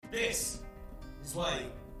This is why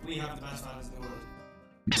we have the best fans in the world.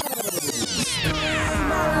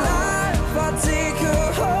 I'll take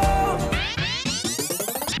her home,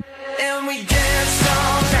 and we dance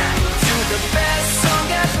all night to the best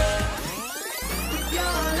song ever. With your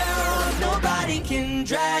love, nobody can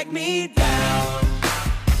drag me down.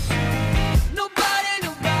 Nobody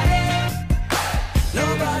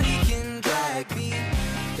can drag me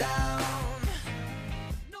down.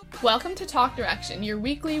 Welcome to Talk Direction, your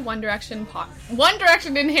weekly One Direction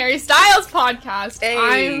and Harry Styles podcast. Hey.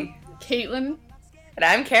 I'm Caitlin. And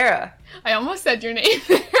I'm Kara. I almost said your name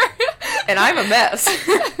there. And I'm a mess.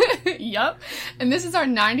 Yup. And this is our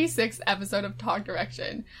 96th episode of Talk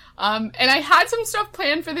Direction. And I had some stuff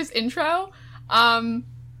planned for this intro,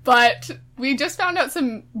 but we just found out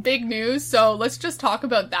some big news, so let's just talk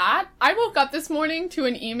about that. I woke up this morning to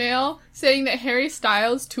an email saying that Harry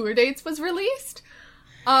Styles' tour dates was released.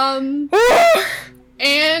 And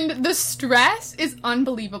the stress is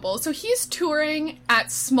unbelievable. So he's touring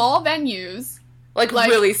at small venues. Like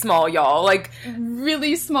really small, y'all. Like,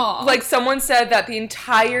 really small. like someone said that the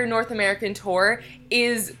entire North American tour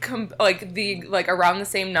is around the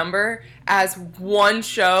same number as one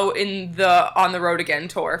show in the On the Road Again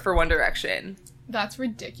tour for One Direction. That's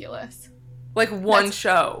ridiculous. Like one That's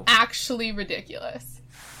show. Actually ridiculous.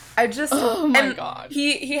 I just Oh my God.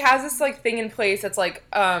 He has this like thing in place that's like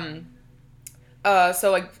so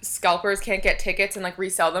like scalpers can't get tickets and like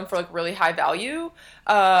resell them for like really high value,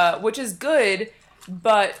 which is good.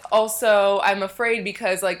 But also, I'm afraid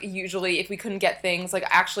because, like, usually if we couldn't get things, like,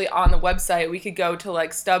 actually on the website, we could go to,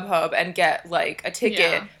 like, StubHub and get, like, a ticket.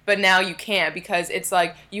 Yeah. But now you can't because it's,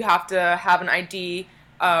 like, you have to have an ID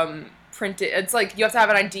printed. It's, like, you have to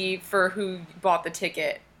have an ID for who bought the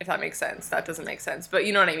ticket, if that makes sense. That doesn't make sense. But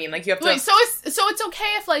you know what I mean? Like, you have to... Wait, so it's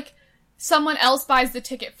okay if, like, someone else buys the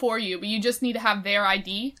ticket for you, but you just need to have their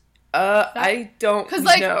ID? I don't know. Because,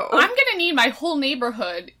 like, I'm gonna need my whole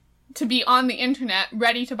neighborhood to be on the internet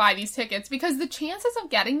ready to buy these tickets because the chances of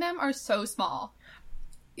getting them are so small.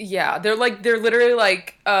 Yeah, they're literally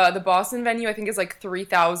like, the Boston venue I think is like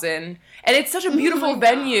 3,000, and it's such a beautiful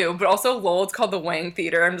venue, but also lol, it's called the Wang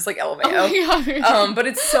Theater. I'm just like, LMAO. Oh my God. But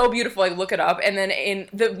it's so beautiful, like look it up. And then in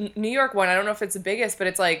the New York one, I don't know if it's the biggest, but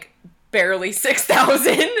it's like barely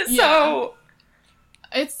 6,000. So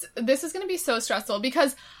this is gonna be so stressful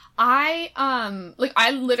because I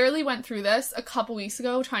literally went through this a couple weeks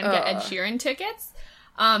ago trying to get Ed Sheeran tickets.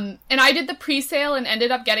 And I did the pre-sale and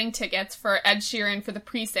ended up getting tickets for Ed Sheeran for the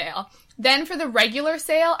pre-sale. Then for the regular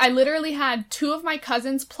sale, I literally had 2 of my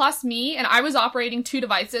cousins plus me, and I was operating 2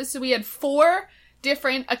 devices. So we had 4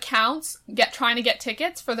 different accounts trying to get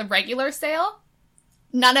tickets for the regular sale.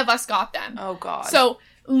 None of us got them. Oh God. So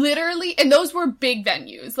literally, and those were big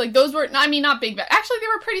venues. Like, those were, I mean, not big, actually, they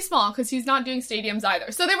were pretty small, because he's not doing stadiums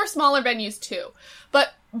either. So they were smaller venues, too.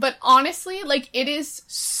 But honestly, like, it is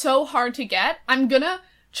so hard to get. I'm gonna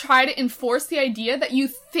try to enforce the idea that you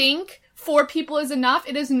think 4 people is enough.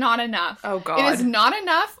 It is not enough. Oh, God. It is not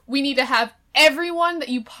enough. We need to have everyone that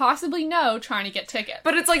you possibly know trying to get tickets.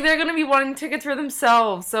 But it's like they're gonna be wanting tickets for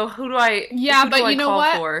themselves, so who do I You know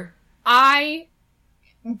what? For? I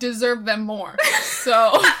deserve them more.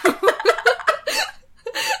 So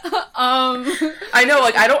I know,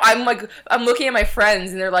 like, I'm looking at my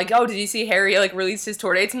friends, and they're like, oh, did you see Harry, like, released his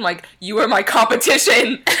tour dates? I'm like, you are my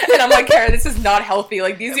competition. And I'm like, Kara, this is not healthy.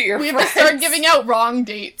 Like, these are your friends. We have to start giving out wrong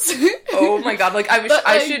dates. Oh my God. Like,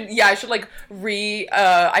 I should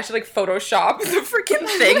Photoshop the freaking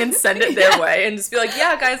thing and send it their way and just be like,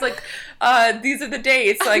 yeah, guys, like, these are the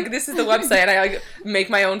dates. Like, this is the website. And I, like, make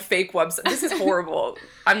my own fake website. This is horrible.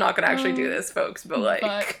 I'm not gonna actually do this, folks, but, like...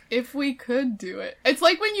 But if we could do it. It's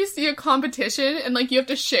like when you see a competition and, like, you have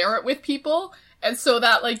to share it with people, and so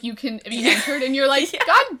that, like, you can be entered, and you're like,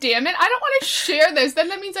 God damn it, I don't want to share this. Then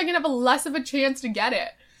that means I can have less of a chance to get it.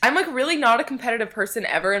 I'm, like, really not a competitive person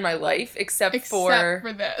ever in my life, except for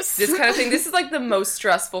this. This kind of thing. This is, like, the most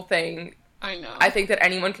stressful thing I know. I think that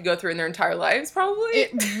anyone could go through in their entire lives, probably.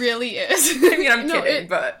 It really is. I mean, I'm kidding,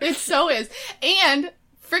 but... It so is. And...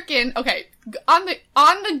 freaking, okay, on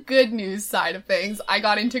the good news side of things, I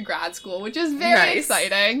got into grad school, which is very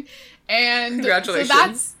exciting. And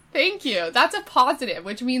congratulations. So thank you. That's a positive,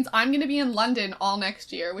 which means I'm going to be in London all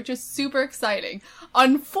next year, which is super exciting.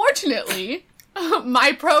 Unfortunately,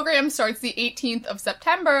 my program starts the 18th of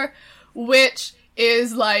September, which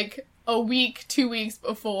is like a week, 2 weeks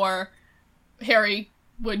before Harry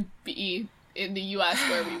would be in the US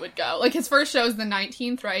where we would go. Like, his first show is the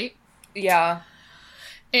 19th, right? Yeah.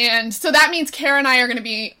 And so that means Kara and I are going to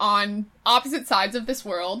be on opposite sides of this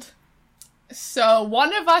world. So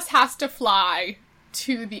one of us has to fly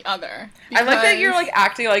to the other. I like that you're, because- like,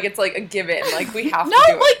 acting like it's, like, a given. Like, we have No, to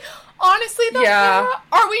do it. like, honestly, though, Yeah. Sarah,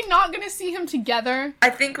 are we not going to see him together? I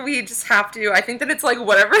think we just have to. I think that it's, like,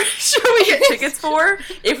 whatever show we get tickets for,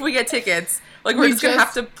 if we get tickets, like, we're We just gonna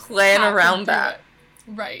have to plan have to around do that. it.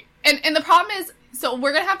 Right. And the problem is, so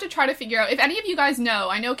we're going to have to try to figure out, if any of you guys know,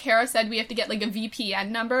 I know Kara said we have to get, like, a VPN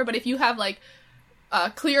number, but if you have, like,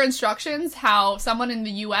 clear instructions how someone in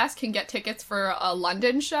the US can get tickets for a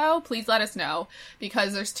London show, please let us know,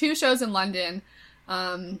 because there's 2 shows in London,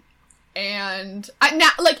 and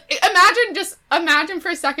imagine for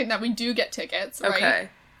a second that we do get tickets, right? Okay.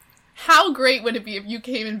 How great would it be if you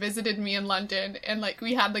came and visited me in London and, like,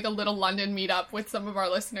 we had, like, a little London meetup with some of our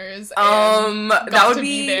listeners and that got would to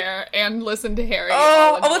be there and listen to Harry.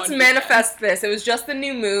 all in let's one manifest this. It was just the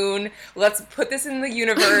new moon. Let's put this in the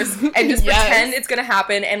universe and just Yes. pretend it's gonna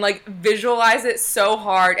happen and, like, visualize it so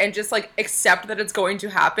hard and just, like, accept that it's going to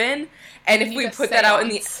happen. And if need we a put that out in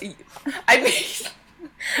seance. the... I mean...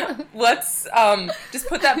 Let's just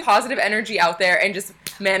put that positive energy out there and just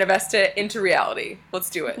manifest it into reality.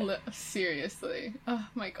 Let's do it. Seriously. Oh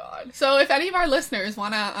my god. So if any of our listeners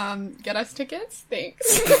want to get us tickets,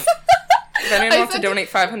 thanks. If anyone I wants to said- donate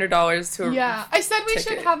 $500 to a... Yeah. I said we should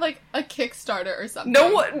ticket. have, like, a Kickstarter or something.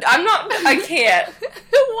 No, I can't.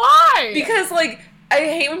 Why? Because, like, I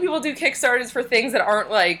hate when people do Kickstarters for things that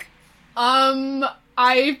aren't, like...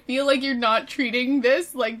 I feel like you're not treating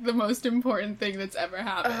this like the most important thing that's ever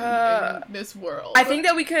happened in this world. I think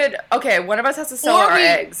that we could... Okay, one of us has to sell Or our we-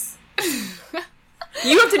 eggs.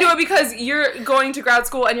 You have to do it because you're going to grad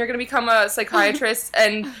school and you're going to become a psychiatrist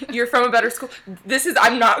and you're from a better school.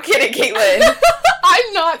 I'm not kidding, Caitlin.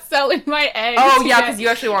 I'm not selling my eggs. Oh, to yeah, get because you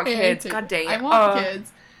actually want kids. into- God dang it. I want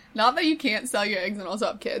kids. Not that you can't sell your eggs and also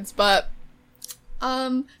have kids, but...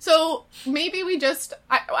 So maybe we just...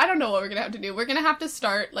 I don't know what we're gonna have to do. We're gonna have to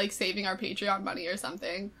start, like, saving our Patreon money or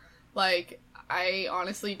something. Like, I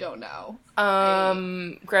honestly don't know.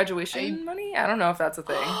 Graduation money? I don't know if that's a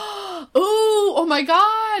thing. Ooh, oh my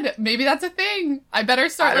god! Maybe that's a thing. I better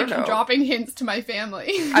start, I don't like, know. dropping hints to my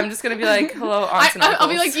family. I'm just going to be like, hello, aunts and uncles. I'll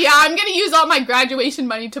be like, yeah, I'm gonna use all my graduation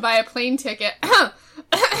money to buy a plane ticket. I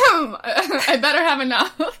better have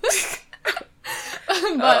enough.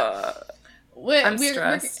 But I'm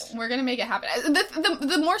stressed. we're gonna make it happen.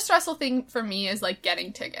 The more stressful thing for me is, like,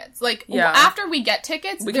 getting tickets. Like, Yeah. after we get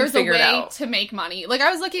tickets, We can there's a figure it way out. to make money. Like,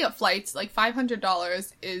 I was looking at flights. Like,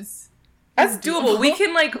 $500 is That's doable. We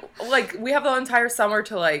can, like, we have the entire summer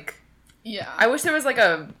to, like... yeah. I wish there was, like,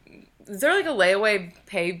 is there, like, a layaway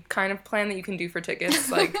pay kind of plan that you can do for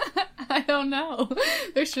tickets? Like... I don't know.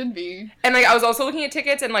 There should be. And, like, I was also looking at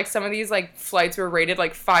tickets, and, like, some of these, like, flights were rated,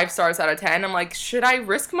 like, 5 stars out of 10. I'm like, should I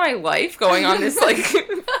risk my life going on this, like...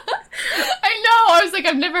 I know. I was like,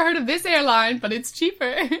 I've never heard of this airline, but it's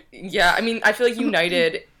cheaper. Yeah, I mean, I feel like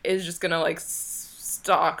United is just gonna, like,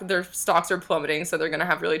 their stocks are plummeting, so they're gonna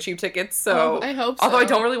have really cheap tickets, so... I hope so. Although I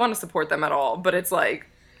don't really want to support them at all, but it's like...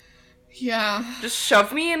 Yeah. Just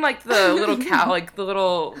shove me in, like, the little the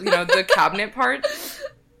little, the cabinet part.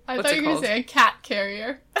 I What's thought it you were called? gonna say a cat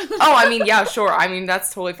carrier. Oh, I mean, yeah, sure. I mean,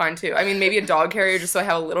 that's totally fine, too. I mean, maybe a dog carrier just so I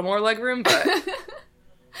have a little more legroom, but...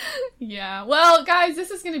 Yeah. Well, guys,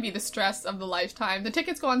 this is going to be the stress of the lifetime. The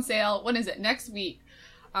tickets go on sale. When is it? Next week.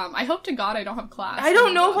 I hope to God I don't have class. I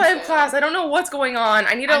don't know if when I they go on have sale. class. I don't know what's going on.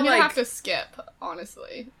 I need to, I'm going like... to have to skip,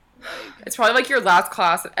 honestly. Like, It's probably, like, your last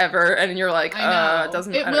class ever, and you're like, I know. it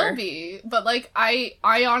doesn't it matter. will be. But, like, I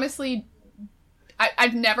honestly...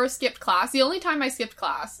 I've never skipped class. The only time I skipped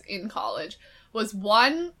class in college was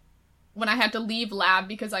one... when I had to leave lab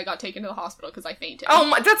because I got taken to the hospital because I fainted. Oh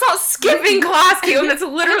my, that's not skipping class, Caitlin. That's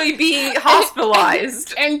literally being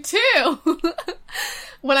hospitalized. And two,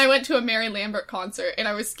 when I went to a Mary Lambert concert and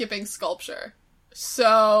I was skipping sculpture.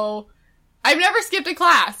 So, I've never skipped a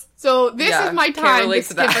class. So, this Yeah, is my can't time to relate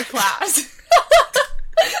to skip that. a class.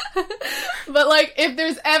 But, like, if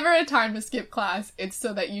there's ever a time to skip class, it's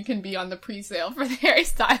so that you can be on the pre-sale for the Harry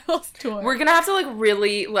Styles tour. We're gonna have to, like,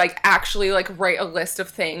 really, like, actually, like, write a list of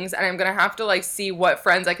things, and I'm gonna have to, like, see what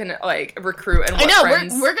friends I can, like, recruit and what I know,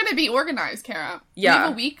 friends... we're gonna be organized, Kara. Yeah. We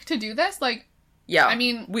have a week to do this, like... Yeah. I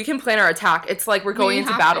mean... we can plan our attack. It's like we're going We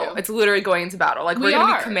into have battle. to. It's literally going into battle. Like, We we're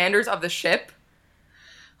gonna are. be commanders of the ship.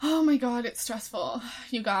 Oh my god, it's stressful.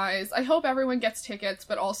 You guys, I hope everyone gets tickets,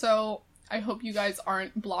 but also, I hope you guys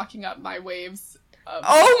aren't blocking up my waves of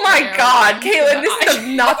Oh my air god, into Caitlin, the this is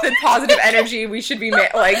not the positive energy we should be,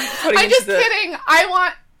 like, putting I'm into just the... kidding. I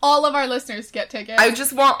want all of our listeners to get tickets. I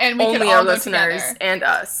just want And we can only all our go listeners together. and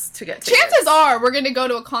us to get tickets. Chances are we're going to go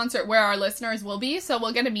to a concert where our listeners will be, so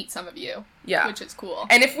we're going to meet some of you. Yeah. Which is cool.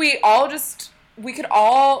 And if we all just we could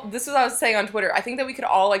all, this is what I was saying on Twitter, I think that we could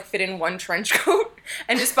all, like, fit in one trench coat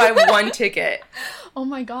and just buy one ticket. Oh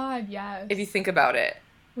my god, yes. If you think about it.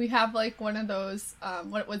 We have, like, one of those,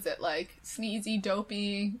 what was it, like, sneezy,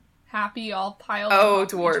 dopey, happy, all piled on each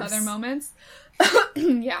dwarves. other moments.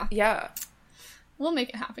 Yeah. Yeah. We'll make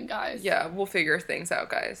it happen, guys. Yeah, we'll figure things out,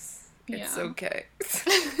 guys. It's Yeah. okay.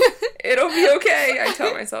 It'll be okay, I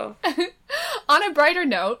tell myself. On a brighter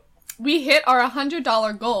note, we hit our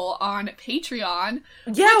 $100 goal on Patreon.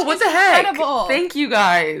 Yeah, which what is the heck? incredible. Thank you,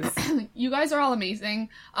 guys. You guys are all amazing.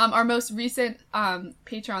 Our most recent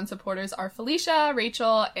Patreon supporters are Felicia,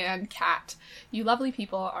 Rachel, and Kat. You lovely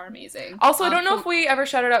people are amazing. Also, I don't know if we ever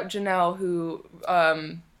shouted out Janelle, who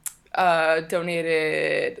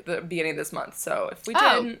donated the beginning of this month. So if we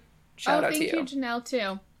didn't, shout out to you. Thank you, Janelle,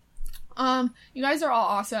 too. You guys are all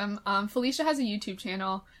awesome. Felicia has a YouTube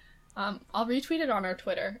channel. I'll retweet it on our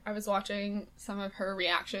Twitter. I was watching some of her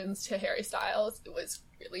reactions to Harry Styles. It was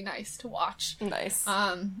really nice to watch. Nice.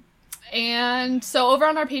 And so over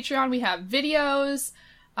on our Patreon, we have videos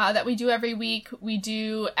that we do every week. We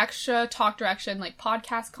do extra Talk Direction, like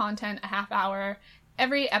podcast content, a half hour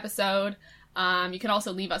every episode. You can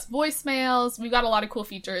also leave us voicemails. We've got a lot of cool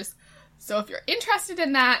features. So if you're interested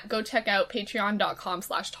in that, go check out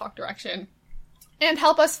patreon.com/talkdirection and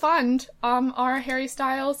help us fund our Harry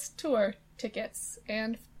Styles tour tickets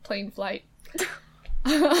and plane flight.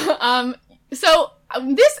 So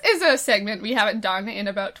this is a segment we haven't done in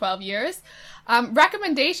about 12 years.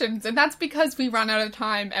 Recommendations, and that's because we run out of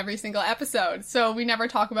time every single episode. So we never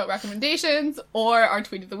talk about recommendations or our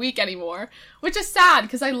tweet of the week anymore, which is sad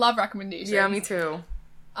because I love recommendations. Yeah, me too.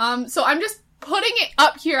 So I'm just putting it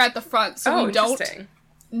up here at the front so we don't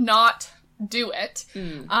not do it.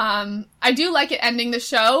 I do like it ending the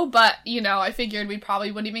show, but, you know, I figured we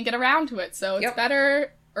probably wouldn't even get around to it, so it's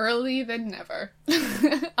better early than never.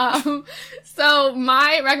 So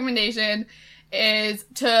my recommendation is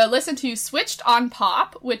to listen to Switched on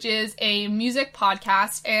Pop, which is a music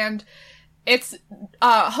podcast, and it's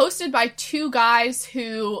hosted by two guys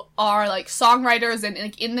who are, like, songwriters and,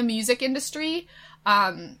 like, in the music industry.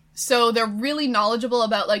 So they're really knowledgeable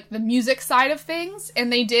about, like, the music side of things,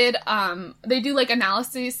 and they do, like,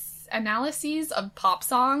 analyses of pop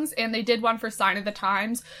songs, and they did one for Sign of the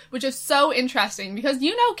Times, which is so interesting, because,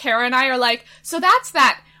 you know, Kara and I are like, so that's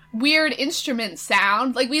that weird instrument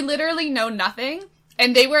sound, like, we literally know nothing,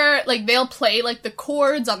 and they were, like, they'll play, like, the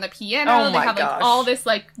chords on the piano, they have, like, all this,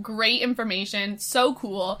 like, great information, so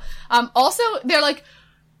cool. Also, they're, like,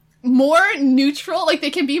 more neutral, like,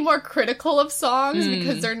 they can be more critical of songs,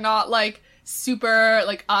 because they're not, like, super,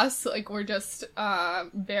 like, us, like, we're just,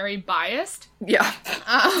 very biased. Yeah,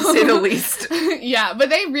 to say the least. Yeah, but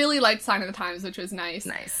they really liked Sign of the Times, which was nice.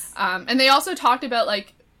 Nice. And they also talked about,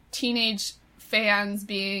 like, teenage fans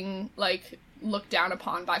being, like, looked down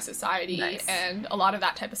upon by society, and a lot of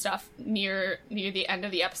that type of stuff near the end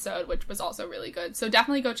of the episode, which was also really good. So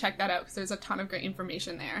definitely go check that out, because there's a ton of great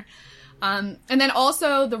information there. And then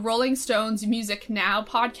also the Rolling Stones Music Now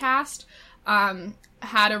podcast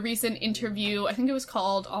had a recent interview. I think it was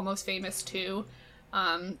called Almost Famous 2.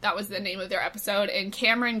 That was the name of their episode. And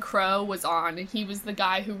Cameron Crowe was on, and he was the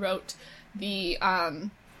guy who wrote the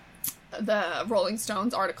Rolling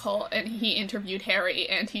Stones article, and he interviewed Harry,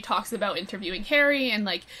 and he talks about interviewing Harry and,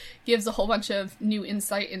 like, gives a whole bunch of new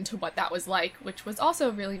insight into what that was like, which was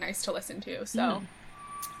also really nice to listen to. So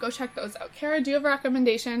go check those out. Kara, do you have a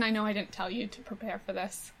recommendation? I know I didn't tell you to prepare for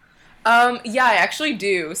this. Yeah, I actually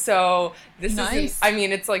do. So this Nice. is, I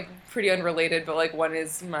mean, it's, like, pretty unrelated, but, like, one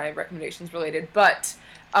is my recommendations related. But,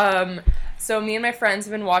 so me and my friends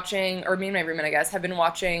have been watching, or me and my roommate, I guess, have been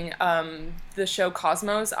watching, the show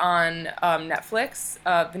Cosmos on, Netflix,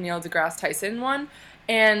 the Neil deGrasse Tyson one.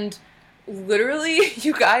 And literally,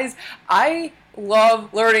 you guys, I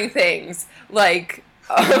love learning things. Like,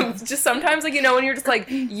 just sometimes, like, you know, when you're just, like,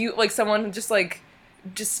 someone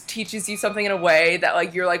just teaches you something in a way that,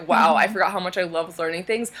 like, you're like, wow, I forgot how much I love learning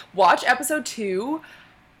things. Watch episode 2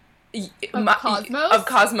 of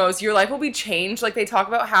Cosmos. Your life will be changed. Like, they talk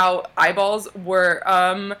about how eyeballs were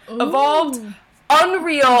evolved.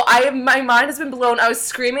 Unreal. My mind has been blown. I was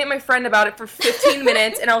screaming at my friend about it for 15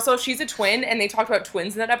 minutes, and also she's a twin, and they talked about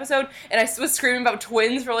twins in that episode, and I was screaming about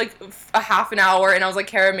twins for, like, a half an hour, and I was like,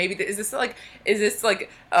 Kara, maybe is this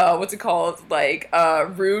what's it called, like,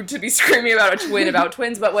 rude to be screaming about a twin about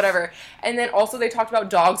twins, but whatever. And then also they talked about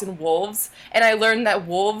dogs and wolves, and I learned that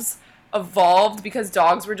wolves evolved because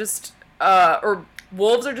dogs were just, or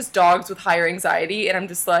wolves are just dogs with higher anxiety, and I'm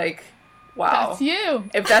just like, wow. That's you.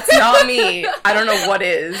 If that's not me, I don't know what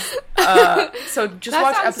is. So just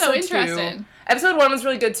watch episode 2. Episode 1 was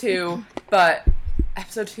really good too, but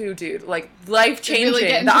Episode 2, dude, like, life-changing.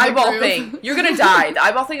 Really the the eyeball groove. thing. You're gonna die. The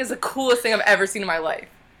eyeball thing is the coolest thing I've ever seen in my life.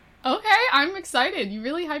 Okay, I'm excited. You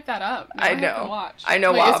really hyped that up. Now I have to know. watch. I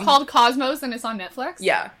know, Wait, Mom. it's called Cosmos and it's on Netflix?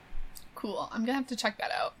 Yeah. Cool. I'm gonna have to check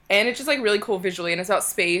that out. And it's just, like, really cool visually, and it's about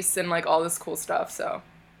space and, like, all this cool stuff, so.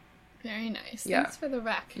 Very nice. Yeah. Thanks for the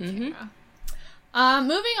rec, Mhm. Kara.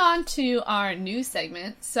 Moving on to our news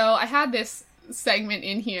segment. So I had this segment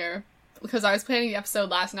in here because I was planning the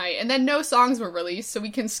episode last night, and then no songs were released, so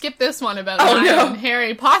we can skip this one about Niall and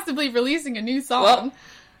Harry possibly releasing a new song.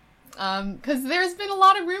 Because there's been a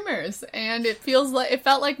lot of rumors, and it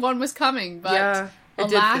felt like one was coming, but Yeah, it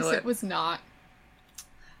did alas, feel it. it was not.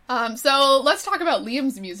 So let's talk about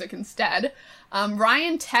Liam's music instead.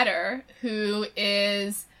 Ryan Tedder, who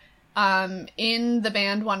is in the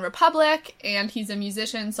band One Republic, and he's a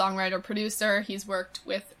musician, songwriter, producer. He's worked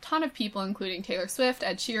with a ton of people, including Taylor Swift,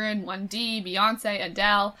 Ed Sheeran, 1D, Beyonce,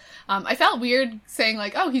 Adele. I felt weird saying,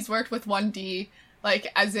 like, oh, he's worked with 1D, like,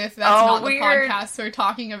 as if that's not weird. the podcast we're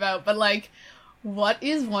talking about. But, like, what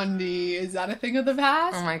is 1D? Is that a thing of the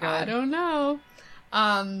past? Oh my God. I don't know.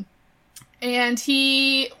 And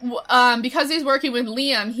he, because he's working with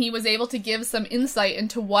Liam, he was able to give some insight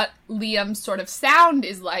into what Liam's sort of sound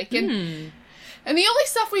is like. And the only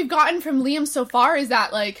stuff we've gotten from Liam so far is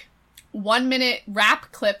that, like, 1-minute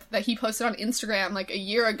rap clip that he posted on Instagram, like, a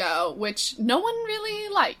year ago, which no one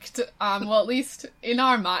really liked. Well, at least in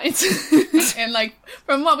our minds. And, like,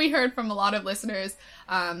 from what we heard from a lot of listeners,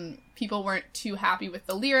 people weren't too happy with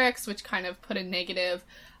the lyrics, which kind of put a negative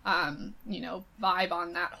vibe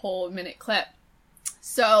on that whole minute clip.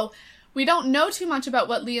 So we don't know too much about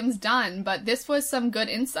what Liam's done, but this was some good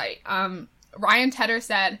insight. Ryan Tedder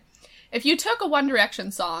said, if you took the One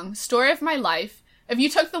Direction song, Story of My Life, and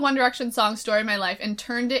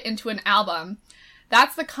turned it into an album,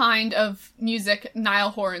 that's the kind of music Niall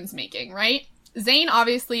Horan's making, right? Zayn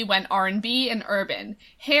obviously went R&B and urban.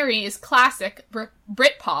 Harry is classic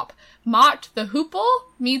Britpop. Mott the Hoople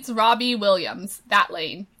meets Robbie Williams, that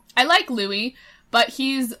lane. I like Louis, but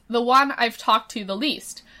he's the one I've talked to the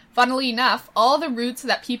least. Funnily enough, all the routes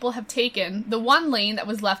that people have taken, the one lane that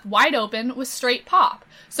was left wide open was straight pop.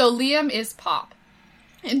 So Liam is pop.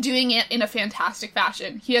 And doing it in a fantastic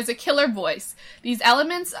fashion. He has a killer voice. There's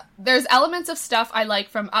elements of stuff I like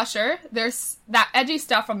from Usher. There's that edgy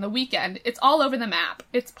stuff from The Weeknd. It's all over the map.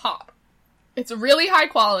 It's pop. It's really high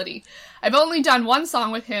quality. I've only done one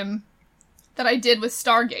song with him that I did with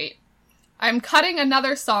Stargate. I'm cutting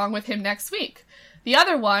another song with him next week. The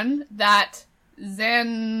other one that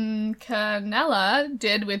Zancanella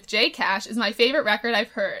did with J Cash is my favorite record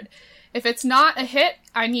I've heard. If it's not a hit,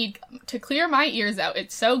 I need to clear my ears out.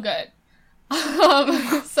 It's so good.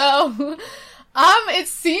 It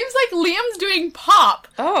seems like Liam's doing pop.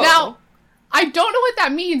 Oh. Now, I don't know what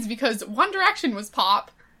that means because One Direction was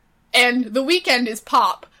pop and The Weeknd is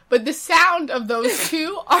pop, but the sound of those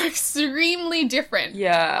two are extremely different.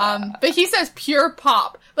 Yeah. But he says pure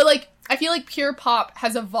pop. But, like, I feel like pure pop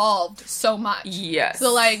has evolved so much. Yes.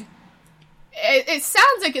 So, like, it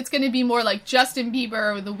sounds like it's going to be more like Justin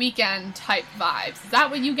Bieber or The Weeknd type vibes. Is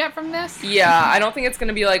that what you get from this? Yeah, I don't think it's going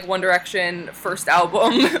to be, like, One Direction first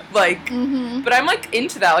album, like, but I'm, like,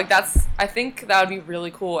 into that. Like, I think that would be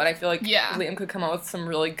really cool, and I feel like Liam could come out with some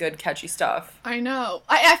really good, catchy stuff. I know.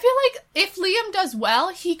 I feel like if Liam does well,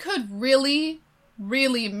 he could really,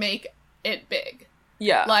 really make it big.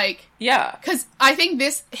 Yeah. Like, yeah. Because I think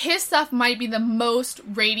his stuff might be the most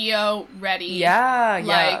radio ready. Yeah,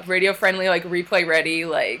 yeah. Like, radio friendly, like, replay ready,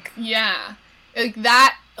 like. Yeah. Like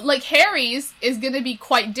that, like, Harry's is going to be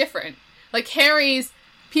quite different. Like, Harry's,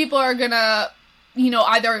 people are going to,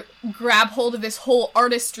 either grab hold of this whole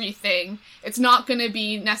artistry thing. It's not going to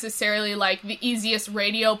be necessarily, like, the easiest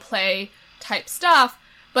radio play type stuff.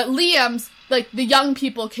 But Liam's, like, the young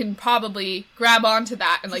people can probably grab onto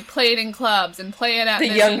that and, like, play it in clubs and play it at the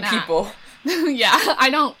this young and that. people. Yeah, I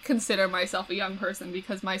don't consider myself a young person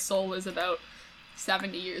because my soul is about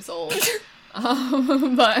 70 years old.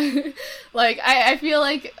 But, like, I feel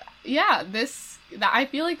like, I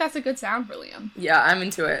feel like that's a good sound for Liam. Yeah, I'm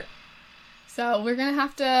into it. So we're gonna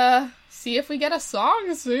have to see if we get a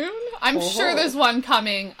song soon. I'm sure there's one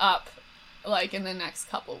coming up, like, in the next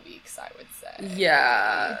couple weeks, I would say.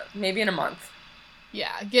 Yeah, maybe in a month.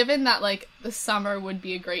 Yeah, given that, like, the summer would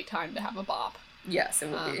be a great time to have a bop. Yes, it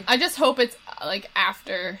will be. I just hope it's, like,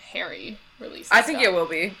 after Harry releases I think it will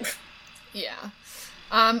be. Yeah.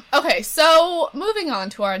 Okay, so moving on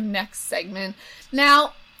to our next segment.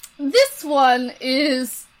 Now, this one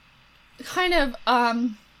is kind of,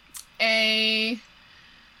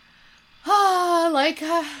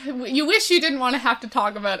 you wish you didn't want to have to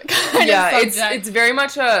talk about it kind of subject. It's very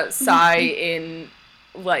much a sigh in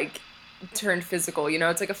like turned physical, you know?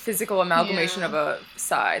 It's like a physical amalgamation of a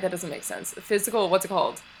sigh. That doesn't make sense. Physical, what's it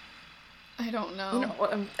called? I don't know. You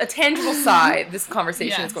know, a tangible sigh this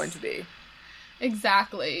conversation is going to be.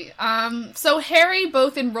 Exactly. So Harry,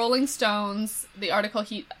 both in Rolling Stones, the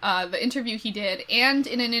interview he did, and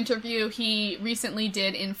in an interview he recently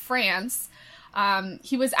did in France,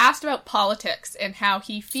 he was asked about politics and how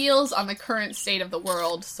he feels on the current state of the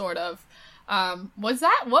world, sort of. What was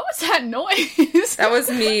that noise? That was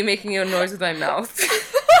me making a noise with my mouth.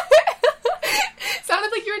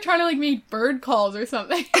 Sounded like you were trying to like make bird calls or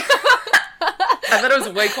something. I thought it was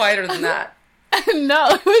way quieter than that. No,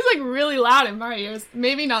 it was like really loud in my ears.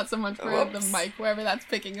 Maybe not so much for the mic, wherever that's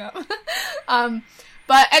picking up.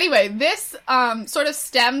 But anyway, this sort of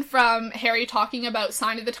stemmed from Harry talking about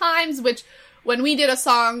Sign of the Times, which when we did a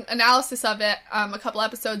song analysis of it a couple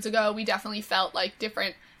episodes ago, we definitely felt like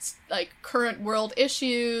different like current world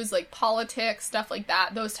issues, like politics, stuff like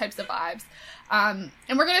that, those types of vibes. And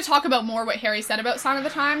we're going to talk about more what Harry said about Sign of the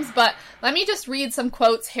Times, but let me just read some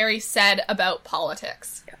quotes Harry said about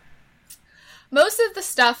politics. Yeah. Most of the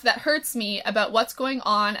stuff that hurts me about what's going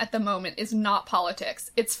on at the moment is not politics.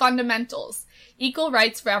 It's fundamentals. Equal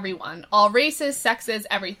rights for everyone. All races, sexes,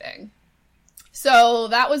 everything. So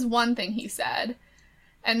that was one thing he said.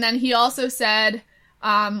 And then he also said,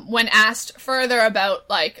 when asked further about,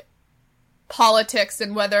 like, politics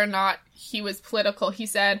and whether or not he was political, he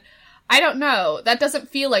said, I don't know. That doesn't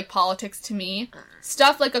feel like politics to me.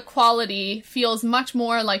 Stuff like equality feels much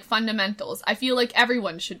more like fundamentals. I feel like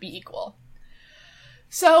everyone should be equal.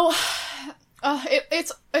 So,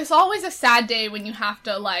 it's always a sad day when you have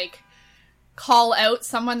to, like, call out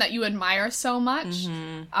someone that you admire so much,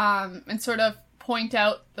 and sort of point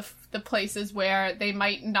out the places where they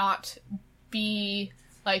might not be,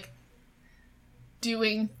 like,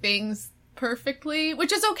 doing things perfectly,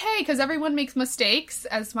 which is okay, because everyone makes mistakes,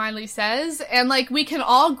 as Smiley says, and, like, we can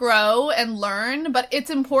all grow and learn, but it's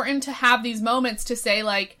important to have these moments to say,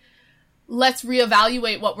 like, let's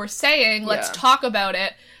reevaluate what we're saying, let's talk about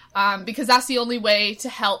it, because that's the only way to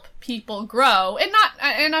help people grow.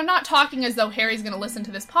 And I'm not talking as though Harry's going to listen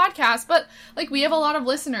to this podcast, but, like, we have a lot of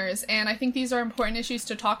listeners, and I think these are important issues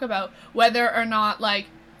to talk about, whether or not, like,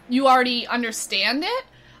 you already understand it,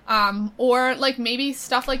 or, like, maybe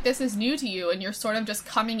stuff like this is new to you, and you're sort of just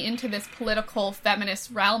coming into this political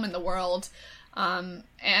feminist realm in the world, and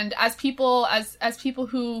as people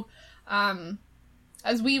who,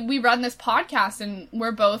 as we run this podcast, and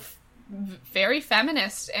we're both very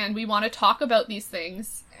feminist, and we want to talk about these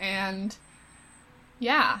things, and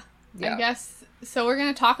I guess so. We're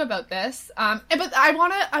going to talk about this, but I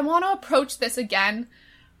want to approach this again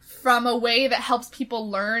from a way that helps people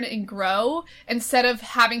learn and grow, instead of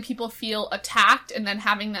having people feel attacked and then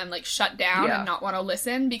having them, like, shut down and not want to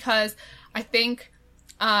listen, because I think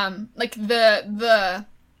like the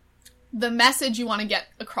message you want to get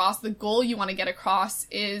across, the goal you want to get across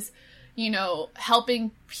is, you know,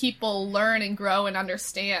 helping people learn and grow and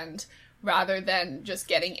understand, rather than just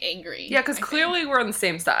getting angry. Yeah, because clearly we're on the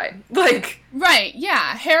same side. Like, right,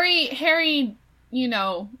 yeah. Harry, you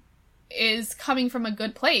know, is coming from a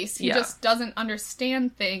good place. He just doesn't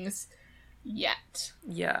understand things yet.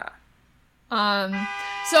 Yeah.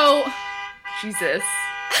 So... Jesus.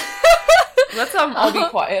 Let's all be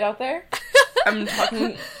quiet out there. I'm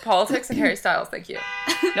talking politics and Harry Styles, thank you.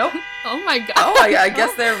 Nope. Oh my god. Oh, I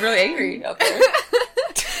guess they're really angry out there.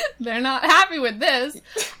 They're not happy with this.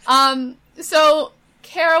 So,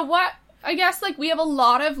 Kara, I guess, like, we have a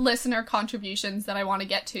lot of listener contributions that I want to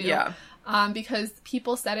get to. Yeah. Because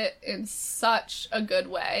people said it in such a good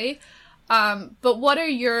way. But what are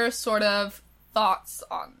your sort of thoughts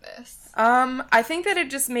on this? I think that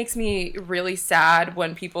it just makes me really sad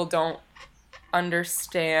when people don't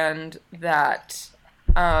understand that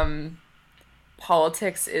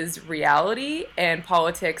politics is reality and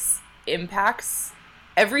politics impacts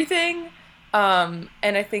everything. And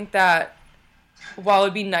I think that while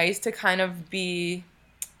it'd be nice to kind of be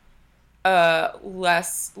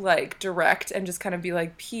less, like, direct and just kind of be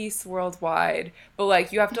like peace worldwide, but,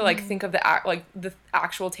 like, you have to, like, think of the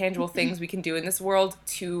actual tangible things we can do in this world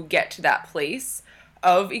to get to that place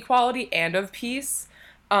of equality and of peace.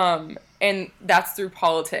 And that's through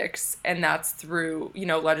politics, and that's through, you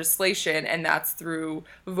know, legislation, and that's through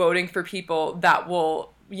voting for people that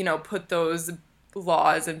will, you know, put those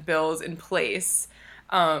laws and bills in place.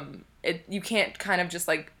 You can't kind of just,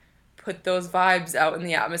 like, put those vibes out in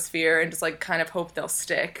the atmosphere and just, like, kind of hope they'll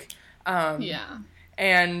stick. And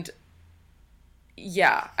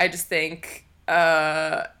I just think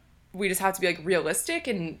we just have to be, like, realistic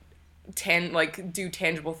and do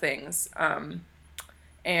tangible things.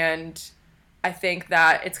 And I think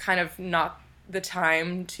that it's kind of not the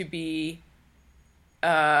time to be,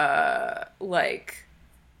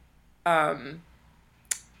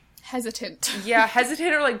 hesitant. Yeah,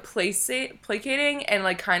 hesitant or like placating and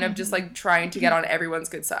like kind of just like trying to get on everyone's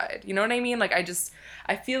good side. You know what I mean? Like I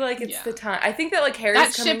feel like it's the time. I think that like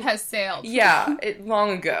Harry's that ship has sailed. Yeah,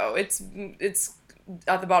 long ago. It's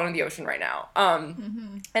at the bottom of the ocean right now.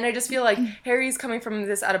 And I just feel like Harry's coming from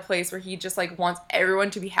this at a place where he just like wants everyone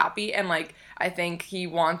to be happy, and like I think he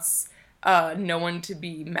wants no one to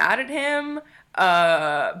be mad at him.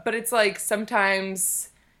 But it's like sometimes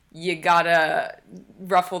you gotta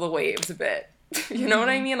ruffle the waves a bit. You know what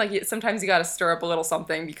I mean? Like, sometimes you gotta stir up a little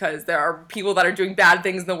something because there are people that are doing bad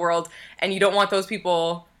things in the world, and you don't want those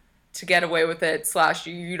people to get away with it, /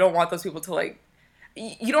 you don't want those people to, like,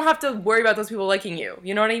 you don't have to worry about those people liking you.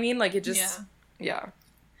 You know what I mean? Like, it just, yeah.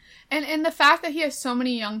 And the fact that he has so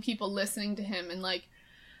many young people listening to him and, like,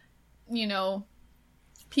 you know,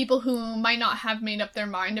 people who might not have made up their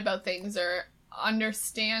mind about things or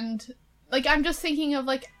understand, like, I'm just thinking of,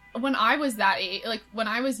 like, when I was that age, like, when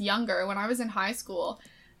I was younger, when I was in high school,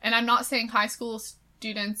 and I'm not saying high school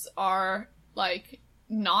students are, like,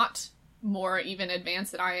 not more even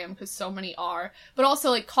advanced than I am, because so many are, but also,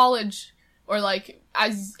 like, college, or, like,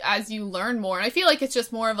 as you learn more, and I feel like it's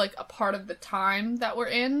just more of, like, a part of the time that we're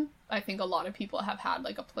in. I think a lot of people have had,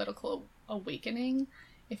 like, a political awakening,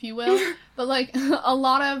 if you will, but, like, a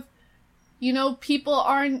lot of, you know, people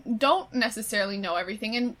don't necessarily know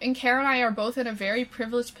everything. And Kara and I are both in a very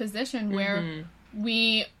privileged position where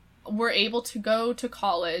we were able to go to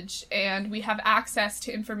college and we have access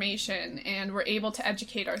to information and we're able to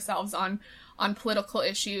educate ourselves on political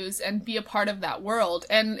issues and be a part of that world.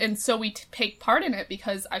 And so we take part in it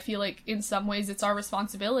because I feel like in some ways it's our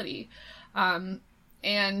responsibility. But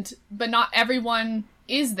not everyone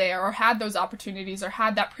is there or had those opportunities or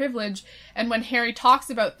had that privilege, and when Harry talks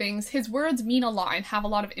about things, his words mean a lot and have a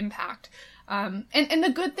lot of impact. And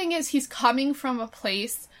the good thing is he's coming from a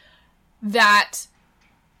place that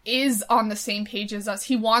is on the same page as us.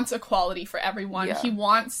 He wants equality for everyone. Yeah. He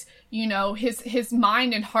wants, you know, his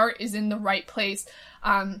mind and heart is in the right place.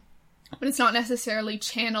 But it's not necessarily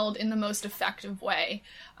channeled in the most effective way.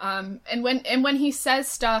 And when he says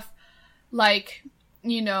stuff like,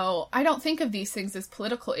 you know, I don't think of these things as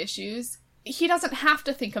political issues, he doesn't have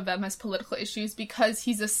to think of them as political issues because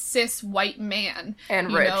he's a cis white man.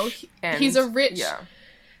 And rich. Know? He's a rich...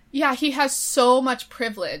 Yeah, he has so much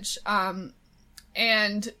privilege.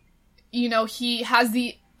 And, you know, he has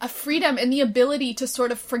a freedom and the ability to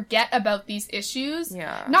sort of forget about these issues.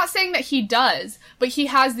 Yeah. Not saying that he does, but he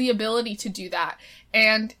has the ability to do that.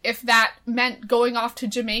 And if that meant going off to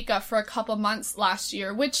Jamaica for a couple months last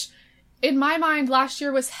year, which... in my mind, last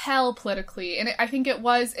year was hell politically, and I think it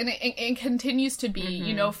was, and it continues to be,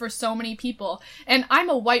 you know, for so many people. And I'm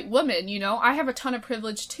a white woman, you know, I have a ton of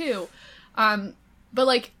privilege too. But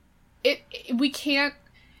like, we can't,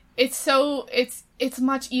 it's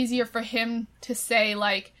much easier for him to say,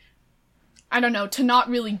 like, I don't know, to not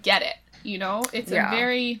really get it, you know? It's a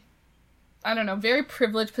very, I don't know, very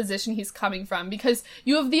privileged position he's coming from, because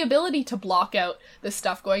you have the ability to block out the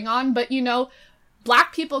stuff going on, but, you know,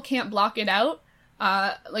 Black people can't block it out.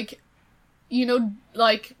 Like, you know,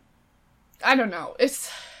 like, I don't know.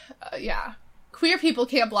 It's, Queer people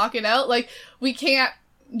can't block it out. Like, we can't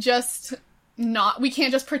just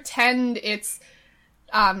pretend it's,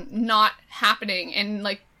 not happening and,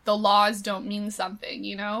 like, the laws don't mean something,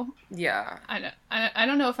 you know? Yeah. I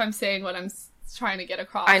don't know if I'm saying what I'm trying to get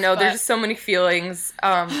across. I know, there's just so many feelings.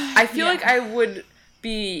 I feel like I would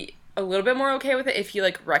be a little bit more okay with it if he,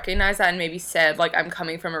 like, recognized that and maybe said, like, I'm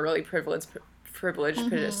coming from a really privileged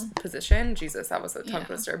position. Jesus, that was a tongue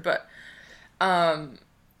twister. But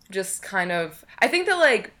just kind of, I think that,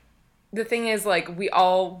 like, the thing is, like, we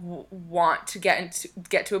all want to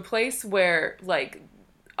get to a place where, like,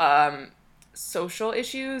 social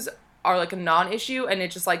issues are, like, a non-issue, and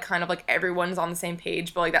it's just, like, kind of, like, everyone's on the same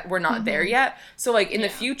page, but, like, that we're not there yet. So, like, in the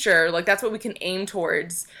future, like, that's what we can aim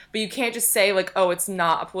towards. But you can't just say, like, oh, it's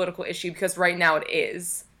not a political issue, because right now it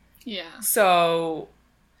is. Yeah. So,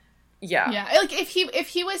 yeah. Yeah. Like, if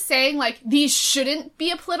he was saying, like, these shouldn't be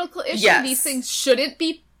a political issue, these things shouldn't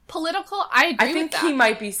be political, I agree with that. I think he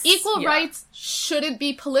might be... Equal rights shouldn't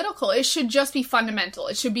be political. It should just be fundamental.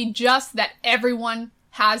 It should be just that everyone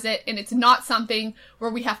has it, and it's not something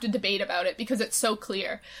where we have to debate about it because it's so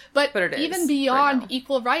clear. But even beyond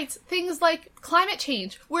equal rights, things like climate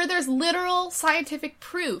change, where there's literal scientific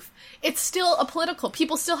proof, it's still a political.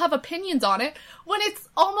 People still have opinions on it when it's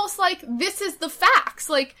almost like this is the facts.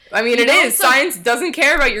 Like, I mean, it is. So, science doesn't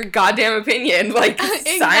care about your goddamn opinion. Like,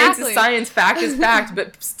 exactly. Science is science, fact is fact,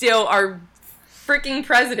 but still our freaking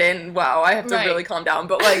president, wow, I have to Right. really calm down,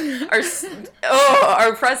 but like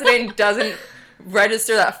our president doesn't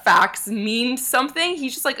register that facts mean something.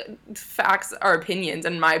 He's just like, facts are opinions,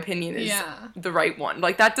 and my opinion is the right one.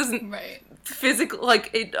 Like, that doesn't Right. physically, like,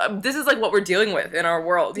 it, this is like what we're dealing with in our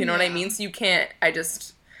world, you know what I mean? So you can't, I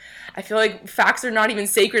feel like facts are not even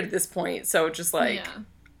sacred at this point, so just like,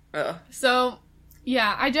 So,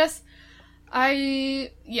 yeah,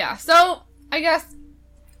 so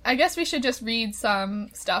I guess we should just read some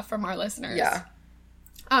stuff from our listeners. Yeah.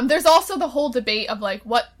 There's also the whole debate of like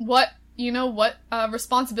what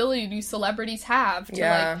responsibility do celebrities have to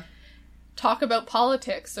like talk about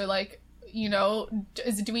politics, or like, you know,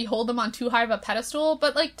 do we hold them on too high of a pedestal?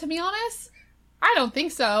 But like, to be honest, I don't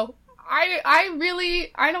think so.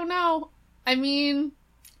 I don't know. I mean,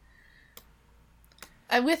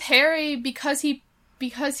 with Harry, because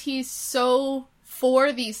he's so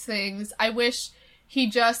for these things, I wish he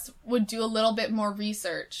just would do a little bit more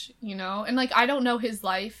research, you know? And like, I don't know his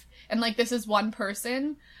life, and like, this is one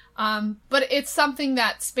person, but it's something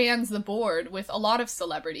that spans the board with a lot of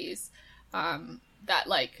celebrities, that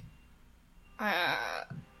like, I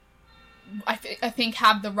think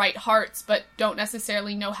have the right hearts, but don't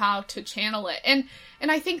necessarily know how to channel it. And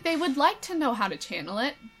I think they would like to know how to channel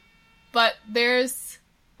it, but there's,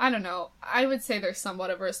 I don't know, I would say there's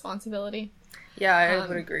somewhat of a responsibility. Yeah, I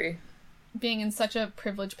would agree. Being in such a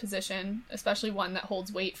privileged position, especially one that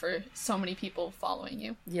holds weight for so many people following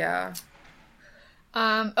you. Yeah.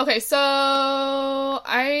 Okay, so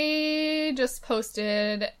I just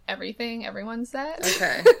posted everything everyone said.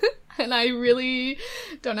 Okay. And I really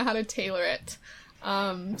don't know how to tailor it.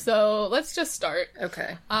 So let's just start.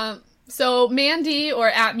 Okay. So Mandy, or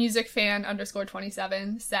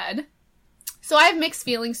 @musicfan_27, said, "So I have mixed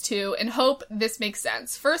feelings too, and hope this makes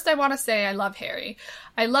sense. First, I want to say I love Harry.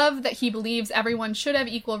 I love that he believes everyone should have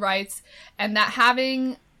equal rights, and that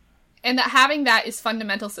having that is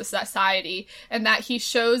fundamental to society, and that he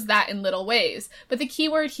shows that in little ways. But the key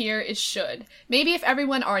word here is should. Maybe if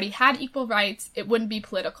everyone already had equal rights, it wouldn't be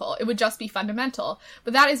political. It would just be fundamental.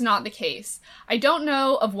 But that is not the case. I don't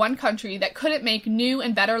know of one country that couldn't make new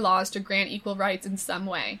and better laws to grant equal rights in some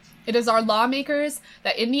way. It is our lawmakers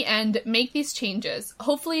that in the end make these changes.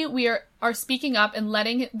 Hopefully we are speaking up and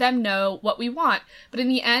letting them know what we want, but in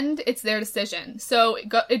the end, it's their decision. So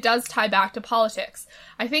it does tie back to politics.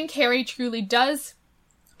 I think Harry truly does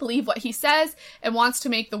believe what he says and wants to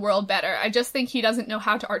make the world better. I just think he doesn't know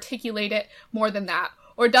how to articulate it more than that,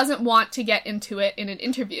 or doesn't want to get into it in an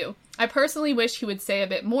interview. I personally wish he would say a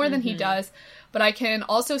bit more than he does, but I can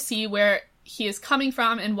also see where he is coming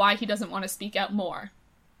from and why he doesn't want to speak out more."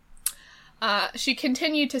 She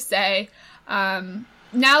continued to say,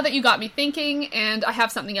 "Now that you got me thinking, and I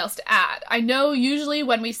have something else to add. I know usually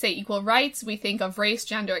when we say equal rights, we think of race,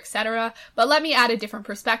 gender, etc., but let me add a different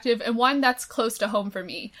perspective, and one that's close to home for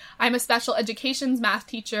me. I'm a special education's math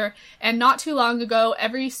teacher, and not too long ago, not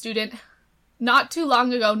every student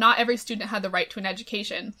had the right to an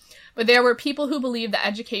education. But there were people who believed that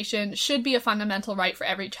education should be a fundamental right for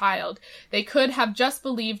every child. They could have just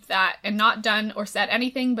believed that and not done or said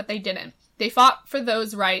anything, but they didn't. They fought for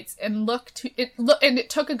those rights, and it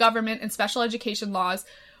took a government, and special education laws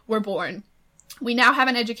were born. We now have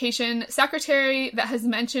an education secretary that has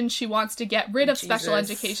mentioned she wants to get rid of special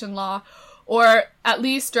education law, or at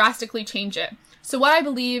least drastically change it. So what I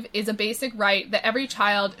believe is a basic right that every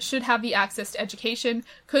child should have the access to education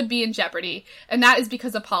could be in jeopardy, and that is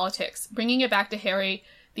because of politics. Bringing it back to Harry,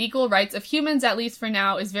 the equal rights of humans, at least for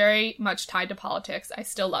now, is very much tied to politics. I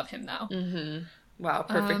still love him, though." Mm-hmm. Wow,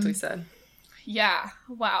 perfectly said. Yeah,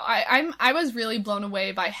 wow. I was really blown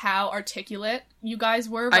away by how articulate you guys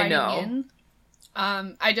were writing in.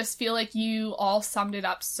 I just feel like you all summed it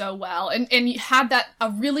up so well, and you had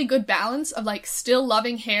a really good balance of like still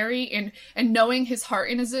loving Harry and knowing his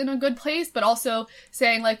heart is in a good place, but also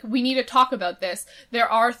saying like, we need to talk about this. There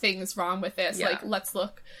are things wrong with this. Yeah. Like let's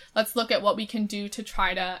look at what we can do to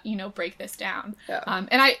try to, you know, break this down. Yeah.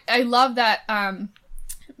 And I love that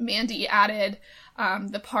Mandy added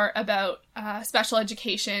the part about special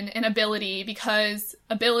education and ability, because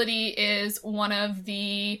ability is one of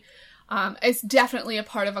the it's definitely a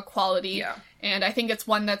part of equality, and I think it's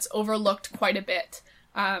one that's overlooked quite a bit.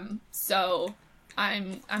 So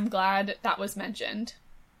I'm glad that was mentioned.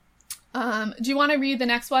 Do you want to read the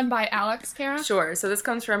next one by Alex, Kara? Sure. So this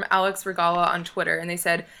comes from Alex Regala on Twitter, and they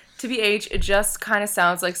said, "TBH, it just kind of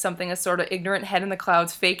sounds like something a sort of ignorant head in the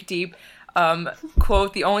clouds, fake deep,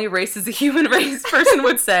 quote, the only race is the human race person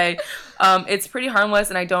would say. It's pretty harmless,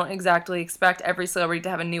 and I don't exactly expect every celebrity to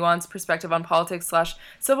have a nuanced perspective on politics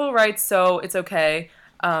 / civil rights, so it's okay.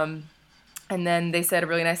 And then they said a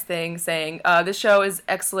really nice thing saying, this show is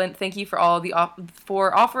excellent. Thank you for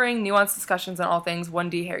for offering nuanced discussions on all things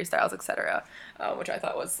 1D, Harry Styles, etc. Which I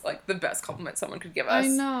thought was like the best compliment someone could give us. I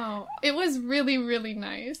know. It was really, really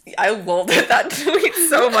nice. I loved that tweet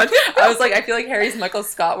so much. I was like, I feel like Harry's Michael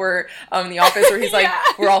Scott were in The Office where he's like,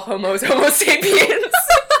 we're all homo sapiens.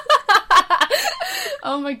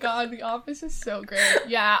 Oh my god, The Office is so great.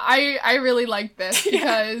 Yeah, I really like this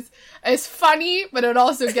because it's funny, but it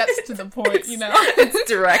also gets to the point, you know? It's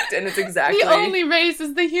direct and it's exactly... The only race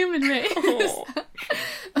is the human race.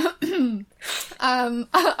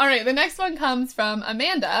 Alright, the next one comes from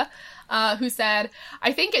Amanda, who said,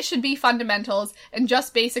 I think it should be fundamentals and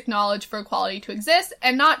just basic knowledge for equality to exist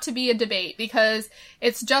and not to be a debate because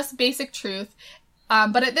it's just basic truth.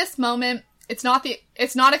 But at this moment, it's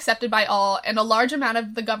not accepted by all, and a large amount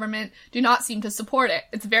of the government do not seem to support it.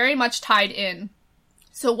 It's very much tied in.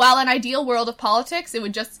 So while an ideal world of politics,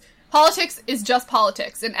 politics is just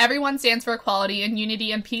politics, and everyone stands for equality and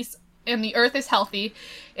unity and peace, and the earth is healthy,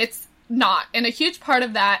 it's not. And a huge part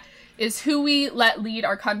of that is who we let lead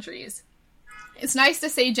our countries. It's nice to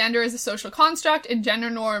say gender is a social construct, and gender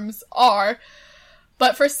norms are,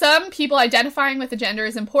 but for some people, identifying with a gender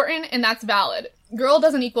is important, and that's valid. Girl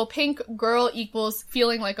doesn't equal pink, girl equals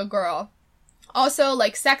feeling like a girl. Also,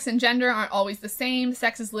 like, sex and gender aren't always the same.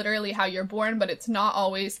 Sex is literally how you're born, but it's not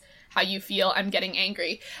always how you feel. I'm getting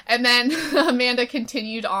angry. And then Amanda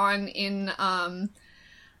continued on in our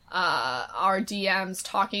DMs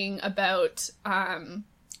talking about,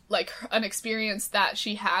 like, an experience that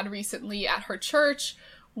she had recently at her church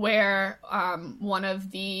where one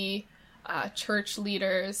of the church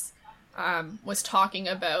leaders was talking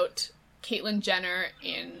about Caitlyn Jenner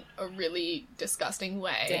in a really disgusting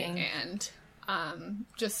way. Dang. And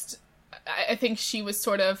I think she was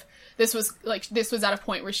sort of, this was at a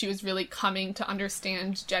point where she was really coming to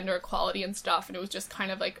understand gender equality and stuff, and it was just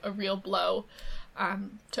kind of like a real blow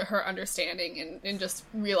to her understanding and just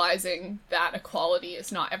realizing that equality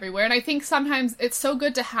is not everywhere. And I think sometimes it's so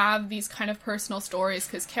good to have these kind of personal stories,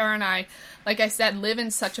 because Kara and I, like I said, live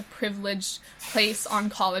in such a privileged place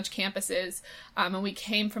on college campuses, and we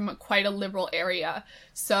came from quite a liberal area.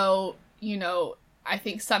 So, you know, I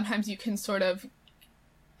think sometimes you can sort of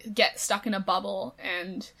get stuck in a bubble,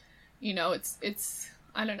 and, you know, it's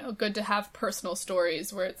I don't know, good to have personal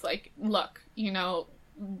stories where it's like, look, you know,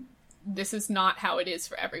 this is not how it is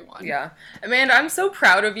for everyone. Yeah. Amanda, I'm so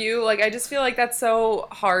proud of you. Like, I just feel like that's so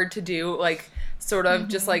hard to do, like, sort of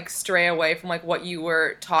just, like, stray away from, like, what you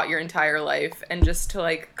were taught your entire life and just to,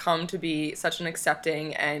 like, come to be such an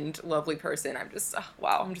accepting and lovely person. I'm just,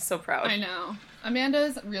 wow, I'm just so proud. I know.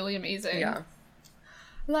 Amanda's really amazing. Yeah.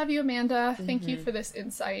 Love you, Amanda. Thank you for this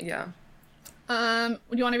insight. Yeah. Do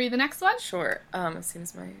you want to read the next one? Sure. As soon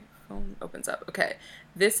as my phone opens up. Okay.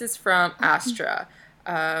 This is from Astra.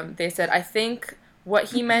 They said, I think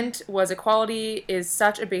what he meant was equality is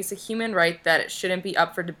such a basic human right that it shouldn't be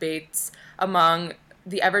up for debates among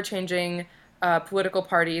the ever-changing political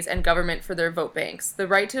parties and government for their vote banks. The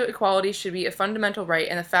right to equality should be a fundamental right,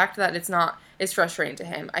 and the fact that it's not is frustrating to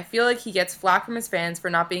him. I feel like he gets flack from his fans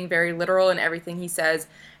for not being very literal in everything he says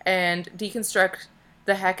and deconstruct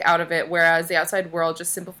the heck out of it, whereas the outside world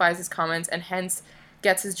just simplifies his comments and hence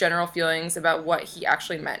gets his general feelings about what he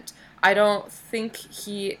actually meant. I don't think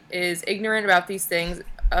he is ignorant about these things,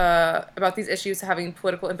 about these issues having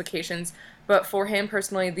political implications, but for him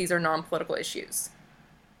personally, these are non-political issues.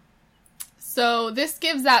 So this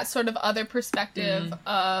gives that sort of other perspective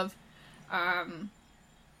of,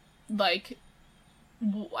 like,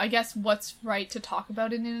 I guess what's right to talk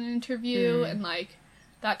about in an interview and, like,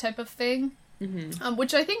 that type of thing,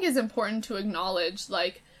 which I think is important to acknowledge.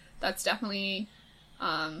 Like, that's definitely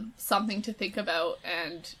something to think about,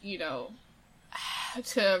 and, you know,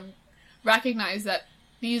 to recognize that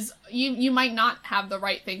these, you might not have the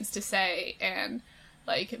right things to say, and,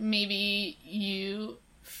 like, maybe you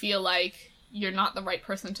feel like you're not the right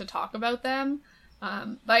person to talk about them,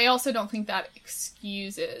 but I also don't think that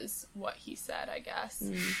excuses what he said, I guess.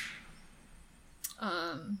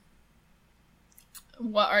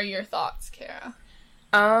 What are your thoughts, Kara?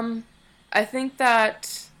 I think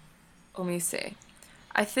that, let me see.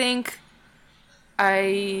 I think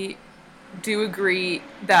I do agree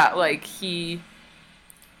that, like, he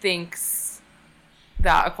thinks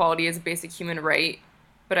that equality is a basic human right,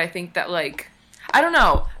 but I think that, like, I don't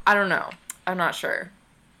know. I'm not sure.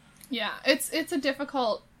 Yeah, it's a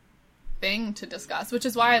difficult thing to discuss, which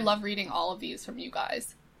is why I love reading all of these from you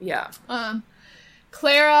guys. Yeah.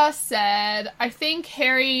 Clara said, I think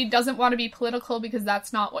Harry doesn't want to be political because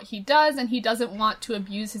that's not what he does, and he doesn't want to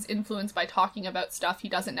abuse his influence by talking about stuff he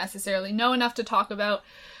doesn't necessarily know enough to talk about.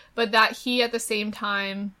 but that he at the same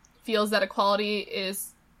time feels that equality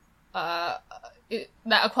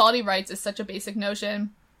rights is such a basic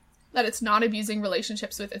notion that it's not abusing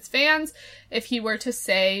relationships with its fans if he were to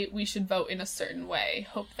say we should vote in a certain way.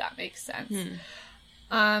 Hope that makes sense.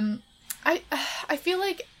 I feel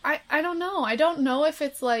like I don't know. I don't know if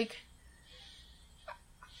it's like,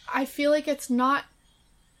 I feel like it's not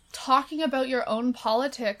talking about your own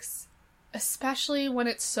politics, especially when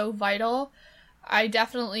it's so vital. I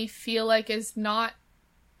definitely feel like is not,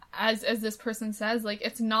 as this person says, like,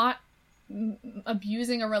 it's not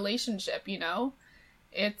abusing a relationship, you know?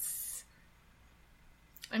 It's,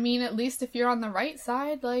 I mean, at least if you're on the right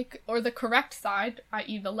side, like, or the correct side,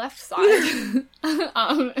 i.e. the left side,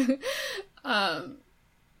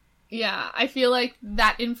 yeah, I feel like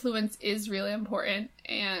that influence is really important,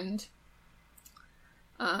 and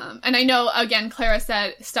I know, again, Clara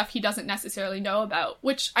said stuff he doesn't necessarily know about,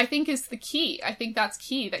 which I think is the key. I think that's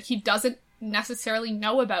key, that he doesn't necessarily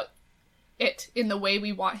know about it in the way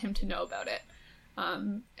we want him to know about it.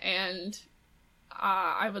 And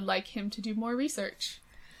I would like him to do more research.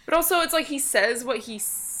 But also, it's like he says what he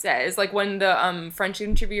says. Like, when the French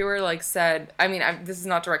interviewer, like, said... I mean, this is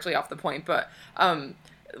not directly off the point, but,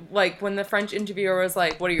 like, when the French interviewer was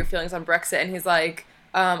like, what are your feelings on Brexit? And he's like...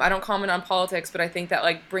 I don't comment on politics, but I think that,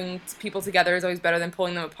 like, bringing people together is always better than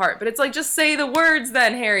pulling them apart. But it's like, just say the words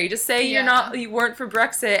then, Harry. Just say you weren't for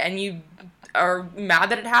Brexit and you are mad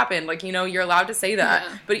that it happened. Like, you know, you're allowed to say that.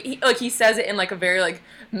 Yeah. But he says it in, like, a very, like,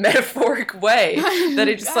 metaphoric way that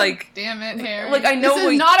it just, like... Damn it, Harry. Like, I know...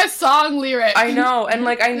 This is not a song lyric. I know, and,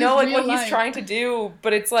 like, I know, like, what he's trying to do,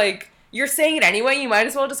 but it's like, you're saying it anyway, you might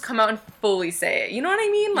as well just come out and fully say it. You know what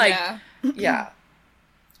I mean? Like, yeah.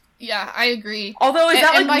 Yeah, I agree. Although is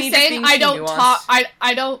that, like, by me saying just being too nuanced?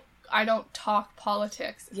 I don't talk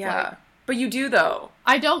politics. It's like, but you do, though.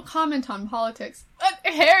 I don't comment on politics.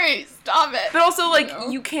 But Harry, stop it. But also, like,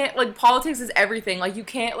 you can't, like, politics is everything. Like, you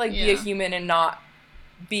can't, like, be a human and not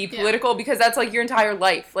be political because that's, like, your entire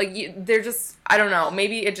life. Like, they're just, I don't know.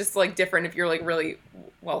 Maybe it's just, like, different if you're, like, really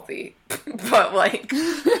wealthy. But, like...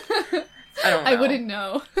 I don't know. I wouldn't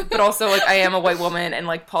know. But also, like, I am a white woman, and,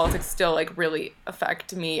 like, politics still, like, really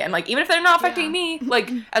affect me. And, like, even if they're not affecting me, like,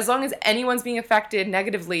 as long as anyone's being affected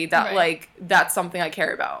negatively, that, like, that's something I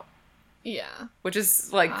care about. Yeah. Which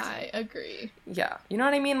is, like... I agree. Yeah. You know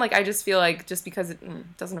what I mean? Like, I just feel like just because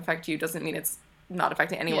it doesn't affect you doesn't mean it's not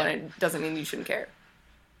affecting anyone, and it doesn't mean you shouldn't care.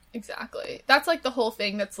 Exactly. That's, like, the whole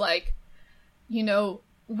thing that's, like, you know,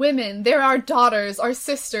 women, they're our daughters, our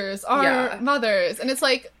sisters, our mothers. And it's,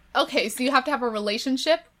 like... Okay, so you have to have a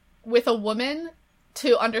relationship with a woman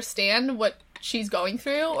to understand what she's going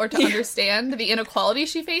through or to understand the inequality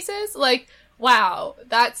she faces? Like, wow,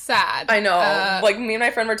 that's sad. I know. Like, me and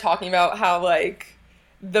my friend were talking about how, like,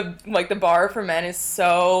 the bar for men is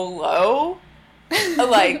so low.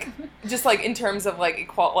 Like, just, like, in terms of, like,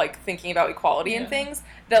 thinking about equality and things,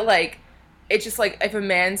 that, like, it's just, like, if a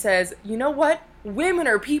man says, you know what? Women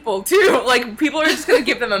are people, too. Like, people are just gonna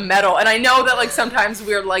give them a medal. And I know that, like, sometimes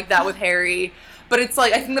we're like that with Harry. But it's,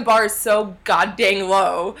 like, I think the bar is so goddamn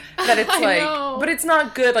low that it's, like... But it's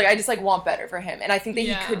not good. Like, I just, like, want better for him. And I think that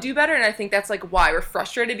he could do better. And I think that's, like, why we're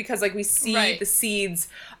frustrated. Because, like, we see the seeds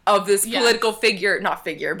of this political figure... Not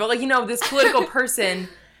figure, but, like, you know, this political person...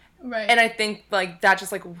 Right. And I think, like, that's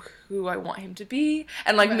just, like, who I want him to be.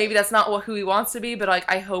 And, like, maybe that's not who he wants to be. But,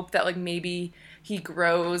 like, I hope that, like, maybe... he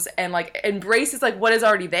grows and, like, embraces, like, what is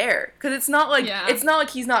already there. Because it's not like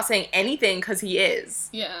he's not saying anything, because he is.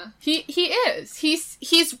 Yeah. He is.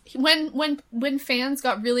 He's when fans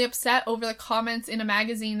got really upset over the comments in a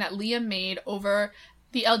magazine that Liam made over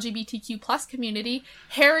the LGBTQ plus community,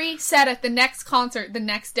 Harry said at the next concert the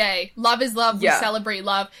next day, love is love, we celebrate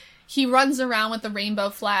love. He runs around with the rainbow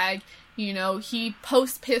flag. You know, he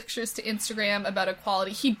posts pictures to Instagram about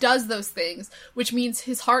equality. He does those things, which means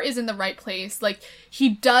his heart is in the right place. Like, he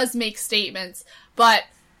does make statements, but,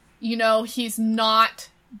 you know, he's not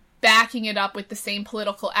backing it up with the same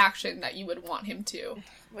political action that you would want him to.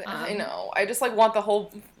 I know. I just, like, want the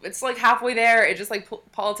whole... It's, like, halfway there. It just, like,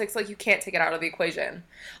 politics, like, you can't take it out of the equation.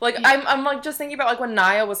 Like, I'm, like, just thinking about, like, when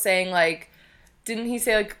Niall was saying, like, didn't he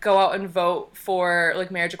say, like, go out and vote for, like,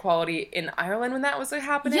 marriage equality in Ireland when that was, like,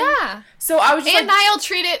 happening? Yeah. So I was just, and Niall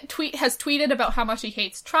has tweeted about how much he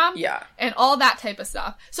hates Trump. Yeah. And all that type of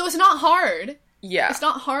stuff. So it's not hard. Yeah. It's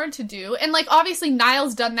not hard to do. And, like, obviously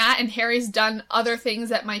Niall's done that and Harry's done other things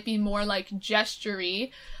that might be more, like, gesture-y.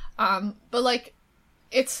 But, like,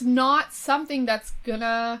 it's not something that's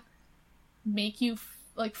gonna make you,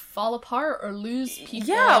 like fall apart or lose people.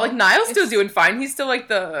 Yeah, like Niall's still doing fine. He's still like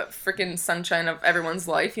the freaking sunshine of everyone's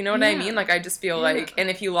life. You know what I mean? Like I just feel like, and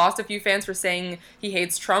if you lost a few fans for saying he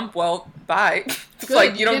hates Trump, well, bye.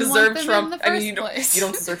 Like you don't deserve Trump. I mean, you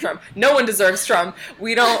don't deserve Trump. No one deserves Trump.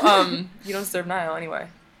 We don't. You don't deserve Niall anyway.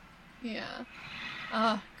 Yeah.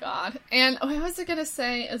 Oh God. And what was I gonna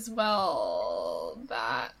say as well?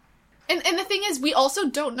 That. And the thing is, we also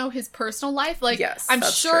don't know his personal life. Like, yes, I'm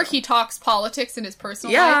sure true. he talks politics in his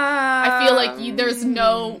personal life. I feel like there's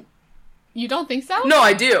no... You don't think so? No,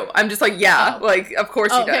 I do. I'm just like, yeah. Oh. Like, of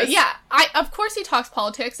course he does. Yeah. Of course he talks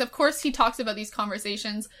politics. Of course he talks about these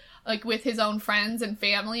conversations, like, with his own friends and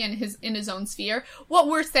family and in his own sphere. What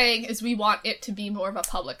we're saying is we want it to be more of a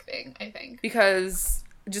public thing, I think. Because,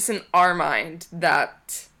 just in our mind,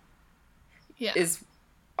 that is,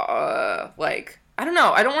 like... I don't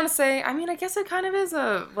know. I don't want to say. I mean, I guess it kind of is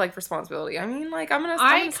a like responsibility. I mean, like I'm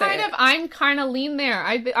kind of lean there.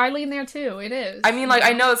 I lean there too. It is. I mean, like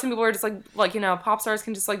I know that some people are just like you know, pop stars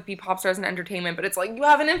can just like be pop stars in entertainment, but it's like you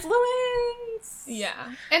have an influence.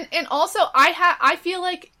 Yeah, and also I feel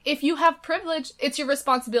like if you have privilege, it's your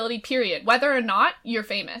responsibility. Period. Whether or not you're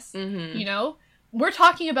famous, you know. We're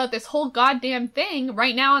talking about this whole goddamn thing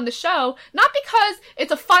right now on the show, not because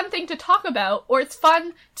it's a fun thing to talk about, or it's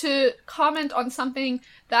fun to comment on something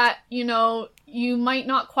that, you know, you might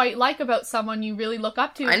not quite like about someone you really look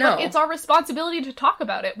up to. I know. But it's our responsibility to talk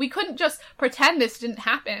about it. We couldn't just pretend this didn't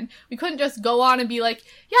happen. We couldn't just go on and be like,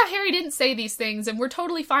 yeah, Harry didn't say these things, and we're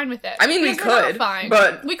totally fine with it. I mean, we could,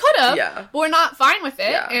 but... We could have, but we're not fine with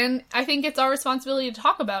it, and I think it's our responsibility to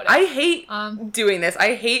talk about it. I hate doing this.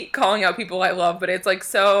 I hate calling out people I love, but it's, like,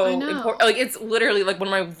 so important. Like, it's literally, like, one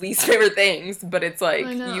of my least favorite things, but it's, like,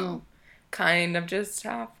 you kind of just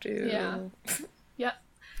have to. Yeah.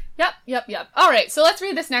 Yep. All right, so let's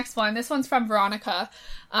read this next one. This one's from Veronica.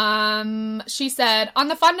 She said, on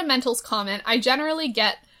the fundamentals comment, I generally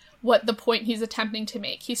get what the point he's attempting to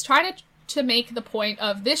make. He's trying to make the point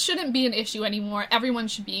of this shouldn't be an issue anymore. Everyone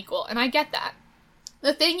should be equal. And I get that.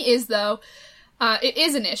 The thing is, though, it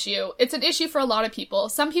is an issue. It's an issue for a lot of people.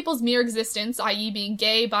 Some people's mere existence, i.e. being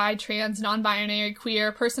gay, bi, trans, non-binary,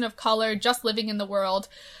 queer, person of color, just living in the world,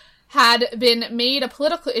 had been made a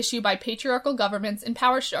political issue by patriarchal governments and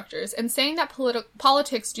power structures, and saying that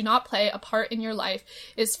politics do not play a part in your life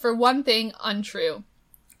is, for one thing, untrue.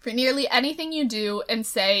 For nearly anything you do and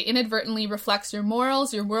say inadvertently reflects your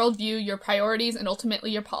morals, your worldview, your priorities, and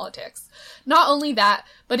ultimately your politics. Not only that,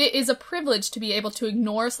 but it is a privilege to be able to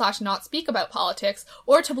ignore/not speak about politics,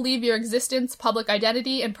 or to believe your existence, public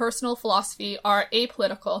identity, and personal philosophy are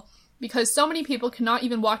apolitical, because so many people cannot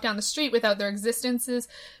even walk down the street without their existences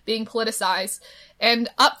being politicized and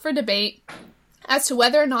up for debate as to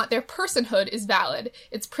whether or not their personhood is valid.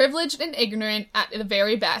 It's privileged and ignorant at the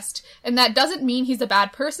very best, and that doesn't mean he's a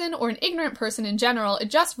bad person or an ignorant person in general. It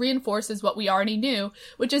just reinforces what we already knew,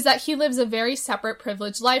 which is that he lives a very separate,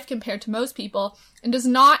 privileged life compared to most people, and does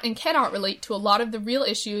not and cannot relate to a lot of the real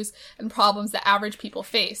issues and problems that average people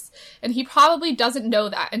face. And he probably doesn't know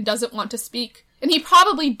that and doesn't want to speak. And he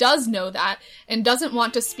probably does know that and doesn't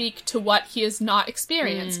want to speak to what he has not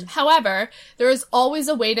experienced. However, there is always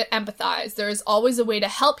a way to empathize. There is always a way to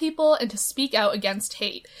help people and to speak out against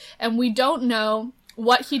hate. And we don't know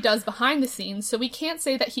what he does behind the scenes, so we can't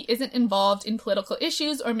say that he isn't involved in political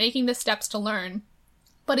issues or making the steps to learn.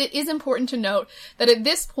 But it is important to note that at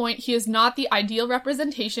this point, he is not the ideal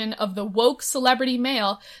representation of the woke celebrity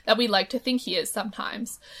male that we like to think he is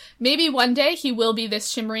sometimes. Maybe one day he will be this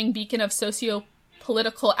shimmering beacon of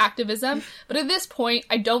socio-political activism, but at this point,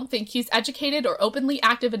 I don't think he's educated or openly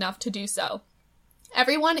active enough to do so.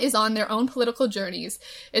 Everyone is on their own political journeys.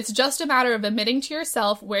 It's just a matter of admitting to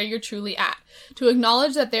yourself where you're truly at. To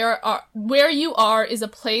acknowledge that where you are is a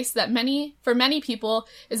place that for many people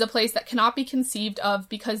is a place that cannot be conceived of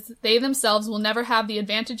because they themselves will never have the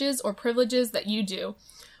advantages or privileges that you do,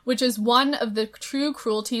 which is one of the true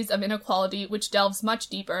cruelties of inequality, which delves much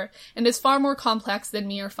deeper and is far more complex than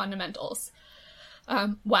mere fundamentals.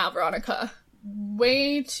 Wow, Veronica.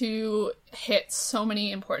 Way to hit so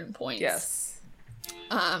many important points. Yes.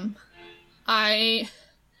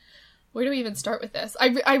 Where do we even start with this?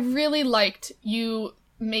 I really liked you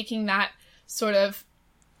making that sort of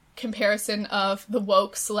comparison of the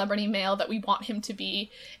woke celebrity male that we want him to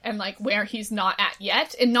be and like where he's not at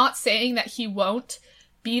yet, and not saying that he won't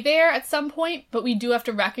be there at some point, but we do have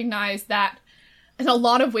to recognize that in a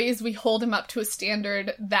lot of ways we hold him up to a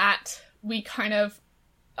standard that we kind of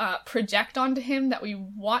project onto him that we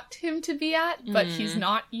want him to be at, but he's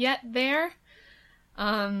not yet there.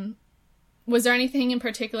 Was there anything in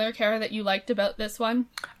particular, Kara, that you liked about this one?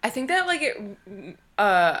 I think that, like,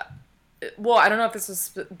 well, I don't know if this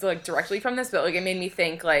was like directly from this, but like it made me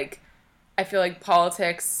think like I feel like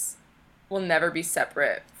politics will never be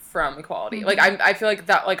separate from equality. Like I feel like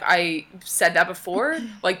that, like I said that before,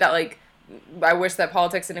 like that, like I wish that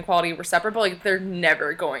politics and equality were separate, but like they're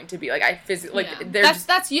never going to be. Like I physically like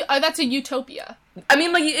that's a utopia. I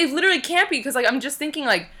mean, like it literally can't be, because like I'm just thinking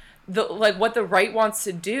like the like what the right wants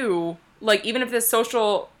to do. Like even if the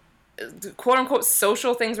social, quote unquote,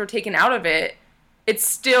 social things were taken out of it, it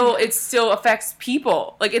still affects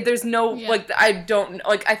people. Like there's no like I don't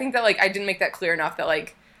like I think that like I didn't make that clear enough that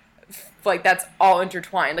like that's all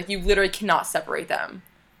intertwined. Like you literally cannot separate them.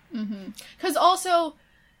 Because also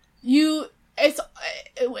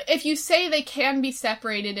if you say they can be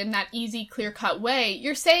separated in that easy, clear-cut way,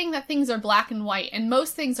 you're saying that things are black and white, and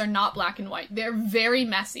most things are not black and white. They're very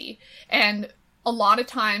messy, and a lot of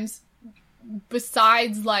times,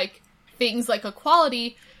 besides like things like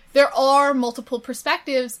equality, there are multiple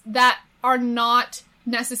perspectives that are not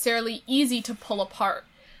necessarily easy to pull apart.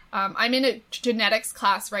 I'm in a genetics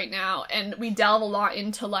class right now, and we delve a lot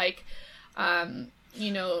into like,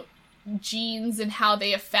 genes and how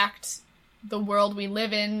they affect the world we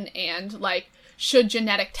live in, and like, should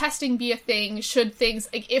genetic testing be a thing? Should things,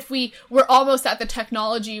 like, if we're almost at the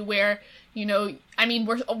technology where,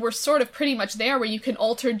 we're sort of pretty much there, where you can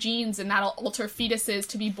alter genes and that'll alter fetuses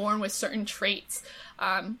to be born with certain traits.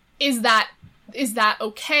 Is that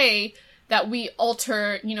okay that we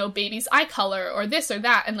alter, baby's eye color or this or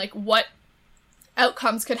that, and like what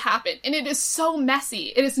outcomes could happen? And it is so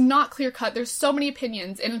messy. It is not clear cut. There's so many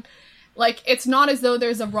opinions, and like, it's not as though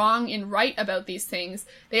there's a wrong and right about these things.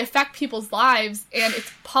 They affect people's lives, and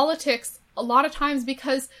it's politics a lot of times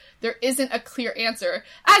because there isn't a clear answer,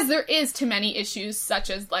 as there is to many issues such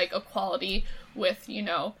as like equality with,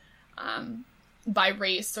 by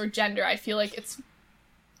race or gender. I feel like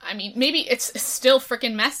maybe it's still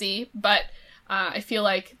freaking messy, but I feel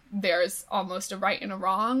like there's almost a right and a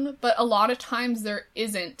wrong, but a lot of times there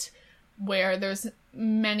isn't, where there's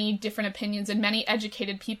many different opinions and many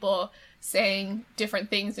educated people saying different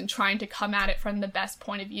things and trying to come at it from the best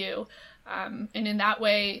point of view. And in that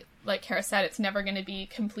way, like Kara said, it's never going to be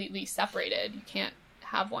completely separated. You can't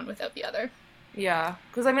have one without the other. Yeah,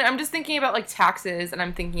 because I'm just thinking about like taxes, and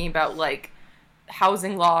I'm thinking about like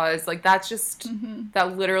housing laws. Like that's just,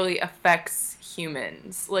 that literally affects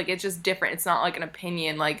humans. Like it's just different. It's not like an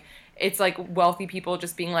opinion. Like it's like wealthy people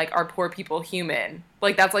just being like, are poor people human?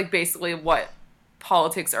 Like that's like basically what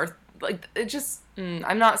politics are. Like it just,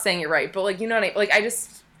 I'm not saying it right, but like, you know what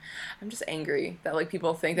I'm just angry that like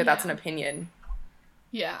people think that that's an opinion.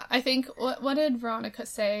 Yeah, I think, what did Veronica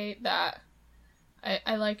say that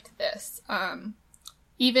I liked this?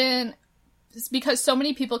 Even because so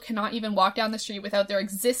many people cannot even walk down the street without their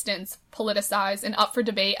existence politicized and up for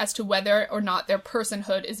debate as to whether or not their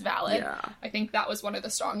personhood is valid. Yeah. I think that was one of the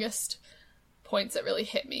strongest points that really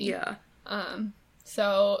hit me. Yeah.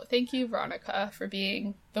 So thank you, Veronica, for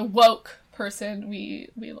being the woke person we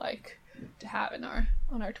like to have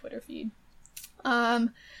on our Twitter feed.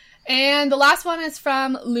 And the last one is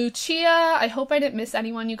from Lucia. I hope I didn't miss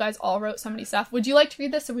anyone. You guys all wrote so many stuff. Would you like to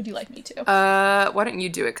read this, or would you like me to? Why don't you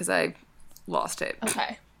do it, because I lost it.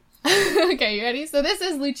 Okay. Okay, you ready? So this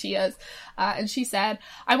is Lucia's, and she said,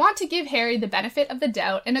 "I want to give Harry the benefit of the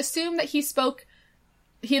doubt and assume that he spoke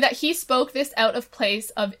this out of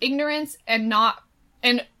place of ignorance and not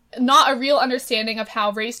a real understanding of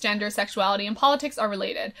how race, gender, sexuality, and politics are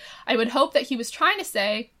related. I would hope that he was trying to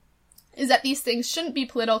say is that these things shouldn't be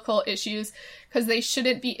political issues because they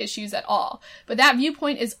shouldn't be issues at all. But that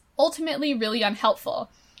viewpoint is ultimately really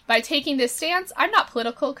unhelpful. By taking this stance, I'm not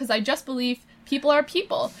political because I just believe people are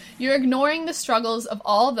people. You're ignoring the struggles of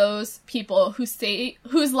all those people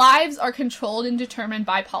whose lives are controlled and determined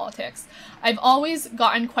by politics. I've always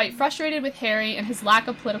gotten quite frustrated with Harry and his lack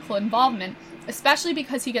of political involvement, especially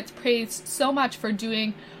because he gets praised so much for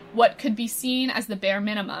doing what could be seen as the bare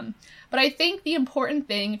minimum. But I think the important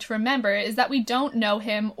thing to remember is that we don't know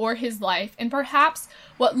him or his life, and perhaps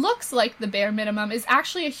what looks like the bare minimum is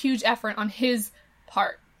actually a huge effort on his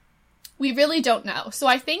part. We really don't know, so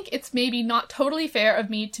I think it's maybe not totally fair of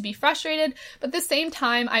me to be frustrated, but at the same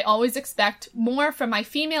time, I always expect more from my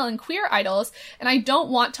female and queer idols, and I don't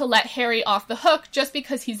want to let Harry off the hook just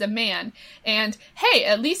because he's a man. And hey,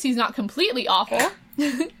 at least he's not completely awful.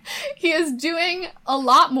 He is doing a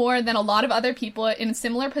lot more than a lot of other people in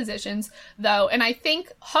similar positions, though, and I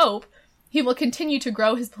hope he will continue to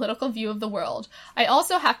grow his political view of the world. I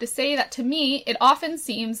also have to say that to me, it often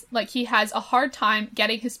seems like he has a hard time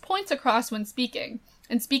getting his points across when speaking.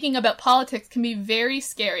 And speaking about politics can be very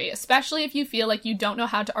scary, especially if you feel like you don't know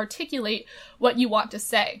how to articulate what you want to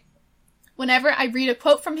say. Whenever I read a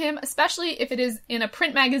quote from him, especially if it is in a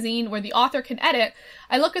print magazine where the author can edit,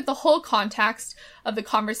 I look at the whole context of the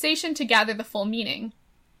conversation to gather the full meaning.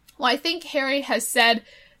 While I think Harry has said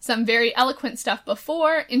some very eloquent stuff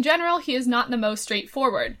before, in general, he is not the most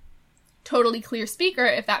straightforward. Totally clear speaker,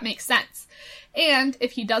 if that makes sense. And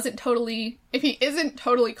if he isn't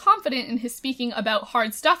totally confident in his speaking about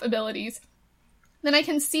hard stuff abilities, then I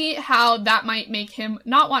can see how that might make him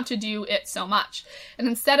not want to do it so much. And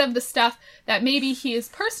instead of the stuff that maybe he is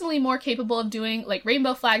personally more capable of doing, like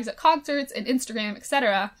rainbow flags at concerts and Instagram,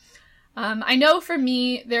 etc., I know for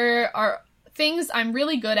me, there are things I'm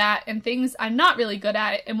really good at and things I'm not really good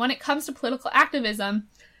at. And when it comes to political activism,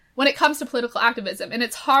 and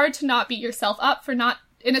it's hard to not beat yourself up for not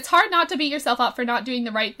doing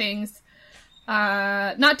the right things,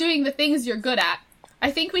 not doing the things you're good at. I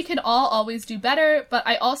think we can all always do better, but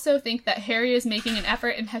I also think that Harry is making an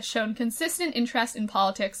effort and has shown consistent interest in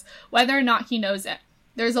politics, whether or not he knows it.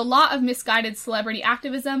 There's a lot of misguided celebrity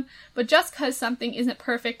activism, but just because something isn't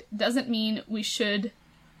perfect doesn't mean we should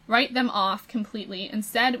write them off completely.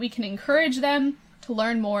 Instead, we can encourage them to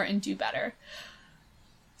learn more and do better.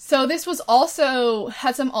 So this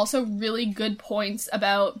had some really good points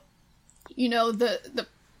about, the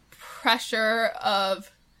pressure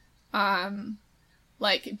of,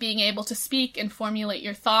 being able to speak and formulate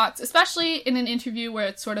your thoughts, especially in an interview where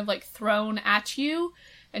it's sort of thrown at you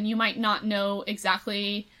and you might not know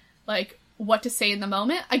exactly what to say in the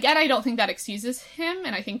moment. Again, I don't think that excuses him,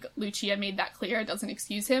 and I think Lucia made that clear. It doesn't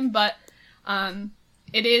excuse him, but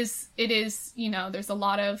it is, there's a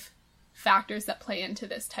lot of factors that play into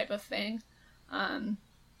this type of thing. And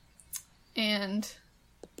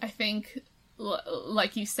I think,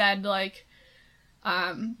 like you said,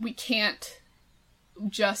 we can't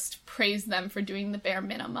just praise them for doing the bare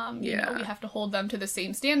minimum. We have to hold them to the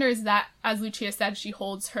same standards that, as Lucia said, she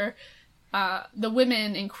holds her the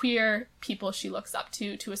women and queer people she looks up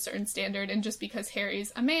to a certain standard, and just because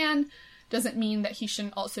Harry's a man doesn't mean that he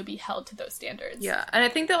shouldn't also be held to those standards. Yeah, and I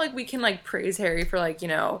think that, we can, praise Harry for,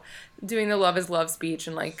 doing the love is love speech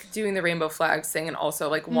and, doing the rainbow flags thing, and also,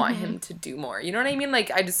 want him to do more. You know what I mean?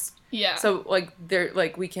 Yeah. So,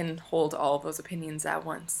 we can hold all of those opinions at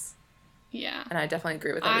once. Yeah. And I definitely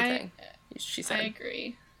agree with everything she said. I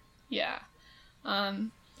agree. Yeah.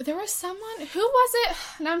 There was someone, who was it?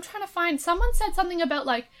 Now I'm trying to find, someone said something about,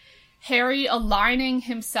 Harry aligning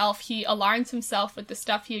himself, he aligns himself with the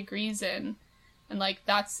stuff he agrees in, and,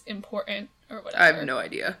 that's important, or whatever. I have no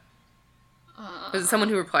idea. Was it someone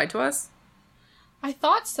who replied to us? I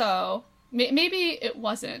thought so. Maybe it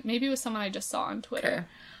wasn't. Maybe it was someone I just saw on Twitter.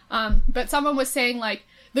 Okay. But someone was saying,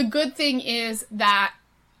 the good thing is that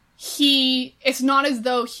it's not as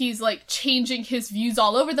though he's, changing his views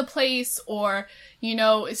all over the place, or,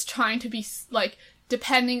 is trying to be,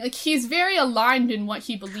 depending, he's very aligned in what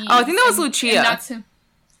he believes. Oh, I think that was Lucia. And that's him.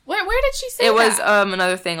 Where did she say that? It was,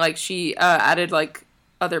 another thing, she, added,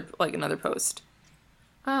 another post.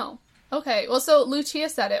 Oh, okay. Well, so Lucia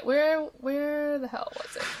said it. Where the hell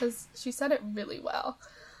was it? Because she said it really well.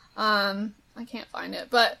 I can't find it,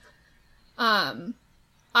 but,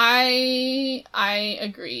 I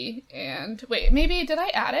agree. And wait, maybe did I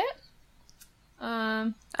add it?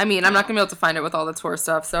 I'm not gonna be able to find it with all the tour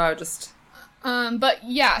stuff, so I would just. But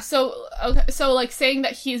yeah, so okay, so saying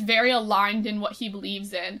that he's very aligned in what he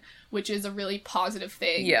believes in, which is a really positive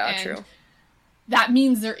thing. Yeah, and true. That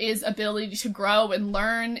means there is ability to grow and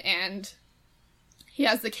learn, and he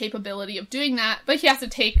has the capability of doing that, but he has to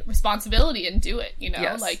take responsibility and do it.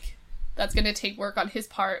 Yes. That's going to take work on his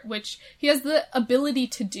part, which he has the ability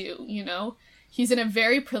to do, He's in a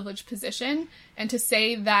very privileged position, and to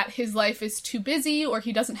say that his life is too busy or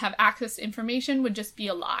he doesn't have access to information would just be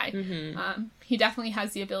a lie. Mm-hmm. He definitely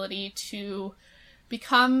has the ability to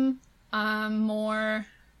become more...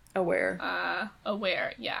 aware.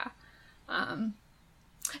 Aware, yeah.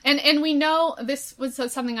 And we know, this was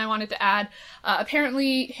something I wanted to add,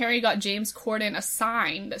 apparently Harry got James Corden a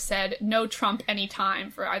sign that said, "No Trump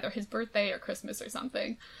anytime," for either his birthday or Christmas or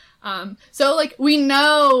something. So, we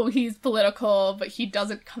know he's political, but he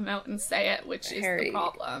doesn't come out and say it, which is the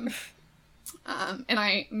problem. And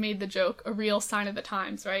I made the joke, a real sign of the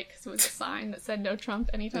times, right? Because it was a sign that said "No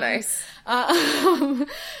Trump anytime." Nice.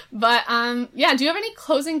 But yeah, do you have any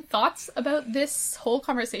closing thoughts about this whole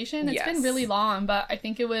conversation? It's been really long, but I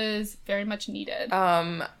think it was very much needed.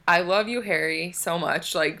 I love you, Harry, so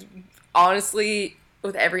much. Honestly,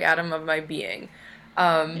 with every atom of my being.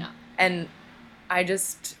 And I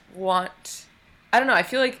just want... I don't know, I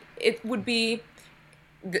feel like it would be...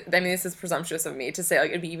 I mean, this is presumptuous of me to say,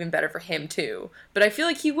 it'd be even better for him, too. But I feel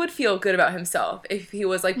like he would feel good about himself if he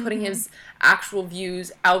was, putting his actual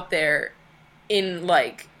views out there in,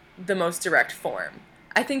 like, the most direct form.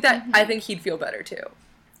 I think he'd feel better, too.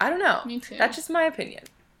 I don't know. Me too. That's just my opinion.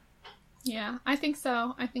 Yeah, I think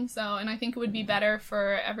so. And I think it would be better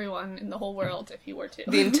for everyone in the whole world if he were to.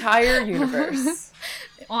 The entire universe.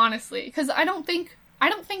 Honestly, because I don't think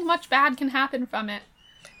much bad can happen from it.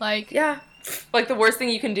 Like, yeah. Like, the worst thing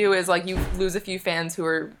you can do is, like, you lose a few fans who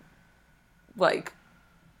are, like,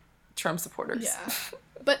 Trump supporters. Yeah.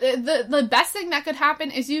 But the best thing that could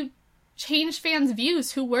happen is you change fans'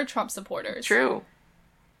 views who were Trump supporters. True.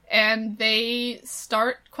 And they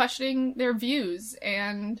start questioning their views,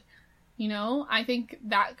 and, you know, I think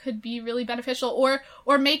that could be really beneficial,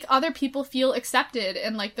 or make other people feel accepted,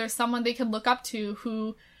 and, like, there's someone they can look up to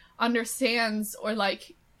who understands, or,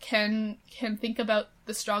 like, can think about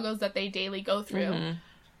the struggles that they daily go through.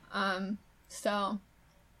 So,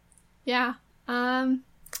 yeah.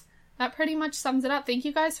 That pretty much sums it up. Thank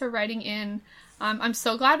you guys for writing in. I'm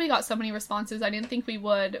so glad we got so many responses. I didn't think we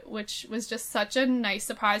would, which was just such a nice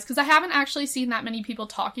surprise, because I haven't actually seen that many people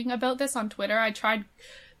talking about this on Twitter. I tried,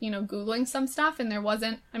 you know, Googling some stuff, and there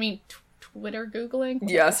wasn't, I mean, Twitter Googling?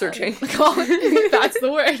 Yeah, searching. That's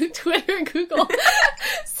the word. Twitter, Google.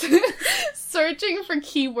 Searching for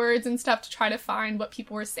keywords and stuff to try to find what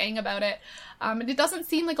people were saying about it. And it doesn't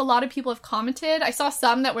seem like a lot of people have commented. I saw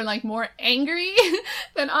some that were, like, more angry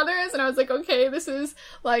than others, and I was like, okay, this is,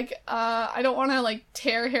 like, I don't want to, like,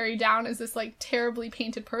 tear Harry down as this, like, terribly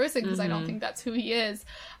painted person, because I don't think that's who he is.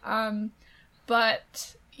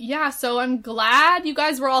 But yeah, so I'm glad you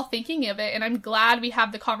guys were all thinking of it, and I'm glad we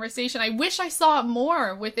have the conversation. I wish I saw it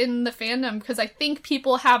more within the fandom, because I think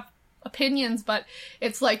people have opinions, but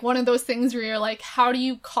it's, like, one of those things where you're like, how do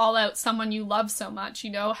you call out someone you love so much,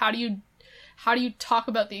 you know? How do you talk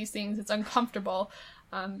about these things? It's uncomfortable,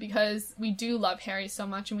 because we do love Harry so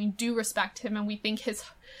much, and we do respect him, and we think his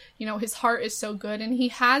heart is so good, and he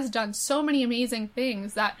has done so many amazing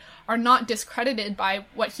things that are not discredited by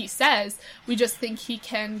what he says. We just think he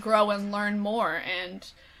can grow and learn more. And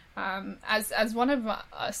as one of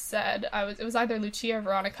us said, it was either Lucia or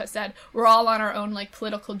Veronica said, we're all on our own, like,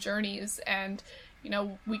 political journeys, and, you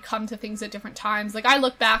know, we come to things at different times. Like, I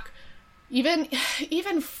look back,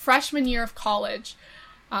 even freshman year of college,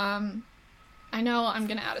 I know I'm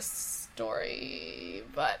gonna add a story,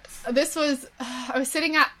 but I was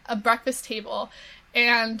sitting at a breakfast table,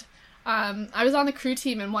 and I was on the crew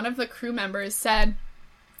team, and one of the crew members said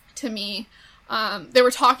to me, they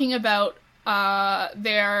were talking about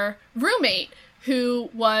their roommate who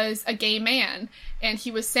was a gay man, and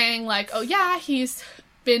he was saying, like, oh yeah, he's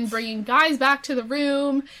been bringing guys back to the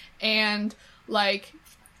room, and, like,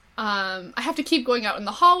 I have to keep going out in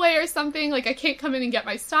the hallway or something, like, I can't come in and get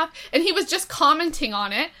my stuff. And he was just commenting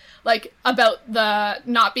on it, like, about the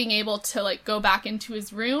not being able to, like, go back into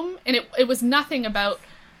his room. And it was nothing about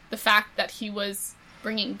the fact that he was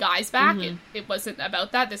bringing guys back. It wasn't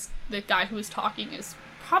about that. The guy who was talking is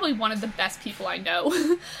probably one of the best people I know.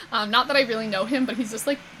 Not that I really know him, but he's just,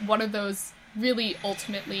 like, one of those really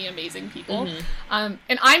ultimately amazing people. And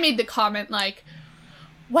I made the comment, like,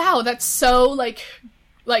 wow, that's so, like,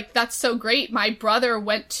 that's so great. My brother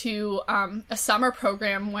went to a summer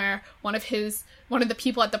program where one of the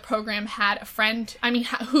people at the program had a friend,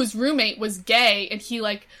 whose roommate was gay, and he,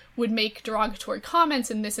 like, would make derogatory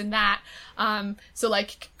comments and this and that. So,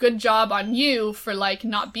 like, good job on you for, like,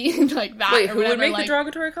 not being like that. Wait, or who whatever. would make like, the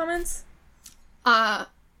derogatory comments?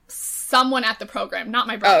 Someone at the program, not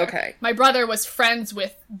my brother. Oh, okay. My brother was friends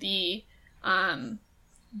with the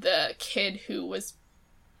kid who was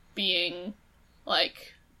being,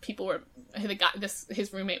 like,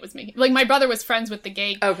 his roommate was making, like, my brother was friends with the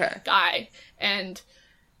gay guy, and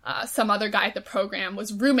some other guy at the program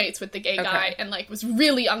was roommates with the gay guy, and, like, was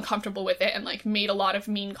really uncomfortable with it, and, like, made a lot of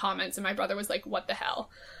mean comments, and my brother was like, what the hell?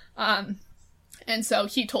 And so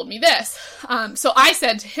he told me this. So I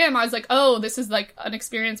said to him, I was like, oh, this is, like, an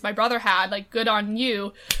experience my brother had, like, good on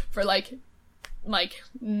you for, like,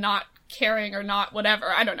 not caring or not whatever,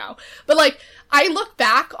 I don't know. But, like, I look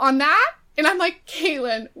back on that, and I'm like,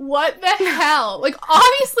 Caitlin, what the hell? Like,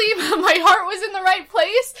 obviously, my heart was in the right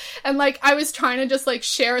place, and, like, I was trying to just, like,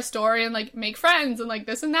 share a story and, like, make friends and, like,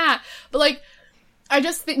 this and that. But, like, I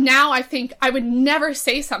just think now I think I would never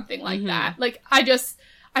say something like that. Like,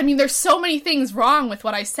 there's so many things wrong with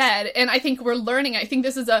what I said, and I think we're learning. I think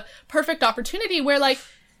this is a perfect opportunity where, like,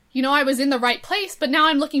 you know, I was in the right place, but now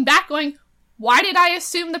I'm looking back going, why did I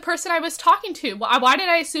assume the person I was talking to? Why did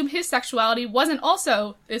I assume his sexuality wasn't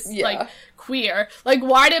also this, like, queer? Like,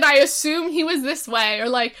 why did I assume he was this way? Or,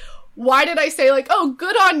 like, why did I say, like, oh,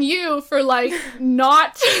 good on you for, like,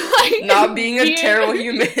 not, like... Not being a terrible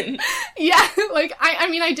human. Yeah, like, I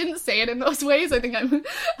mean, I didn't say it in those ways. I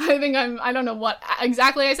don't know what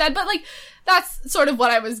exactly I said, but, like, that's sort of what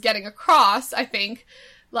I was getting across, I think.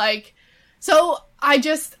 Like, so I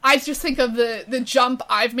just think of the jump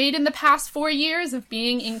I've made in the past 4 years of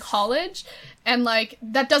being in college, and, like,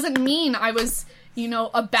 that doesn't mean I was, you know,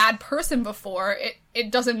 a bad person before. It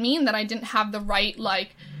doesn't mean that I didn't have the right,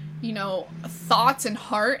 like, you know, thoughts and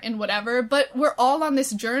heart and whatever, but we're all on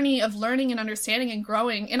this journey of learning and understanding and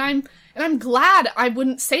growing, and I'm glad I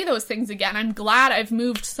wouldn't say those things again. I'm glad I've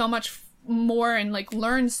moved so much more and, like,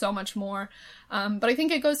 learned so much more. But I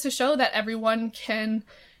think it goes to show that everyone can,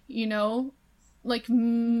 you know, like,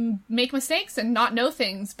 make mistakes and not know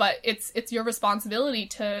things, but it's your responsibility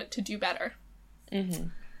to do better. Mm-hmm.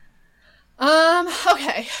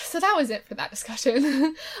 Okay, so that was it for that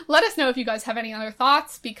discussion. Let us know if you guys have any other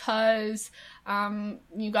thoughts, because,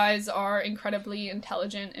 you guys are incredibly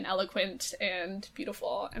intelligent and eloquent and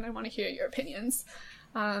beautiful, and I want to hear your opinions.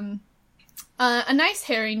 A nice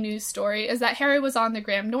Harry news story is that Harry was on the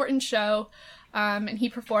Graham Norton show, and he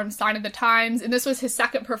performed Sign of the Times, and this was his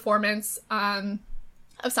second performance, of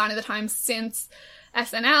Sign of the Times since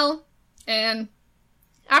SNL, and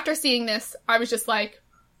after seeing this, I was just like,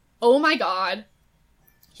 oh my god.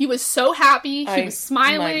 He was so happy. He was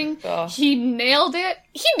smiling. He nailed it.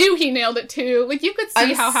 He knew he nailed it too. Like, you could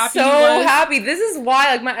see how happy he was. So happy. This is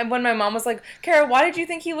why, like, when my mom was like, Kara, why did you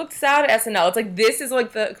think he looked sad at SNL? It's like, this is,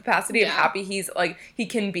 like, the capacity of happy he's, like, he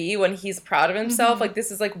can be when he's proud of himself. Mm-hmm. Like,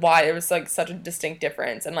 this is, like, why there was, like, such a distinct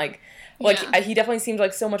difference. And, like, he definitely seemed,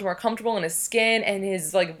 like, so much more comfortable in his skin, and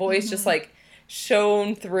his, like, voice just, like,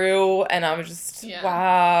 shone through, and I was just,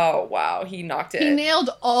 wow, he knocked it. He nailed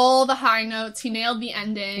all the high notes. He nailed the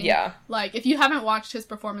ending. Yeah. Like, if you haven't watched his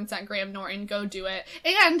performance at Graham Norton, go do it.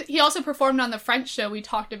 And he also performed on the French show we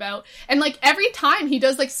talked about, and, like, every time he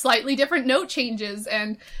does, like, slightly different note changes,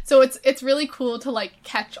 and so it's really cool to, like,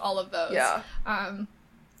 catch all of those. Yeah.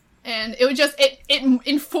 And it was just, it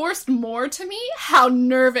enforced more to me how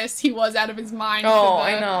nervous he was out of his mind.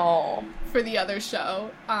 I know. For the other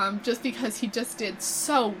show. Just because he just did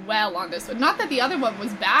so well on this one. Not that the other one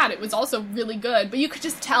was bad, it was also really good, but you could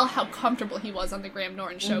just tell how comfortable he was on the Graham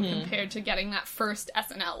Norton show compared to getting that first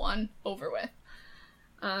SNL one over with.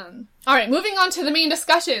 Alright, moving on to the main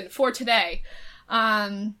discussion for today.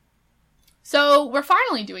 So we're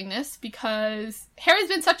finally doing this because Harry's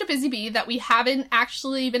been such a busy bee that we haven't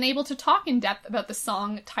actually been able to talk in depth about the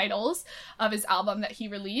song titles of his album that he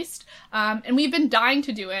released. And we've been dying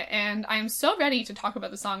to do it, and I am so ready to talk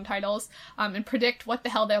about the song titles and predict what the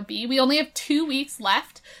hell they'll be. We only have 2 weeks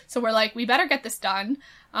left, so we're like, we better get this done.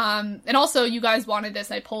 And also, you guys wanted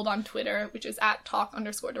this. I polled on Twitter, which is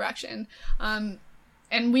 @talk_direction.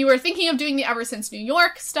 And we were thinking of doing the Ever Since New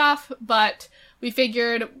York stuff, but we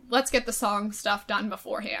figured, let's get the song stuff done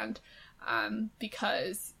beforehand,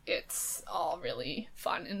 because it's all really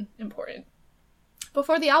fun and important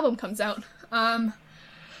before the album comes out.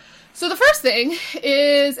 So the first thing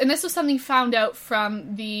is, and this was something found out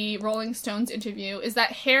from the Rolling Stones interview, is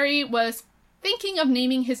that Harry was thinking of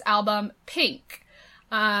naming his album Pink.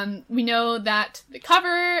 We know that the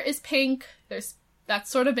cover is pink. That's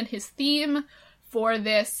sort of been his theme for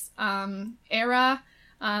this era.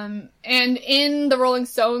 And in the Rolling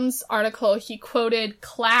Stones article, he quoted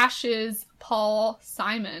Clash's Paul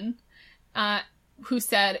Simon, who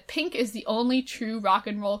said, "Pink is the only true rock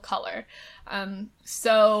and roll color."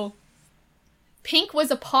 So Pink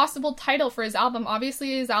was a possible title for his album.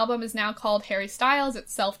 Obviously, his album is now called Harry Styles.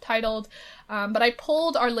 It's self-titled. But I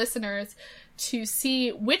polled our listeners to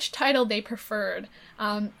see which title they preferred.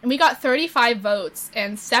 And we got 35 votes,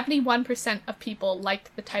 and 71% of people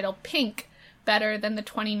liked the title Pink better than the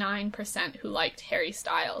 29% who liked Harry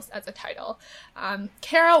Styles as a title.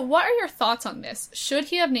 Kara, what are your thoughts on this? Should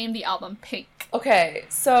he have named the album Pink? Okay,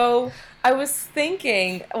 so I was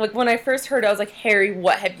thinking, like, when I first heard it, I was like, Harry,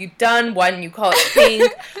 what have you done? Why didn't you call it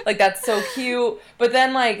Pink? Like, that's so cute. But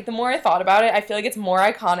then, like, the more I thought about it, I feel like it's more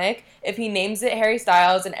iconic if he names it Harry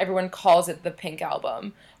Styles and everyone calls it the Pink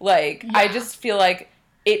Album. Like, I just feel like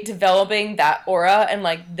it developing that aura and,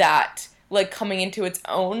 like, that, like, coming into its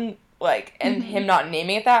own, like, and him not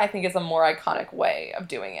naming it that, I think is a more iconic way of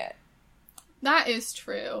doing it. That is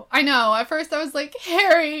true. I know. At first I was like,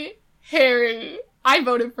 Harry. I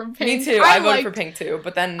voted for Pink. Me too. I voted for Pink too,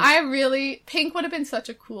 but then Pink would have been such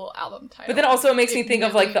a cool album title. But then also it makes me think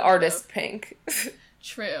of, like, the artist Pink.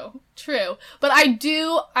 True. But I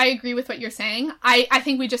agree with what you're saying. I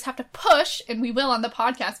think we just have to push, and we will on the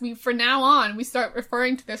podcast. From now on, we start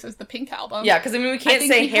referring to this as the Pink Album. Yeah, because I mean, we can't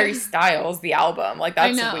say Harry Styles, the album. Like,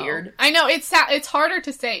 that's weird. I know, it's harder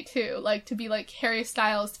to say, too. Like, to be like, Harry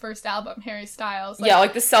Styles' first album, Harry Styles. Like, yeah,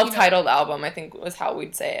 like the self-titled album, I think was how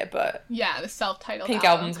we'd say it, but... Yeah, the self-titled Pink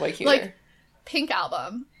album. Album's way cuter. Like, Pink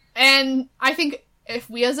Album. And I think if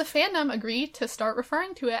we as a fandom agree to start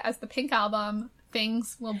referring to it as the Pink Album,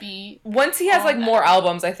 things will be... Once he has, like, more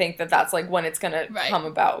albums, I think that's, like, when it's gonna come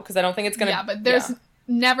about. Because I don't think it's gonna... Yeah, but there's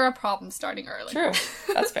never a problem starting early. True.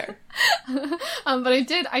 That's fair. But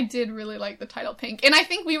I did really like the title Pink. And I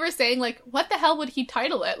think we were saying, like, what the hell would he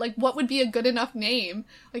title it? Like, what would be a good enough name?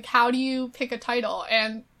 Like, how do you pick a title?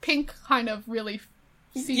 And Pink kind of really...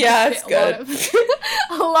 it's good.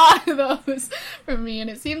 A lot of those for me, and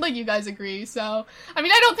it seemed like you guys agree. So, I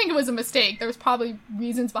mean, I don't think it was a mistake. There was probably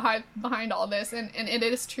reasons behind all this, and it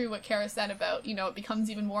is true what Kara said about, you know, it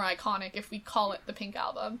becomes even more iconic if we call it the Pink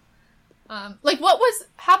Album. Like,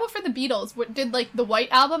 how about for the Beatles? Did, like, the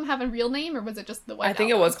White Album have a real name, or was it just the White Album? I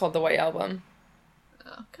think it was called the White Album.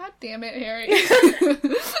 Oh, God damn it, Harry.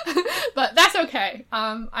 But that's okay.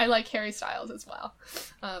 I like Harry Styles as well.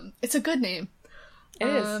 It's a good name. It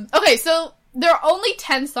is. Okay, so there are only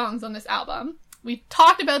 10 songs on this album. We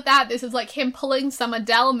talked about that. This is like him pulling some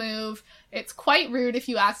Adele move. It's quite rude, if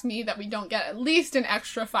you ask me, that we don't get at least an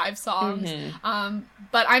extra 5 songs. Mm-hmm.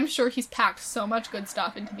 But I'm sure he's packed so much good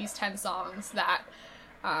stuff into these 10 songs that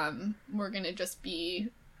we're going to just be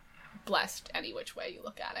blessed any which way you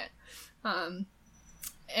look at it.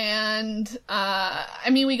 And, I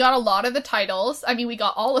mean, we got a lot of the titles. I mean, we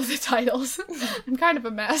got all of the titles. I'm kind of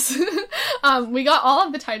a mess. We got all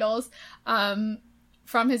of the titles,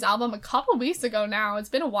 from his album a couple weeks ago now. It's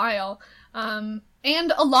been a while. And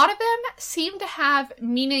a lot of them seem to have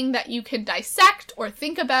meaning that you can dissect or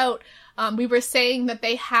think about. We were saying that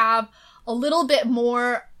they have a little bit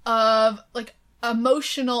more of, like,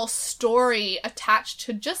 emotional story attached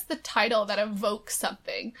to just the title that evokes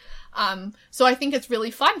something. So I think it's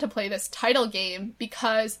really fun to play this title game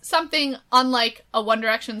because something unlike a One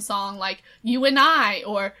Direction song like You and I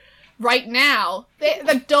or Right Now,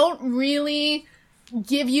 that don't really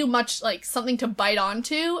give you much, like, something to bite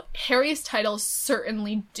onto, Harry's titles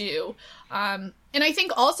certainly do. And I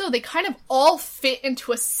think also they kind of all fit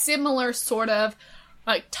into a similar sort of,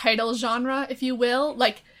 like, title genre, if you will.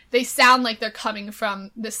 Like, they sound like they're coming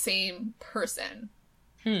from the same person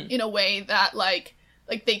in a way that, like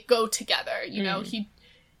they go together, you know,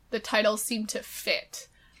 the titles seem to fit.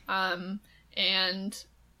 And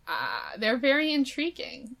they're very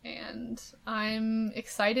intriguing, and I'm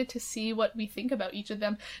excited to see what we think about each of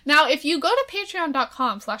them. Now, if you go to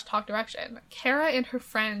patreon.com/talkdirection, Kara and her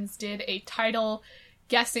friends did a title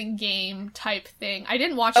guessing game type thing. I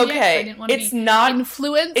didn't watch it yet, 'cause I didn't want to be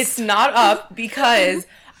influenced. It's not up because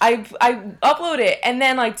I upload it, and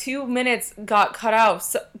then, like, 2 minutes got cut out,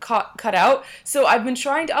 so I've been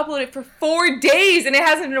trying to upload it for 4 days, and it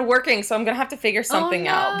hasn't been working, so I'm gonna have to figure something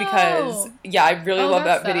out, because, yeah, I really love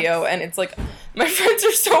that video, and it's, like, my friends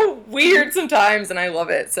are so weird sometimes, and I love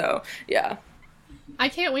it, so, yeah. I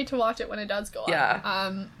can't wait to watch it when it does go up.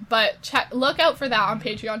 Yeah. But look out for that on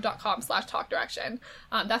patreon.com/talkdirection.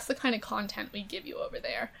 That's the kind of content we give you over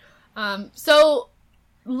there. So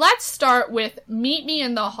let's start with Meet Me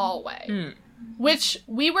in the Hallway, which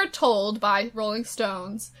we were told by Rolling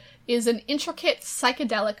Stones is an intricate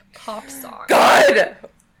psychedelic pop song. God!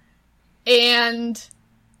 And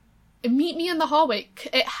Meet Me in the Hallway,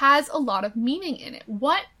 it has a lot of meaning in it.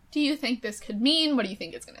 What do you think this could mean? What do you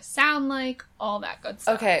think it's going to sound like? All that good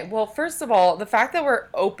stuff. Okay, well, first of all, the fact that we're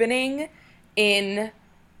opening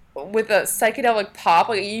with a psychedelic pop,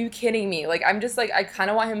 like, are you kidding me? Like, I'm just, like, I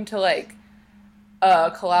kind of want him to, like,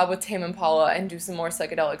 collab with Tame Impala and do some more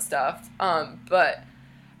psychedelic stuff. But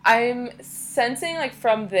I'm sensing, like,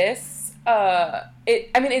 from this,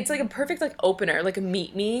 it's like a perfect, like, opener, like a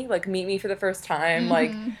meet me for the first time.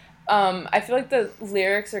 Like, I feel like the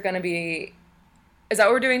lyrics are gonna be, is that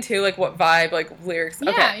what we're doing too? Like, what vibe, like, lyrics?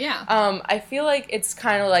 Yeah, okay. Yeah. I feel like it's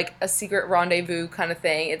kind of like a secret rendezvous kind of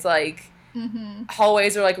thing. It's like,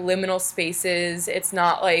 hallways are like liminal spaces. It's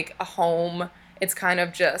not like a home. It's kind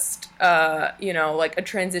of just, like a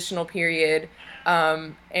transitional period.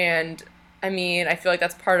 And I mean, I feel like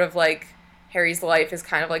that's part of, like, Harry's life is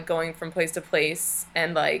kind of, like, going from place to place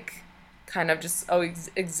and, like, kind of just always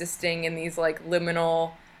existing in these, like,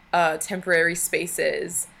 liminal, temporary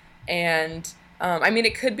spaces. And, I mean,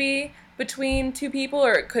 it could be between two people,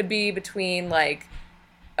 or it could be between, like,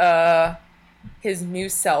 his new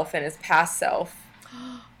self and his past self.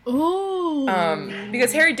 Ooh.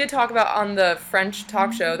 Because Harry did talk about on the French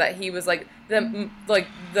talk show that he was like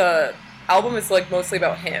the album is like mostly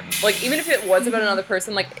about him. Like even if it was about another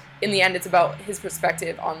person, like in the end it's about his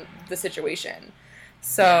perspective on the situation.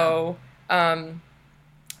 So,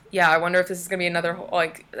 yeah, I wonder if this is gonna be another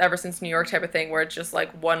like Ever Since New York type of thing where it's just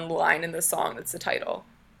like one line in the song that's the title.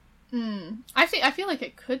 I feel like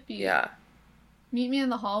it could be. Yeah. Meet Me in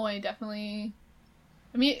the Hallway definitely.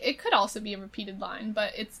 I mean, it could also be a repeated line,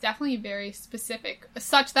 but it's definitely very specific,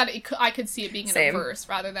 such that I could see it being in a verse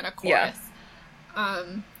rather than a chorus. Yeah.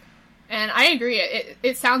 And I agree.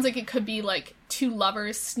 It sounds like it could be like two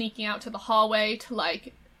lovers sneaking out to the hallway to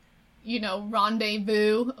like, you know,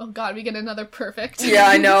 rendezvous. Oh God, we get another perfect. Yeah,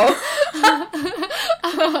 I know.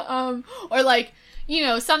 Or like, you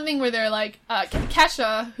know, something where they're like,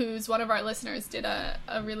 Kesha, who's one of our listeners, did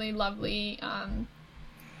a really lovely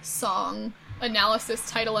song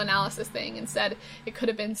title analysis thing, and said it could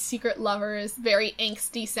have been Secret Lovers, very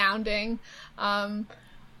angsty sounding,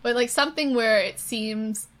 but like something where it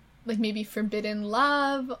seems like maybe forbidden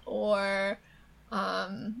love, or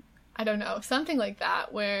I don't know, something like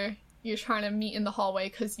that, where you're trying to meet in the hallway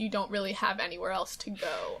because you don't really have anywhere else to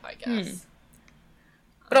go, I guess.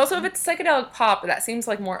 But also, if it's psychedelic pop, that seems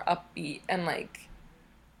like more upbeat and like,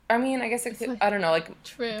 I mean, I guess it could, like, I don't know, like,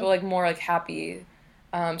 true, but like more like happy.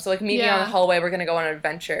 So like meet me on the hallway, we're gonna go on an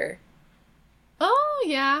adventure. Oh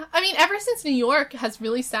yeah, I mean, Ever Since New York has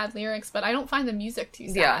really sad lyrics, but I don't find the music too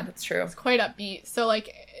sad. Yeah, that's true. It's quite upbeat, so like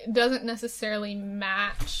it doesn't necessarily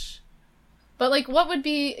match. But like, what would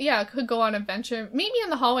be? Yeah, could go on adventure. Meet Me in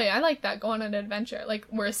the Hallway. I like that. Go on an adventure. Like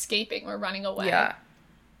we're escaping. We're running away. Yeah,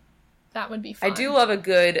 that would be fun. I do love a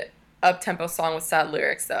good up-tempo song with sad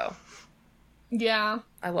lyrics, though. Yeah,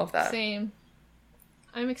 I love that. Same.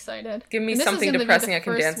 I'm excited. Give me something depressing I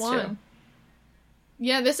can dance to.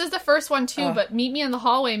 Yeah, this is the first one too, but Meet Me in the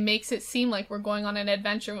Hallway makes it seem like we're going on an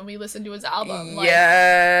adventure when we listen to his album. Like,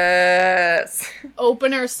 yes!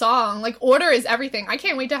 Opener song. Like, order is everything. I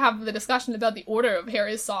can't wait to have the discussion about the order of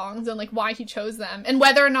Harry's songs and like why he chose them. And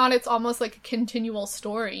whether or not it's almost like a continual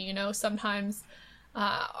story, you know? Sometimes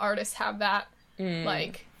artists have that.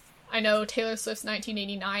 Like, I know Taylor Swift's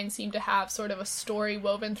 1989 seemed to have sort of a story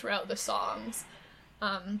woven throughout the songs.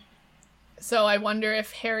 So I wonder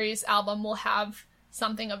if Harry's album will have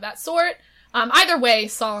something of that sort. Either way,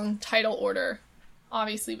 song title order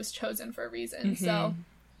obviously was chosen for a reason. So,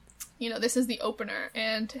 you know, this is the opener,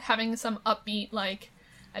 and having some upbeat, like,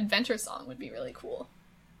 adventure song would be really cool.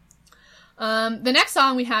 The next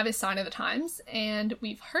song we have is Sign of the Times, and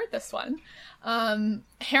we've heard this one.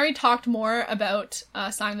 Harry talked more about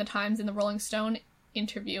Sign of the Times in the Rolling Stone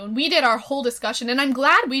interview, and we did our whole discussion, and I'm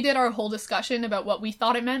glad we did our whole discussion about what we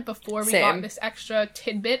thought it meant before we got this extra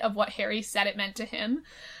tidbit of what Harry said it meant to him.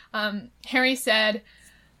 Harry said,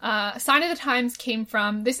 Sign of the Times came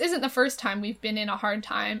from, this isn't the first time we've been in a hard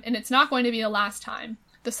time, and it's not going to be the last time.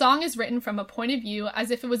 The song is written from a point of view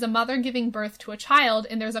as if it was a mother giving birth to a child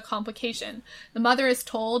and there's a complication. The mother is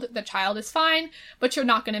told the child is fine, but you're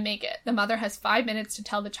not going to make it. The mother has 5 minutes to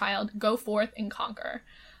tell the child, go forth and conquer.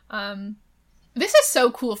 This is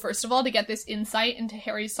so cool, first of all, to get this insight into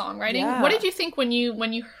Harry's songwriting. Yeah. What did you think when you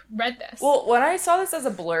read this? Well, when I saw this as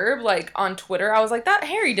a blurb, like, on Twitter, I was like, that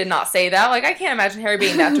Harry did not say that. Like, I can't imagine Harry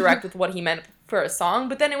being that direct with what he meant for a song.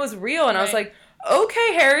 But then it was real, and I was like,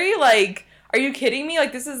 okay, Harry, like, are you kidding me?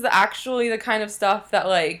 Like, this is actually the kind of stuff that,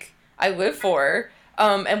 like, I live for.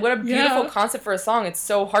 And what a beautiful concept for a song. It's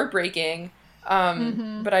so heartbreaking.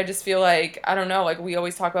 But I just feel like, I don't know, like, we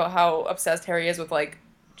always talk about how obsessed Harry is with, like,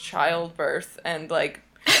 childbirth and like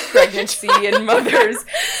pregnancy and mothers.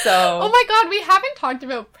 So oh my god, we haven't talked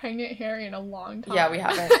about pregnant Harry in a long time. Yeah, we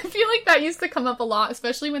haven't. I feel like that used to come up a lot,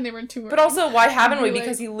 especially when they were too early. But also, why haven't we?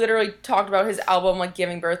 Because he literally talked about his album like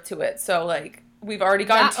giving birth to it. So like we've already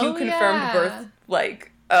gotten two confirmed birth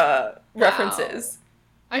like references.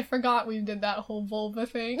 I forgot we did that whole vulva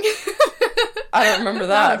thing. I don't remember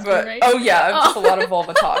that but great. Oh yeah, just a lot of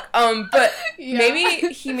vulva talk. But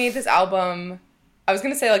maybe he made this album, I was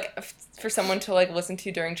gonna say, like, for someone to, like, listen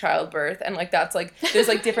to during childbirth, and, like, that's, like, there's,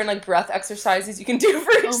 like, different, like, breath exercises you can do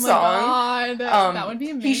for each song. Oh my god, that would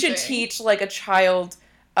be amazing. He should teach, like, a child,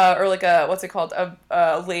 or, like, a, what's it called,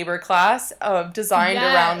 a labor class designed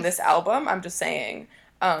around this album. I'm just saying.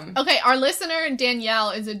 Okay, our listener,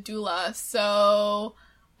 Danielle, is a doula, so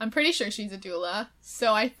I'm pretty sure she's a doula.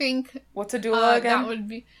 So I think... What's a doula again? That would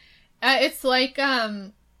be... it's, like,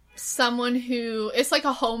 someone who... It's, like,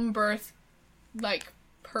 a home birth like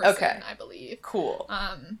person, I believe. Cool.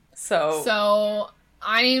 So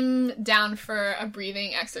I'm down for a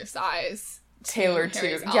breathing exercise tailored to.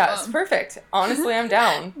 Harry's Yes, album. perfect. Honestly, I'm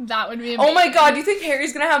down. That would be amazing. Oh my god, do you think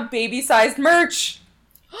Harry's gonna have baby-sized merch?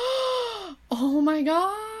 Oh my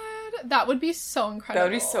god. That would be so incredible.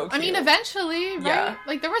 That would be so I mean, cute. eventually, right? Yeah.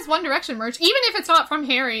 Like, there was One Direction merch. Even if it's not from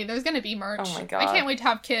Harry, there's gonna be merch. Oh my God. I can't wait to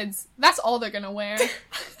have kids. That's all they're gonna wear.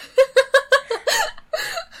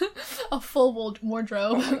 A full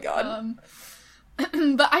wardrobe. Oh my God.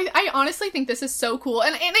 But I honestly think this is so cool.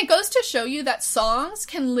 And it goes to show you that songs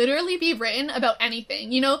can literally be written about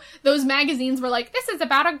anything. You know, those magazines were like, this is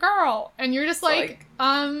about a girl. And you're just like,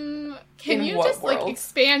 can in you what just, world? like,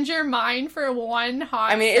 expand your mind for one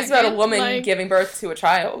hot I mean, it's about a second? woman Like, giving birth to a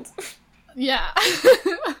child. yeah.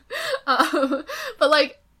 But,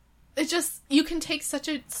 like, it just, you can take such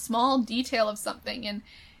a small detail of something and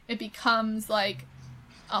it becomes, like,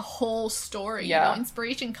 a whole story. Yeah. You know,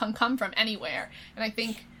 inspiration can come from anywhere. And I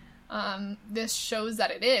think this shows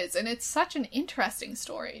that it is. And it's such an interesting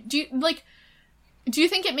story. Do you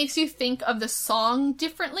think it makes you think of the song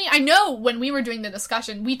differently? I know when we were doing the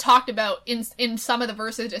discussion, we talked about in some of the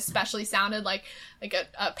verses especially sounded like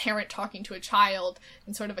a parent talking to a child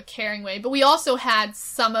in sort of a caring way. But we also had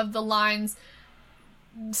some of the lines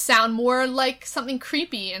sound more like something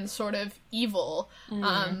creepy and sort of evil,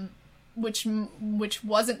 which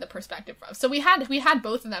wasn't the perspective of. So we had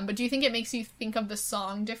both of them. But do you think it makes you think of the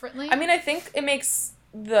song differently? I mean, I think it makes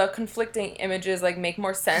the conflicting images, like, make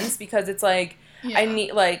more sense because it's like, I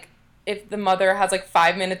need, like, if the mother has, like,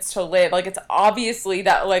 5 minutes to live, like, it's obviously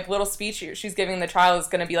that, like, little speech she's giving the child is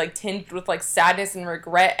going to be, like, tinged with, like, sadness and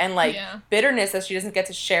regret and, like, bitterness that she doesn't get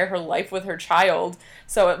to share her life with her child.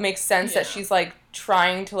 So it makes sense that she's, like,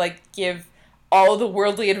 trying to, like, give all the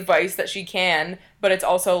worldly advice that she can, but it's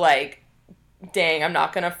also, like, dang, I'm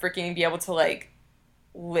not going to freaking be able to, like,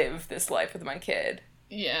 live this life with my kid.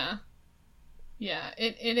 Yeah. Yeah,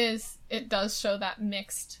 it does show that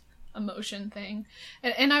mixed emotion thing.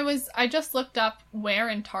 And I just looked up where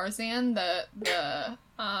in Tarzan the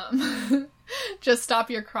just stop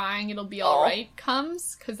your crying, it'll be all right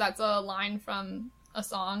comes, because that's a line from a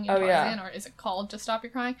song in Tarzan, or is it called Just Stop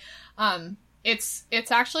Your Crying? It's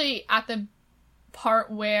actually at the part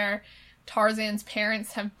where Tarzan's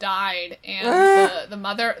parents have died, and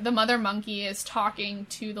the mother monkey is talking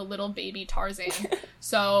to the little baby Tarzan.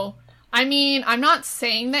 So, I mean, I'm not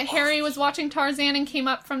saying that Harry was watching Tarzan and came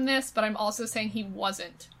up from this, but I'm also saying he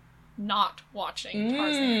wasn't not watching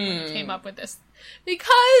Tarzan when he came up with this.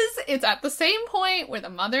 Because it's at the same point where the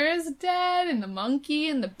mother is dead, and the monkey,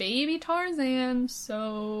 and the baby Tarzan,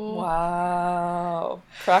 so... Wow.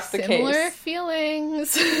 Crack the similar case.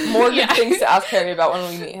 feelings. More good things to ask Harry about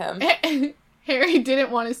when we meet him. Harry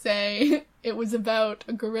didn't want to say it was about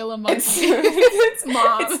a gorilla monkey. It's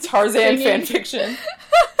mom. It's Tarzan singing. fanfiction.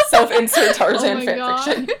 Self-insert Tarzan Oh my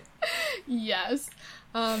fanfiction. God. Yes.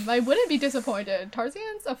 I wouldn't be disappointed.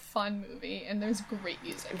 Tarzan's a fun movie, and there's great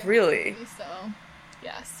music. in Really? the movie, so,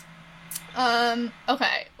 yes.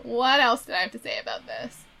 Okay, what else did I have to say about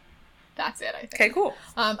this? That's it, I think. Okay, cool.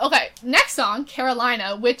 Okay, next song,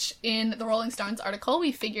 Carolina, which in the Rolling Stones article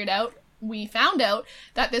we found out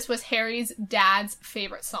that this was Harry's dad's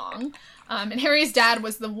favorite song. And Harry's dad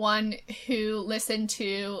was the one who listened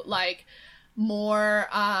to, like, more,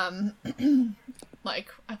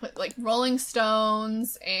 like Rolling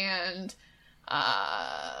Stones and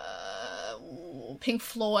Pink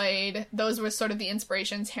Floyd. Those were sort of the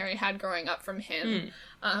inspirations Harry had growing up from him.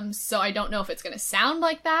 So I don't know if it's going to sound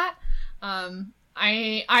like that.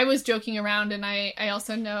 I was joking around, and I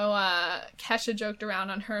also know Kesha joked around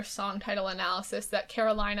on her song title analysis that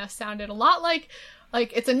Carolina sounded a lot like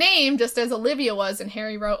it's a name, just as Olivia was, and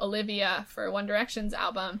Harry wrote Olivia for One Direction's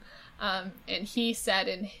album. And he said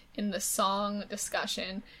in the song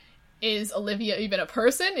discussion, is Olivia even a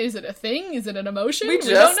person? Is it a thing? Is it an emotion? We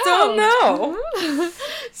just don't know.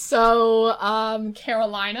 So,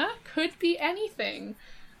 Carolina could be anything.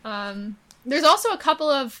 There's also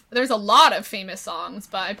there's a lot of famous songs,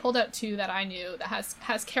 but I pulled out two that I knew that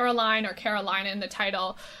has Caroline or Carolina in the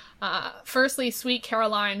title. Firstly, Sweet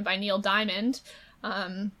Caroline by Neil Diamond,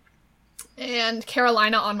 and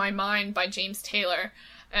Carolina on My Mind by James Taylor.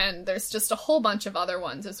 And there's just a whole bunch of other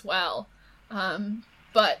ones as well.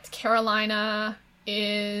 But Carolina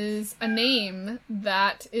is a name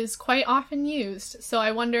that is quite often used. So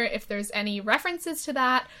I wonder if there's any references to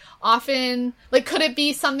that. Often, like, could it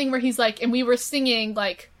be something where he's like, and we were singing,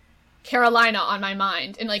 like, Carolina on My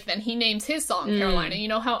Mind, and, like, then he names his song Carolina. You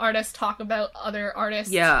know how artists talk about other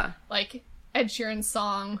artists? Yeah. Like, Ed Sheeran's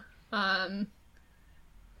song,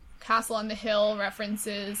 Castle on the Hill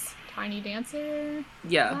references Tiny Dancer.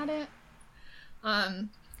 Yeah. Is that it?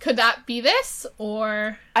 could that be this,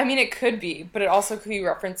 or? I mean, it could be, but it also could be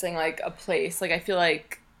referencing, like, a place. Like, I feel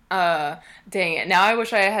like, dang it. Now I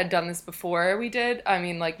wish I had done this before we did. I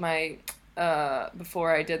mean, like,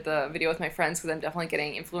 before I did the video with my friends, because I'm definitely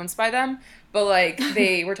getting influenced by them. But, like,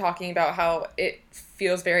 they were talking about how it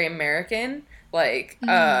feels very American. Like,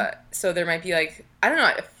 so there might be, like, I don't know,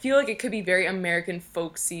 I feel like it could be very American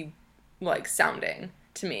folksy, like, sounding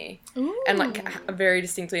to me. Ooh. And, like, very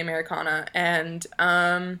distinctly Americana. And,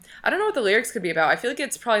 I don't know what the lyrics could be about. I feel like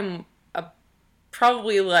it's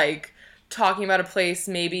probably, like, talking about a place,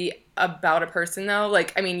 maybe about a person, though.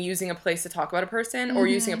 Like, I mean, using a place to talk about a person, or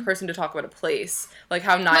using a person to talk about a place. Like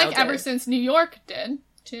how Niall like did. Ever Since New York did,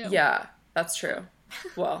 too. Yeah, that's true.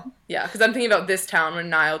 Well, yeah, because I'm thinking about this town when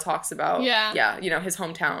Niall talks about, you know, his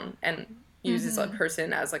hometown, and uses a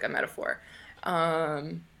person as, like, a metaphor.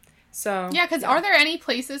 So yeah, because are there any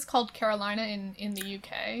places called Carolina in the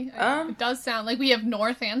UK? It does sound like we have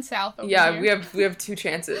North and South over here. we have two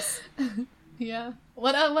chances. Yeah.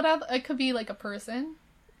 What else? It could be like a person.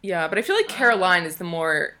 Yeah, but I feel like Caroline is the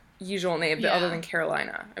more usual name, Yeah. other than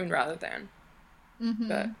Carolina. I mean, rather than.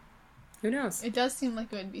 But who knows? It does seem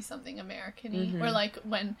like it would be something American-y. Or like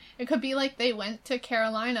when it could be like they went to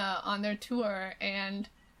Carolina on their tour and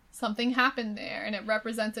something happened there, and it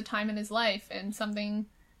represents a time in his life and something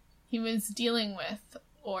he was dealing with,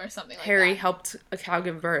 or something like Harry that. helped a cow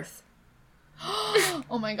give birth.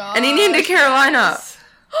 Oh my god. And he named it Carolina.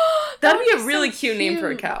 That'd be a so really cute name for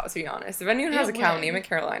a cute. cow, to be honest. If anyone has It a cow, would. name it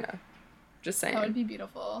Carolina. Just saying. That would be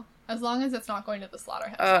beautiful. As long as it's not going to the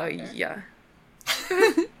slaughterhouse. after. Yeah.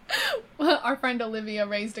 Our friend Olivia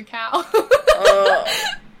raised a cow Oh.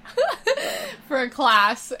 for a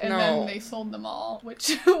class, and No. then they sold them all,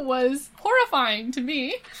 which was horrifying to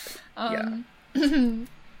me.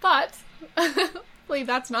 But hopefully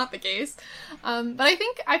that's not the case. But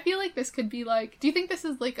I feel like this could be like, do you think this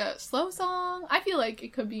is like a slow song? I feel like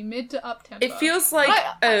it could be mid to up tempo. It feels like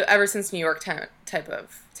Ever Since New York type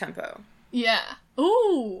of tempo. Yeah.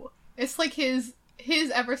 Ooh. It's like his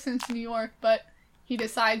Ever Since New York, but he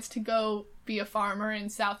decides to go be a farmer in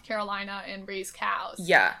South Carolina and raise cows.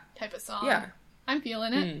 Yeah. Type of song. Yeah. I'm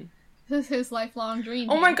feeling it. This is his lifelong dream.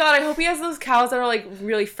 Oh my god, I hope he has those cows that are, like,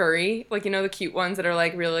 really furry. Like, you know, the cute ones that are,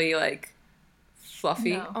 like, really, like,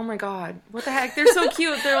 fluffy. No. Oh my god. What the heck? They're so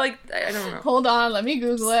cute. They're, like, I don't know. Hold on, let me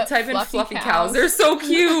Google it. Type in fluffy cows. They're so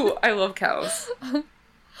cute. I love cows.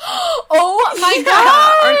 Oh my Yeah,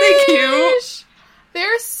 god! aren't they cute?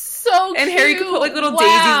 They're so cute. And Harry could put, like, little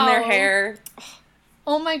daisies in their hair.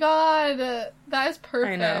 Oh my god. That is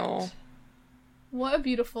perfect. I know. What a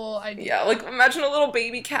beautiful idea. Yeah, like, imagine a little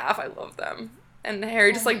baby calf. I love them. And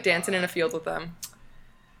Harry just, my like, dancing in a field with them.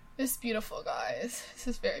 This is beautiful, guys. This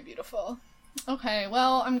is very beautiful. Okay,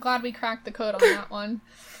 well, I'm glad we cracked the code on that one.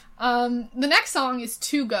 The next song is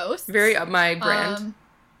Two Ghosts. Very up my brand.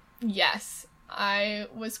 Yes. I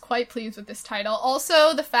was quite pleased with this title.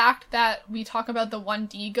 Also, the fact that we talk about the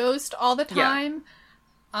 1D ghost all the time.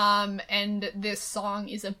 And this song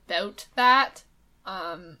is about that.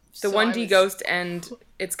 The 1D ghost and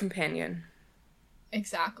its companion.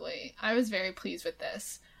 Exactly. I was very pleased with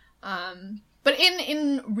this. But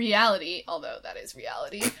in reality, although that is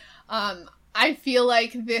reality, I feel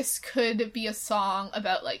like this could be a song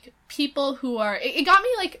about, like, people who are... It got me,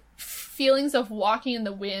 like, feelings of Walking in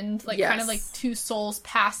the Wind, like, kind of like two souls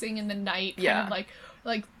passing in the night, kind of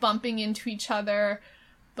like bumping into each other,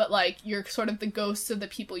 but, like, you're sort of the ghosts of the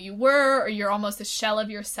people you were, or you're almost a shell of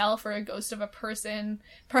yourself, or a ghost of a person,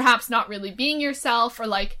 perhaps not really being yourself, or,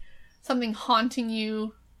 like, something haunting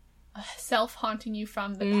you, self-haunting you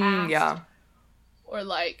from the past. Yeah. Or,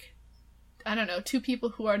 like, I don't know, two people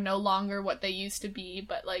who are no longer what they used to be,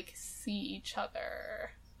 but, like, see each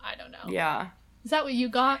other. I don't know. Yeah. Is that what you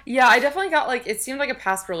got? Yeah, I definitely got, like, it seemed like a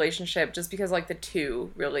past relationship just because, like, the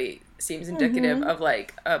two really seems indicative of,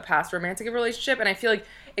 like, a past romantic relationship. And I feel like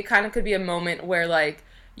it kind of could be a moment where, like,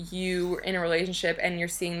 you were in a relationship and you're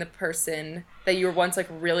seeing the person that you were once, like,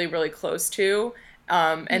 really, really close to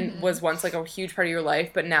and was once, like, a huge part of your life,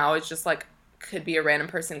 but now it's just, like, could be a random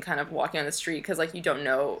person kind of walking on the street because, like, you don't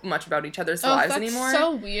know much about each other's lives anymore.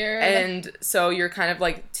 So weird. And so you're kind of,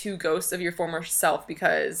 like, two ghosts of your former self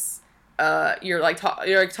because you're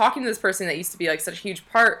talking to this person that used to be, like, such a huge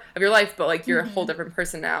part of your life, but, like, you're a whole different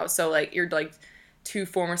person now. So, like, you're, like, two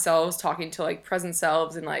former selves talking to, like, present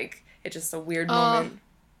selves, and, like, it's just a weird moment.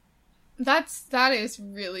 That is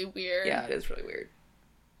really weird. Yeah, it is really weird.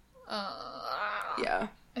 Yeah.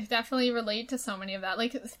 I definitely relate to so many of that.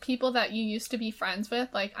 Like, people that you used to be friends with.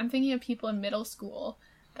 Like, I'm thinking of people in middle school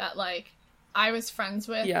that, like, I was friends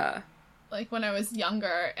with. Yeah. Like, when I was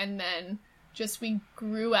younger, and then just we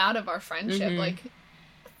grew out of our friendship, like,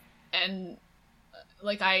 and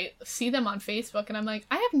like I see them on Facebook and I'm like,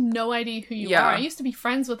 I have no idea who you Yeah. are. I used to be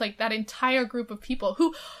friends with like that entire group of people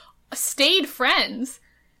who stayed friends,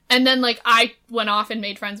 and then like I went off and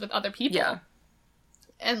made friends with other people. Yeah.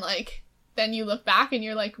 And like then you look back and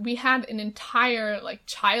you're like, we had an entire like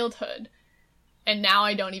childhood, and now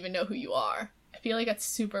I don't even know who you are. I feel like that's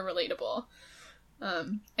super relatable.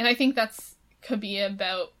 And I think that's could be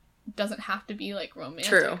about, doesn't have to be like romantic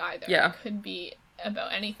True. either. Yeah. It could be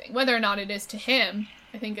about anything. Whether or not it is to him,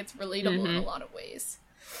 I think it's relatable in a lot of ways.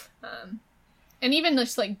 And even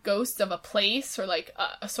just like ghosts of a place, or like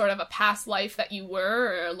a sort of a past life that you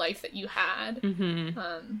were, or a life that you had.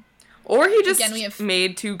 Or he just Again, we have-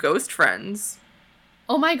 made 2 ghost friends.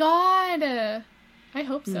 Oh my god! I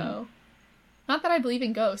hope so. Not that I believe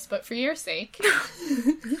in ghosts, but for your sake.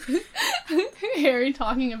 Harry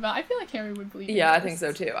talking about... I feel like Harry would believe in Yeah, I ghosts. think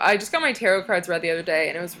so too. I just got my tarot cards read the other day,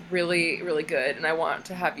 and it was really, really good, and I want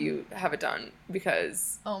to have you have it done,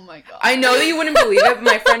 because Oh my god. I know that you wouldn't believe it, but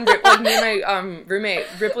my friend, like, me and my roommate,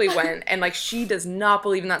 Ripley, went, and, like, she does not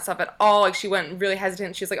believe in that stuff at all. Like, she went really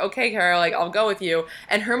hesitant. She was like, okay, Carol, like, I'll go with you.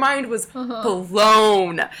 And her mind was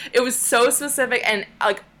blown. It was so specific, and,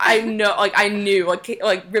 like, I knew,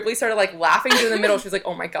 like, Ripley started, like, laughing in the middle. She was like,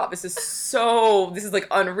 oh my god, this is, like,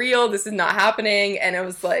 unreal. This is not happening. And it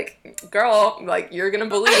was like, girl, like, you're gonna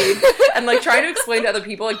believe. And, like, trying to explain to other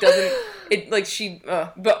people, like, doesn't, it, like,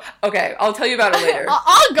 but, okay, I'll tell you about it later.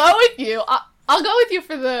 I'll go with you. I'll go with you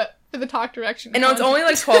for the talk direction. And no, it's only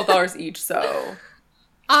like $12 each, so.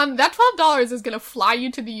 That $12 is gonna fly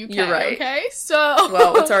you to the UK. You're right. Okay, so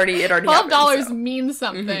Well, it already happened. $12 So. means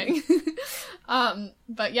something.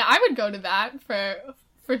 But yeah, I would go to that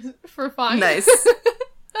for fun. Nice.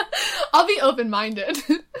 I'll be open-minded.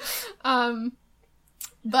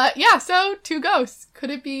 But yeah, so 2 ghosts. Could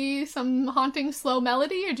it be some haunting slow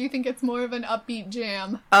melody, or do you think it's more of an upbeat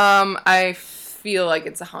jam? I feel like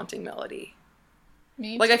it's a haunting melody.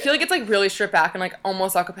 Me Like, I too. feel like it's like really stripped back and like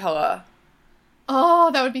almost a cappella. Oh,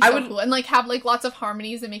 that would be I so would- cool. And like have like lots of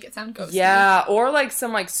harmonies and make it sound ghostly. Yeah, or like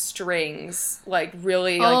some like strings, like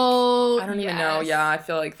really like Oh, I don't even know. yes. Yeah, I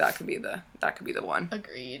feel like that could be the one.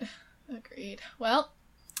 Agreed. Well,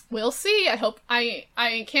 we'll see.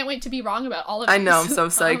 I can't wait to be wrong about all of these. I know, I'm so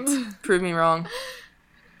psyched. Prove me wrong.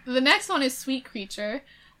 The next one is Sweet Creature.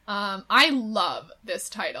 I love this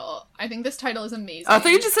title. I think this title is amazing. I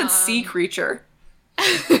thought you just said sea creature.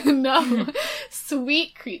 No.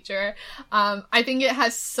 Sweet Creature. I think it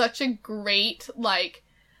has such a great like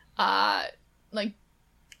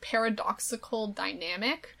paradoxical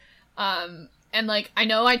dynamic. And like I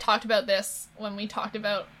know I talked about this when we talked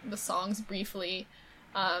about the songs briefly.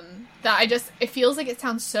 That it feels like it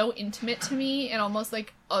sounds so intimate to me and almost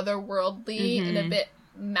like otherworldly and a bit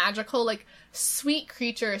magical. Like Sweet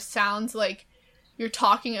Creature sounds like you're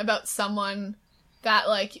talking about someone that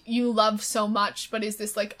like you love so much, but is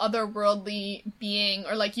this like otherworldly being,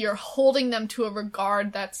 or like you're holding them to a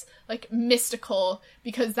regard that's like mystical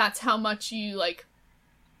because that's how much you like,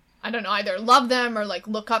 I don't know, either love them or like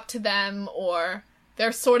look up to them, or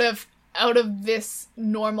they're sort of out of this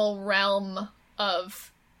normal realm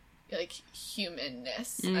of like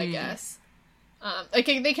humanness, I guess. Like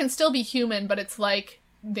they can still be human, but it's like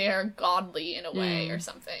they're godly in a way or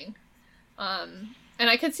something. And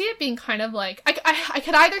I could see it being kind of like I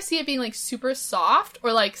could either see it being like super soft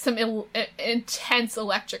or like some intense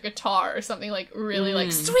electric guitar or something like really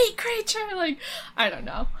like Sweet Creature, like I don't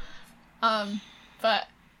know. But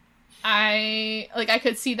I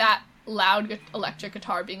could see that loud electric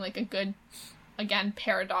guitar being like a good, again,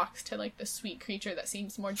 paradox to like the Sweet Creature that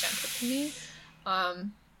seems more gentle to me.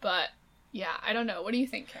 But yeah, I don't know. What do you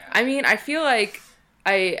think, Kara? I mean, I feel like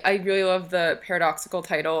I really love the paradoxical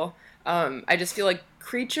title. I just feel like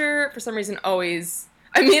creature for some reason always.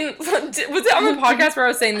 I mean, was it on the podcast where I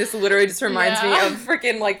was saying this literally just reminds me of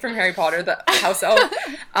freaking like from Harry Potter, the house elf.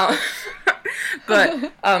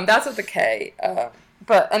 But that's with the K.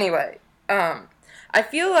 But anyway, I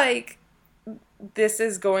feel like this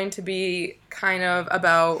is going to be kind of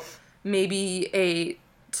about maybe a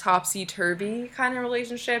topsy-turvy kind of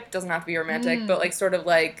relationship. Doesn't have to be romantic, but like sort of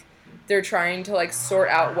like they're trying to like sort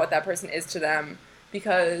out what that person is to them,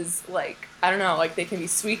 because like I don't know, like they can be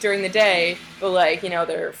sweet during the day, but like, you know,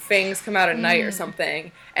 their fangs come out at night or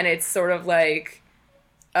something, and it's sort of like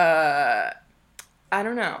I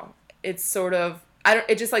don't know. It's sort of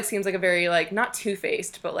it just like seems like a very like not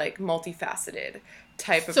two-faced but like multifaceted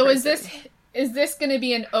type of So person. is this going to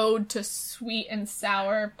be an ode to Sweet and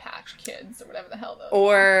Sour Patch Kids or whatever the hell those?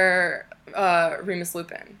 Or Remus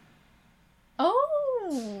Lupin.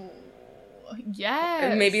 Oh, yes.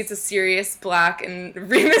 And maybe it's a Sirius Black and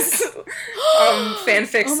Remus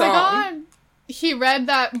fanfic Oh song. my god. He read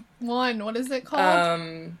that one. What is it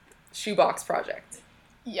called? Shoebox Project.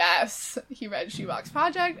 Yes. He read Shoebox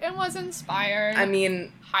Project and was inspired. I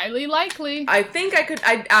mean, highly likely. I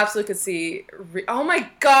absolutely could see. Oh my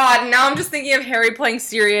god! Now I'm just thinking of Harry playing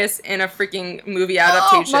Sirius in a freaking movie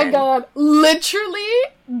adaptation. Oh my god! Literally,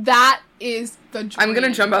 that is the dream. I'm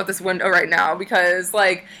gonna jump out this window right now because,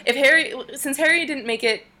 like, since Harry didn't make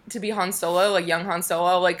it to be Han Solo, like young Han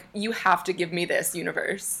Solo, like you have to give me this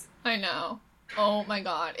universe. I know. Oh my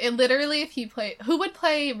god! It literally, if he played, who would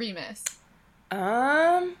play Remus?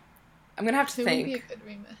 I'm gonna have to Who think. would be a good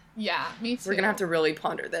Remus? Yeah, me too. We're gonna have to really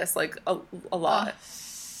ponder this, like, a lot.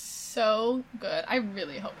 So good. I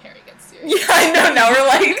really hope Harry gets serious. Yeah, I know. Now we're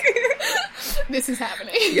like, this is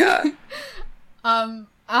happening. yeah.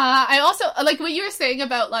 I also like what you were saying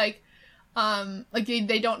about like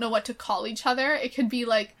they don't know what to call each other. It could be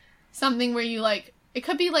like something where you like. It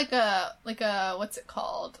could be like a what's it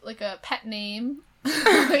called? Like a pet name.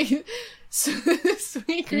 Like,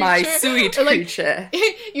 sweet creature. My sweet Or, like, creature.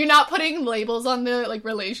 You're not putting labels on the like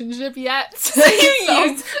relationship yet. So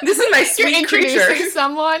this is my You're sweet introducing creature.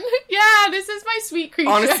 someone. Yeah, this is my sweet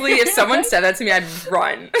creature. Honestly, if someone said that to me, I'd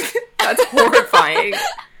run. That's horrifying.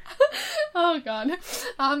 Oh god.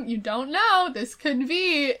 You don't know. This could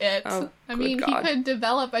be it. Oh, I good mean, God. he could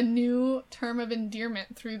develop a new term of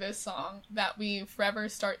endearment through this song that we forever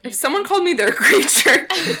start If using. someone called me their creature,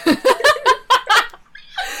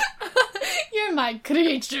 You're my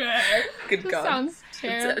creature. good This God. sounds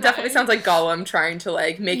terrifying. It definitely sounds like Gollum trying to,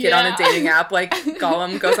 like, make it on Yeah. a dating app. Like,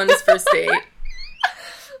 Gollum goes on his first date.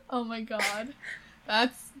 Oh my god.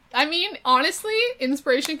 I mean, honestly,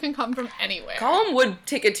 inspiration can come from anywhere. Gollum would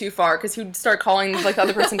take it too far, because he would start calling, like, the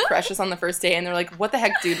other person precious on the first date, and they're like, what the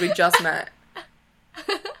heck, dude, we just met.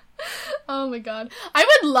 Oh my god. I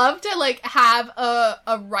would love to, like, have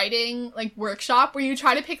a writing, like, workshop where you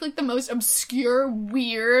try to pick, like, the most obscure,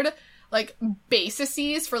 weird, like,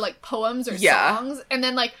 bases for, like, poems or Yeah. songs, and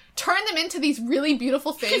then, like, turn them into these really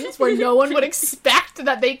beautiful things where no one would expect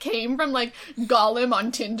that they came from, like, Gollum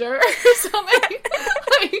on Tinder or something.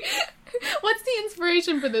 Like, what's the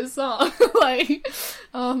inspiration for this song? Like,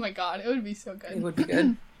 oh my god, it would be so good. It would be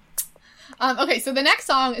good. Okay, so the next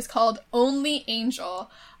song is called Only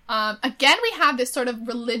Angel. Again, we have this sort of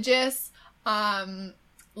religious,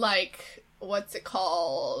 like, what's it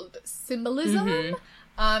called? Symbolism,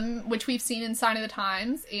 which we've seen in Sign of the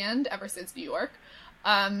Times and Ever Since New York.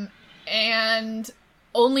 And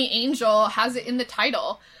Only Angel has it in the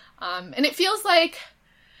title. And it feels like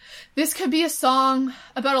this could be a song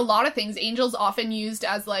about a lot of things. Angel's often used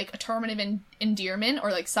as, like, a term of endearment,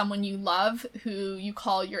 or, like, someone you love who you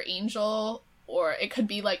call your angel, or it could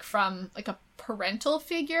be, like, from, like, a parental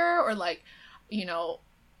figure, or, like, you know,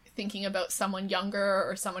 thinking about someone younger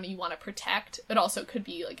or someone you want to protect. It also could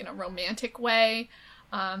be, like, in a romantic way.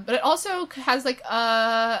 But it also has, like,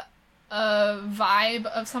 a vibe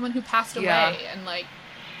of someone who passed away, Yeah. and, like,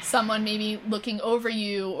 someone maybe looking over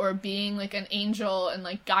you, or being like an angel and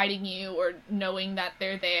like guiding you, or knowing that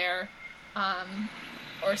they're there,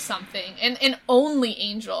 or something. And Only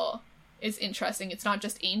Angel is interesting. It's not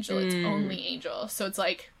just angel, it's only angel. So it's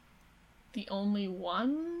like the only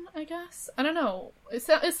one, I guess. I don't know.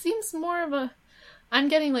 It seems more of a, I'm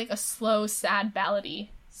getting like a slow, sad ballady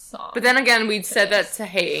song. But then again, we said that to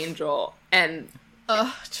Hey Angel, and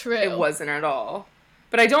true. it wasn't at all.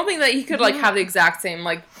 But I don't think that he could, like, have the exact same,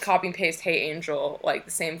 like, copy and paste Hey Angel, like,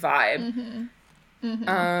 the same vibe.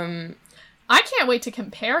 I can't wait to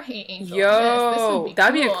compare Hey Angel. Yo, to this would be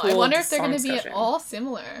that'd be a I cool wonder if they're song going to be at discussion. all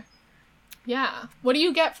similar. Yeah. What do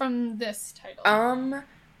you get from this title?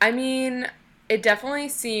 I mean, it definitely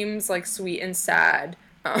seems like sweet and sad.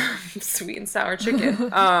 Sweet and sour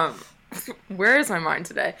chicken. Where is my mind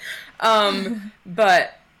today?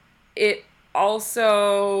 But it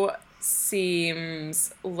also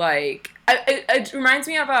seems like it reminds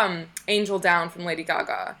me of Angel Down from Lady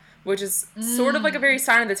Gaga, which is sort of like a very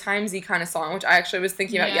Sign of the Timesy kind of song, which I actually was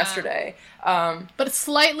thinking about Yeah. yesterday. But it's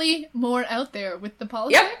slightly more out there with the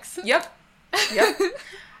politics. Yep.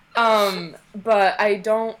 But I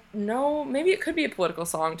don't know. Maybe it could be a political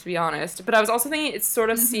song, to be honest. But I was also thinking it sort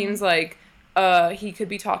of seems like he could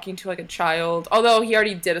be talking to, like, a child. Although he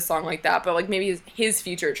already did a song like that, but, like, maybe his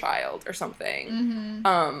future child or something.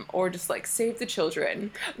 Or just, like, Save the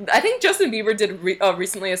Children. I think Justin Bieber did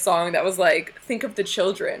recently a song that was, like, Think of the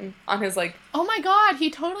Children on his, like... Oh my god, he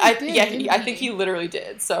totally did. Yeah, didn't I think he literally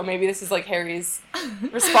did. So maybe this is, like, Harry's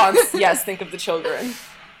response. Yes, think of the children.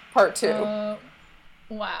 Part 2.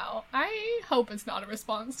 Wow. I hope it's not a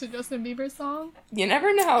response to Justin Bieber's song. You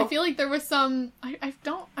never know. I feel like there was some... I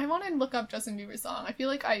want to look up Justin Bieber's song. I feel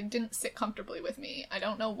like I didn't sit comfortably with me. I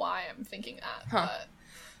don't know why I'm thinking that.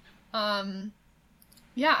 But,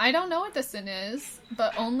 yeah, I don't know what the sin is,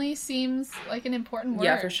 but only seems like an important word.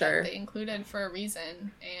 Yeah, for sure. That they included for a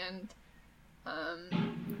reason. And,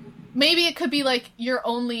 maybe it could be, like, you're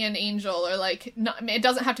only an angel, or, like, not, it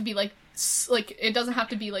doesn't have to be, like, it doesn't have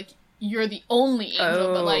to be, like, you're the only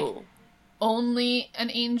angel, but, like, only an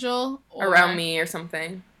angel. Or, around me or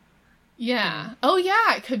something. Yeah. Mm. Oh,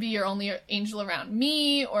 yeah, it could be you're only angel around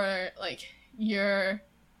me, or, like, I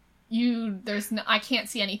can't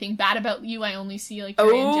see anything bad about you, I only see, like,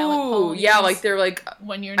 your angelic qualities. Yeah, like, they're, like,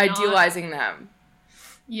 when you're not. idealizing them.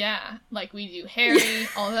 Yeah, like we do Harry,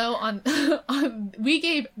 although on we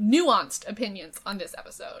gave nuanced opinions on this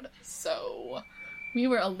episode, so we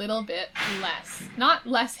were a little bit not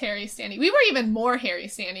less Harry standy. We were even more Harry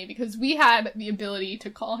standy because we had the ability to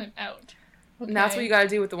call him out. Okay? And that's what you gotta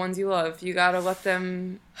do with the ones you love. You gotta let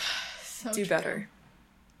them do better.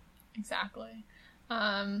 Exactly.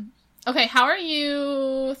 Okay, how are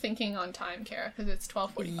you thinking on time, Kara? Because it's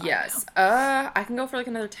 12:45 Yes. now. I can go for like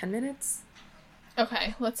another 10 minutes.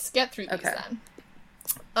 Okay, let's get through these then.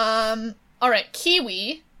 Alright,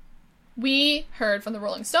 Kiwi. We heard from the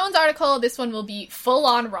Rolling Stones article, this one will be full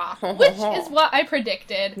on rock, which is what I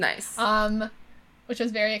predicted. Nice. Which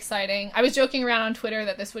was very exciting. I was joking around on Twitter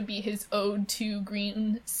that this would be his ode to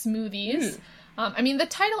green smoothies. I mean, the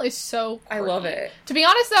title is so quirky. I love it. To be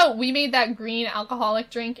honest, though, we made that green alcoholic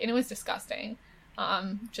drink, and it was disgusting.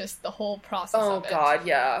 Just the whole process of it. Oh, God,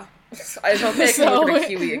 yeah. I don't think I can look at a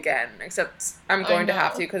Kiwi again, except I'm going to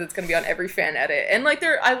have to, because it's going to be on every fan edit. And, like,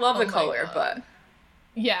 I love the color, but...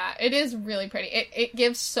 Yeah, it is really pretty. It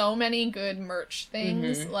gives so many good merch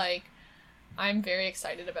things. Mm-hmm. Like, I'm very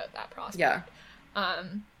excited about that prospect. Yeah.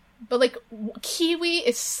 But, like, Kiwi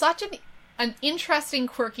is such an interesting,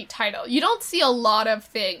 quirky title. You don't see a lot of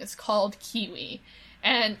things called Kiwi.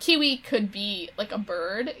 And Kiwi could be, like, a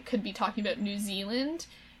bird. It could be talking about New Zealand.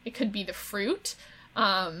 It could be the fruit.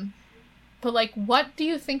 But, like, what do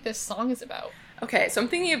you think this song is about? Okay, so I'm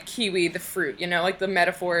thinking of kiwi, the fruit, you know, like the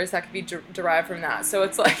metaphors that could be derived from that. So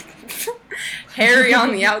it's like hairy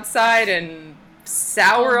on the outside and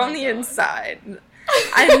sour on the inside.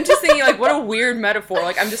 I'm just thinking, like, what a weird metaphor.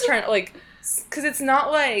 Like, I'm just trying to, like, because it's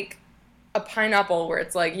not like a pineapple where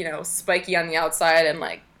it's, like, you know, spiky on the outside and,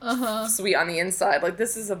 like, sweet on the inside. Like,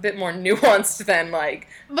 this is a bit more nuanced than, like...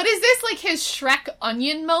 But is this, like, his Shrek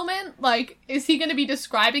onion moment? Like, is he going to be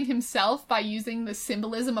describing himself by using the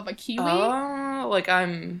symbolism of a kiwi? Oh, like,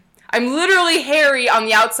 I'm literally hairy on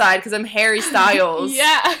the outside because I'm Harry Styles.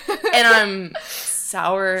 Yeah. And I'm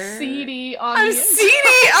sour. Seedy on I'm the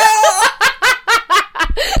seedy! Oh!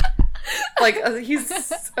 Like, he's...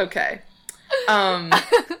 Okay. And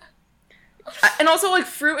also, like,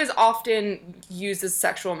 fruit is often used as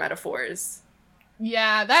sexual metaphors.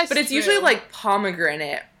 Yeah, that's But it's true. usually, like,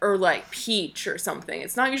 pomegranate or, like, peach or something.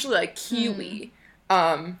 It's not usually, like, kiwi.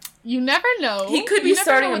 You never know. He could be You never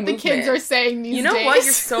starting know a what the kids movement. are saying these days. You know what?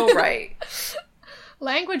 You're so right.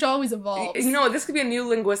 Language always evolves. You know, this could be a new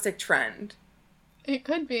linguistic trend. It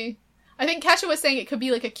could be. I think Kesha was saying it could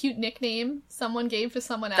be, like, a cute nickname someone gave to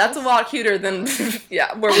someone else. That's a lot cuter than,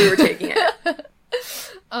 yeah, where we were taking it.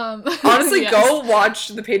 Honestly, yes. Go watch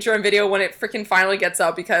the Patreon video when it freaking finally gets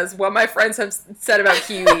up, because what my friends have said about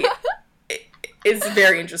kiwi is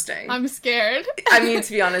very interesting. I'm scared. I mean,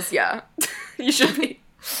 to be honest, yeah. You should be.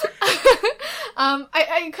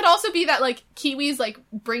 I could also be that, like, kiwis, like,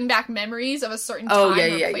 bring back memories of a certain time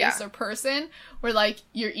or place or person, where, like,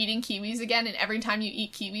 you're eating kiwis again, and every time you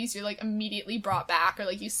eat kiwis, you're, like, immediately brought back, or,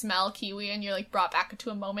 like, you smell kiwi, and you're, like, brought back to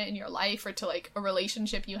a moment in your life, or to, like, a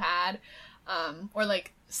relationship you had, or,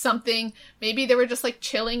 like, something, maybe they were just, like,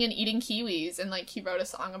 chilling and eating kiwis, and, like, he wrote a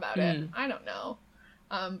song about it. I don't know.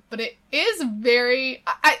 But it is very...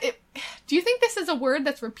 do you think this is a word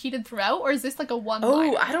that's repeated throughout, or is this, like, a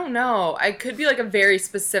one-liner? Oh, I don't know. I could be, like, a very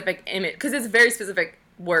specific image, because it's a very specific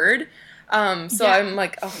word. So Yeah. I'm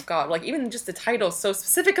like, oh, God. Like, even just the title is so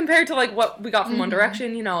specific compared to, like, what we got from One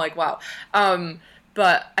Direction, you know, like, wow.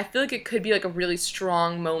 But I feel like it could be, like, a really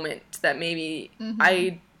strong moment that maybe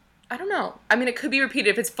I don't know. I mean, it could be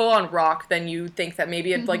repeated. If it's full-on rock, then you think that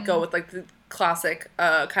maybe it'd, like, go with, like, the classic,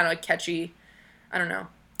 kind of, like, catchy... I don't know,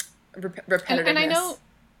 repetitiveness. And I know,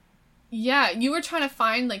 yeah, you were trying to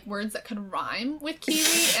find, like, words that could rhyme with kiwi,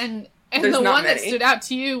 and the one that stood out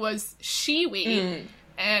to you was shiwi.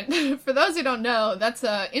 And for those who don't know, that's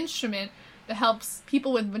an instrument that helps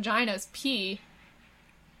people with vaginas pee.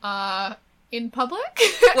 in public?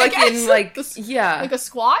 Like in, like, yeah. Like a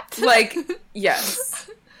squat? Like, yes.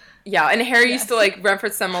 Yeah, and Harry used to, Yes. like,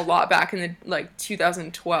 reference them a lot back in the, like,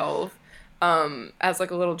 2012, as,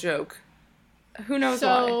 like, a little joke. Who knows why?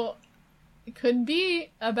 So, it could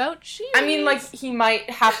be about cheese. I mean, like, he might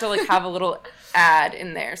have to, like, have a little ad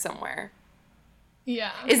in there somewhere.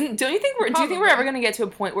 Yeah. Do you think we're Probably. ever gonna get to a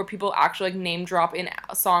point where people actually, like, name drop in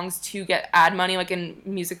songs to get ad money, like in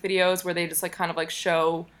music videos, where they just, like, kind of, like,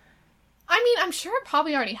 show? I mean, I'm sure it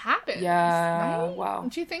probably already happens. Yeah, Right? wow.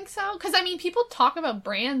 Don't you think so? Because, I mean, people talk about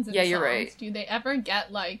brands and Yeah, you're songs. right. Do they ever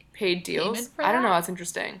get, like, Paid deals? Payment for I don't know. that? That's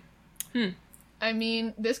interesting. I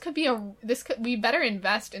mean, we better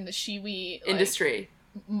invest in the Shiwi like, Industry.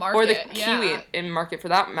 market. Or the yeah. Kiwi in market, for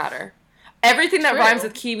that matter. Everything that True. rhymes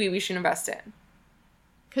with Kiwi, we should invest in.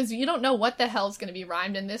 Because you don't know what the hell's going to be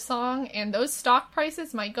rhymed in this song, and those stock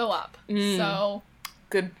prices might go up. So,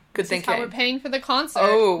 Good this is how we're thinking. paying for the concert.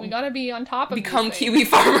 Oh. We gotta be on top of Become these Kiwi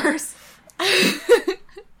farmers. things.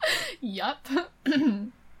 Yup.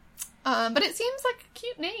 But it seems like a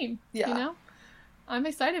cute name. Yeah. You know? I'm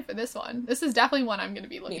excited for this one. This is definitely one I'm going to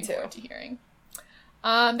be looking too. forward to hearing.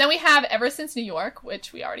 Then we have Ever Since New York,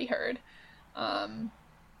 which we already heard.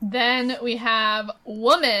 Then we have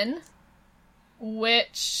Woman,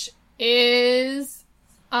 which is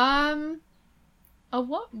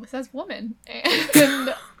it says woman,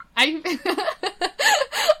 and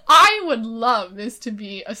I would love this to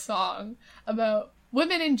be a song about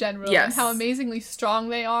women in general and Yes. how amazingly strong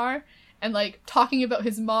they are, and like talking about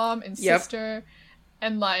his mom and Yep. sister,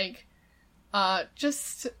 and like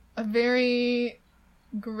just a very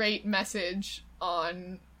great message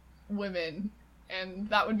on women, and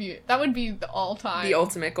that would be the all-time The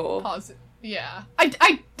ultimate goal. yeah.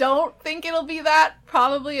 I don't think it'll be that.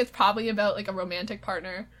 Probably. It's probably about, like, a romantic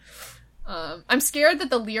partner. I'm scared that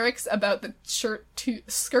the lyrics about the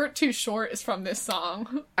skirt too short is from this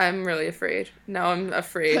song. I'm really afraid. Now I'm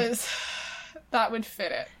afraid. Because that would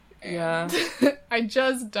fit it. Yeah. I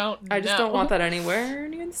just don't know. I just don't want that anywhere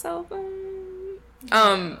near the cell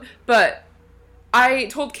phone. But I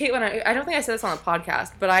told Caitlin, I don't think I said this on the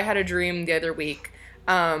podcast, but I had a dream the other week.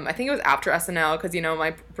 I think it was after SNL, because, you know,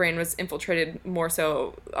 my brain was infiltrated more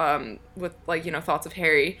so with, like, you know, thoughts of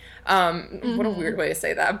Harry. What a weird way to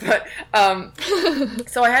say that. But,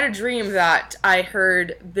 so I had a dream that I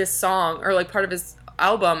heard this song, or, like, part of his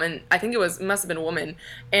album, and I think must have been Woman.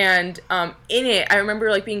 And in it, I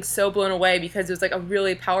remember, like, being so blown away, because it was, like, a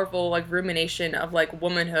really powerful, like, rumination of, like,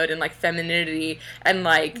 womanhood and, like, femininity. And,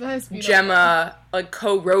 like, That is beautiful. Gemma, like,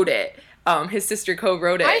 co-wrote it. His sister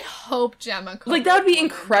co-wrote it. I hope Gemma Like, that would be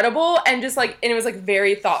incredible, and just, like, and it was, like,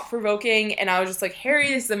 very thought-provoking, and I was just like, Harry,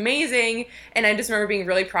 this is amazing, and I just remember being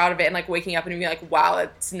really proud of it, and, like, waking up and being like, wow,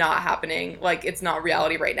 it's not happening, like, it's not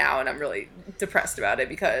reality right now, and I'm really depressed about it,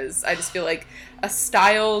 because I just feel like a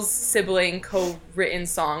Styles sibling co-written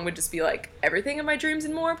song would just be, like, everything in my dreams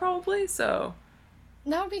and more, probably, so.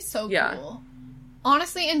 That would be so Yeah. cool.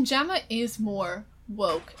 Honestly, and Gemma is more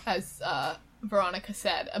woke, as Veronica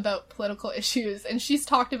said, about political issues, and she's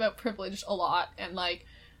talked about privilege a lot, and like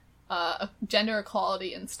gender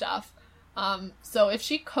equality and stuff. So if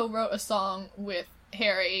she co-wrote a song with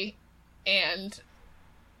Harry and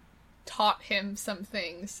taught him some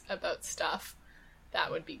things about stuff,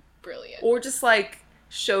 that would be brilliant. Or just, like,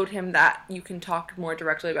 showed him that you can talk more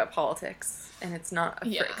directly about politics, and it's not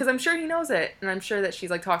Yeah. because I'm sure he knows it, and I'm sure that she's,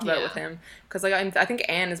 like, talked about it Yeah. with him, because, like, I think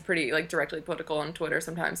Anne is pretty, like, directly political on Twitter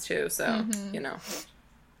sometimes too, so Mm-hmm. you know.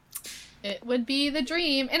 It would be the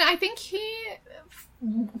dream. And I think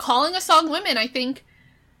calling a song Women, I think,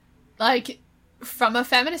 like, from a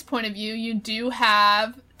feminist point of view, you do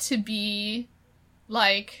have to be,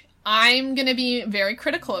 like, I'm gonna be very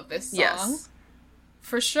critical of this song. Yes.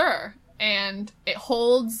 For sure. And it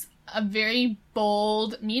holds a very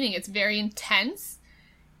bold meaning. It's very intense.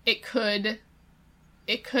 It could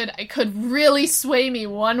really sway me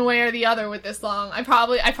one way or the other with this song. I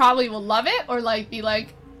probably will love it, or, like, be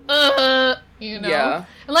like, you know? Yeah.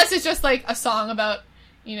 Unless it's just, like, a song about,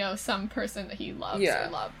 you know, some person that he loves Yeah.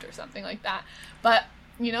 or loved or something like that. But,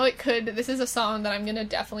 you know, this is a song that I'm gonna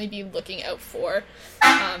definitely be looking out for.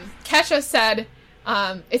 Kesha said,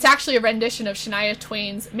 it's actually a rendition of Shania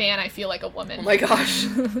Twain's Man, I Feel Like a Woman. Oh my gosh.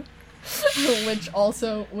 Which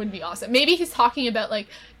also would be awesome. Maybe he's talking about, like,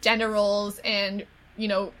 gender roles and, you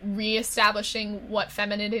know, reestablishing what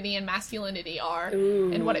femininity and masculinity are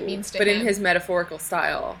and what it means to but him. in his metaphorical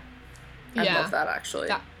style. I Yeah. love that, actually.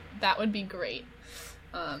 That would be great.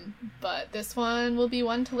 But this one will be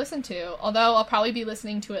one to listen to. Although I'll probably be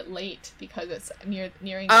listening to it late because it's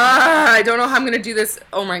nearing. I don't know how I'm gonna do this.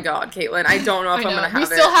 Oh my god, Caitlin, I don't know if I I'm know. gonna have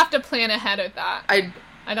We it. still have to plan ahead of that.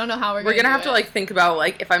 I I don't know how we're gonna have to like think about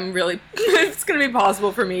like if I'm really if it's gonna be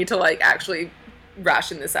possible for me to like actually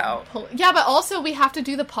ration this out. Yeah, but also we have to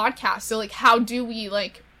do the podcast. So like, how do we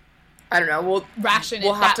like? I don't know. We'll ration it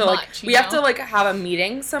we'll have that to like much, we have to like have a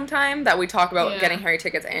meeting sometime that we talk about Yeah. getting Harry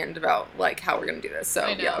tickets and about like how we're gonna do this. So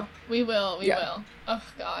I know. yeah. We will. We Yeah. will. Oh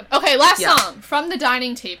God. Okay, last Yeah. song from the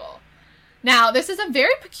dining table. Now, this is a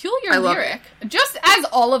very peculiar I love lyric, just as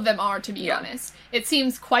all of them are, to be Yeah. honest. It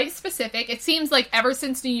seems quite specific. It seems like Ever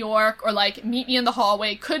Since New York or like Meet Me in the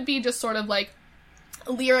Hallway could be just sort of like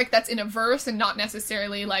a lyric that's in a verse and not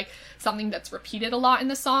necessarily like something that's repeated a lot in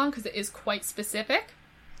the song because it is quite specific.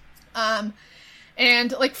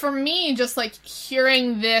 And like for me, just like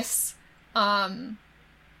hearing this, like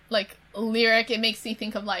lyric, it makes me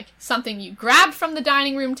think of like something you grabbed from the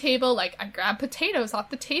dining room table, like I grabbed potatoes off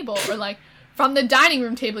the table, or like from the dining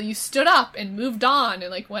room table you stood up and moved on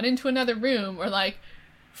and like went into another room, or like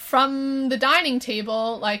from the dining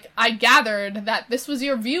table, like I gathered that this was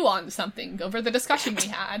your view on something over the discussion we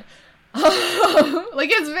had. Like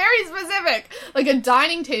it's very specific. Like a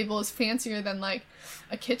dining table is fancier than like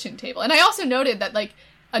a kitchen table. And I also noted that like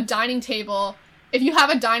a dining table, if you have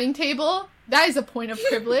a dining table, that is a point of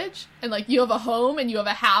privilege, and like you have a home and you have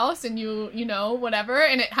a house and you know whatever,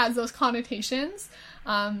 and it has those connotations.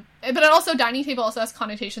 But it also, dining table also has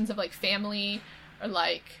connotations of like family or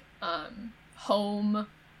like home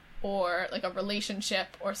or like a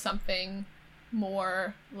relationship or something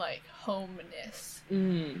more like homeness.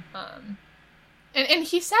 And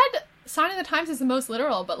he said Sign of the Times is the most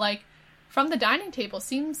literal, but like from the dining table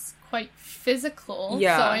seems quite physical.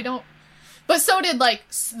 Yeah. So I don't. But so did like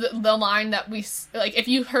the line that we like. If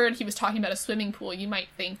you heard he was talking about a swimming pool, you might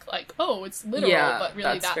think like, oh, it's literal. Yeah, but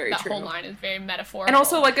really, that's very that true. whole line is very metaphorical. And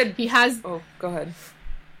also like he has. Oh, go ahead.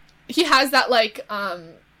 He has that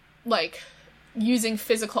like using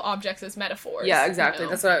physical objects as metaphors. Yeah, exactly. You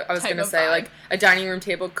know, That's what I was type gonna of say. vibe. Like a dining room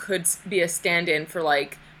table could be a stand-in for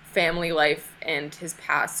like family life and his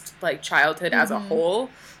past like childhood as a whole,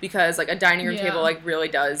 because like a dining room Yeah. table like really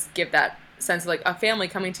does give that sense of like a family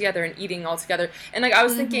coming together and eating all together. And like I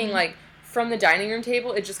was thinking like from the dining room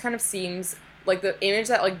table, it just kind of seems like the image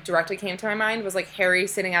that like directly came to my mind was like Harry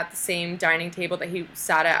sitting at the same dining table that he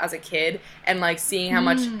sat at as a kid, and like seeing how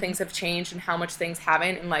much things have changed and how much things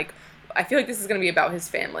haven't. And like I feel like this is going to be about his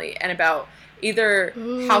family and about either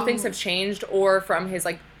how things have changed or from his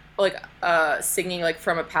like singing like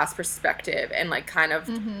from a past perspective and like kind of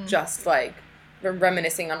just like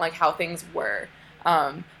reminiscing on like how things were.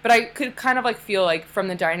 But I could kind of like feel like from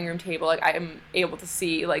the dining room table, like I am able to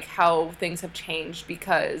see like how things have changed,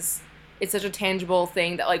 because it's such a tangible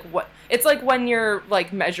thing that like what it's like when you're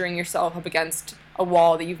like measuring yourself up against a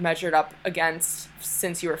wall that you've measured up against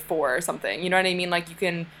since you were 4 or something. You know what I mean? Like you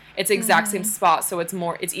can, it's the exact same spot, so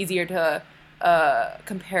it's easier to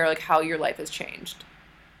compare like how your life has changed.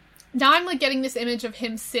 Now I'm like getting this image of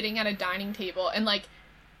him sitting at a dining table and like,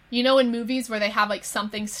 you know, in movies where they have like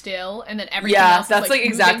something still and then everything else that's is like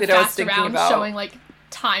exactly moving what I was fast thinking around, about. showing like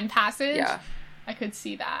time passage. Yeah. I could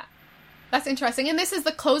see that. That's interesting. And this is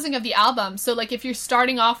the closing of the album. So like if you're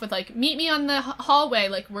starting off with like meet me on the hallway,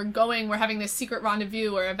 like we're having this secret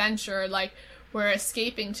rendezvous or adventure, like we're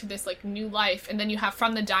escaping to this like new life, and then you have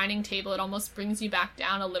from the dining table, it almost brings you back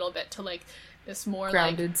down a little bit to like this more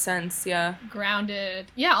Grounded sense, yeah. grounded,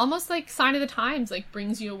 almost like Sign of the Times, like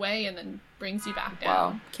brings you away and then brings you back down.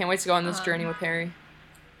 Wow. Can't wait to go on this journey with Harry.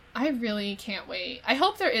 I really can't wait. I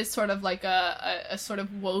hope there is sort of like a sort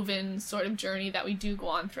of woven sort of journey that we do go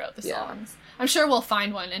on throughout the songs. I'm sure we'll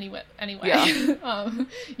find one anyway. Yeah.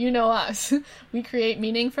 You know us. We create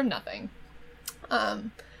meaning from nothing.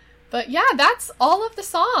 But yeah, that's all of the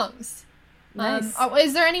songs. Nice.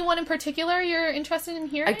 Is there anyone in particular you're interested in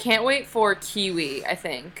hearing? I can't wait for Kiwi, I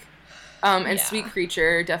think. And Yeah. Sweet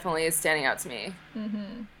Creature definitely is standing out to me.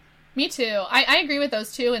 Me too. I agree with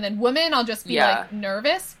those two. And then Woman, I'll just be like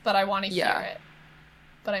nervous, but I want to hear it.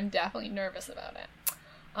 But I'm definitely nervous about it.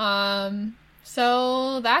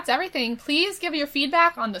 So that's everything. Please give your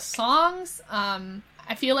feedback on the songs.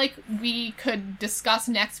 I feel like we could discuss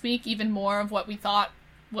next week even more of what we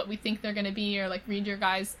think they're going to be, or like read your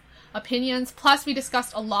guys' opinions. Plus, we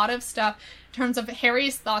discussed a lot of stuff in terms of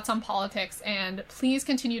Harry's thoughts on politics, and please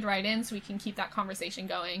continue to write in so we can keep that conversation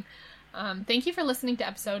going. Thank you for listening to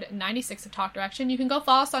episode 96 of Talk Direction. You can go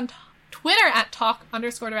follow us on Twitter at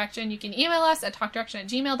talk_direction. You can email us at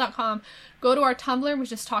talkdirection@gmail.com. Go to our Tumblr,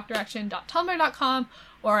 which is talkdirection.tumblr.com,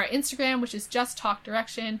 or our Instagram, which is just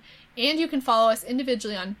talkdirection. And you can follow us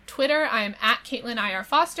individually on Twitter. I am at Caitlin IR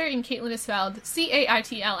Foster, and Caitlin is spelled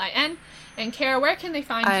Caitlin. And Kara, where can they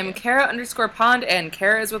find you? I'm Kara_Pond, and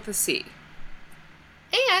Kara is with a C.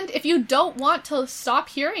 And if you don't want to stop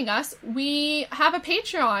hearing us, we have a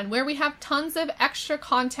Patreon where we have tons of extra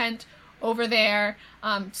content over there.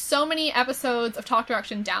 So many episodes of Talk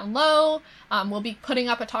Direction Down Low. We'll be putting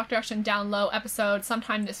up a Talk Direction Down Low episode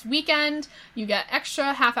sometime this weekend. You get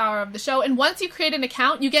extra half hour of the show. And once you create an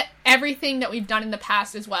account, you get everything that we've done in the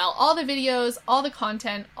past as well. All the videos, all the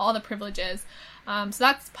content, all the privileges. So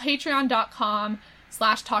that's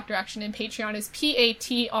patreon.com/Talk Direction, and Patreon is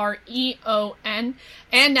Patreon.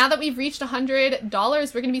 And now that we've reached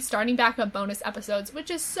 $100, we're going to be starting back up bonus episodes,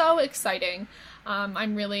 which is so exciting.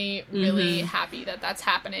 I'm really, really happy that that's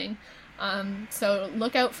happening. So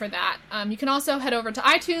look out for that. You can also head over to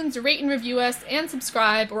iTunes, rate and review us, and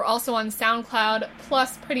subscribe. We're also on SoundCloud,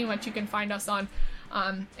 plus pretty much you can find us on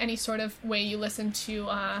any sort of way you listen to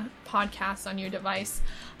podcasts on your device.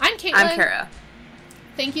 I'm Caitlin. I'm Kara.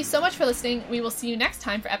 Thank you so much for listening. We will see you next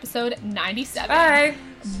time for episode 97. Bye.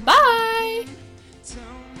 Bye!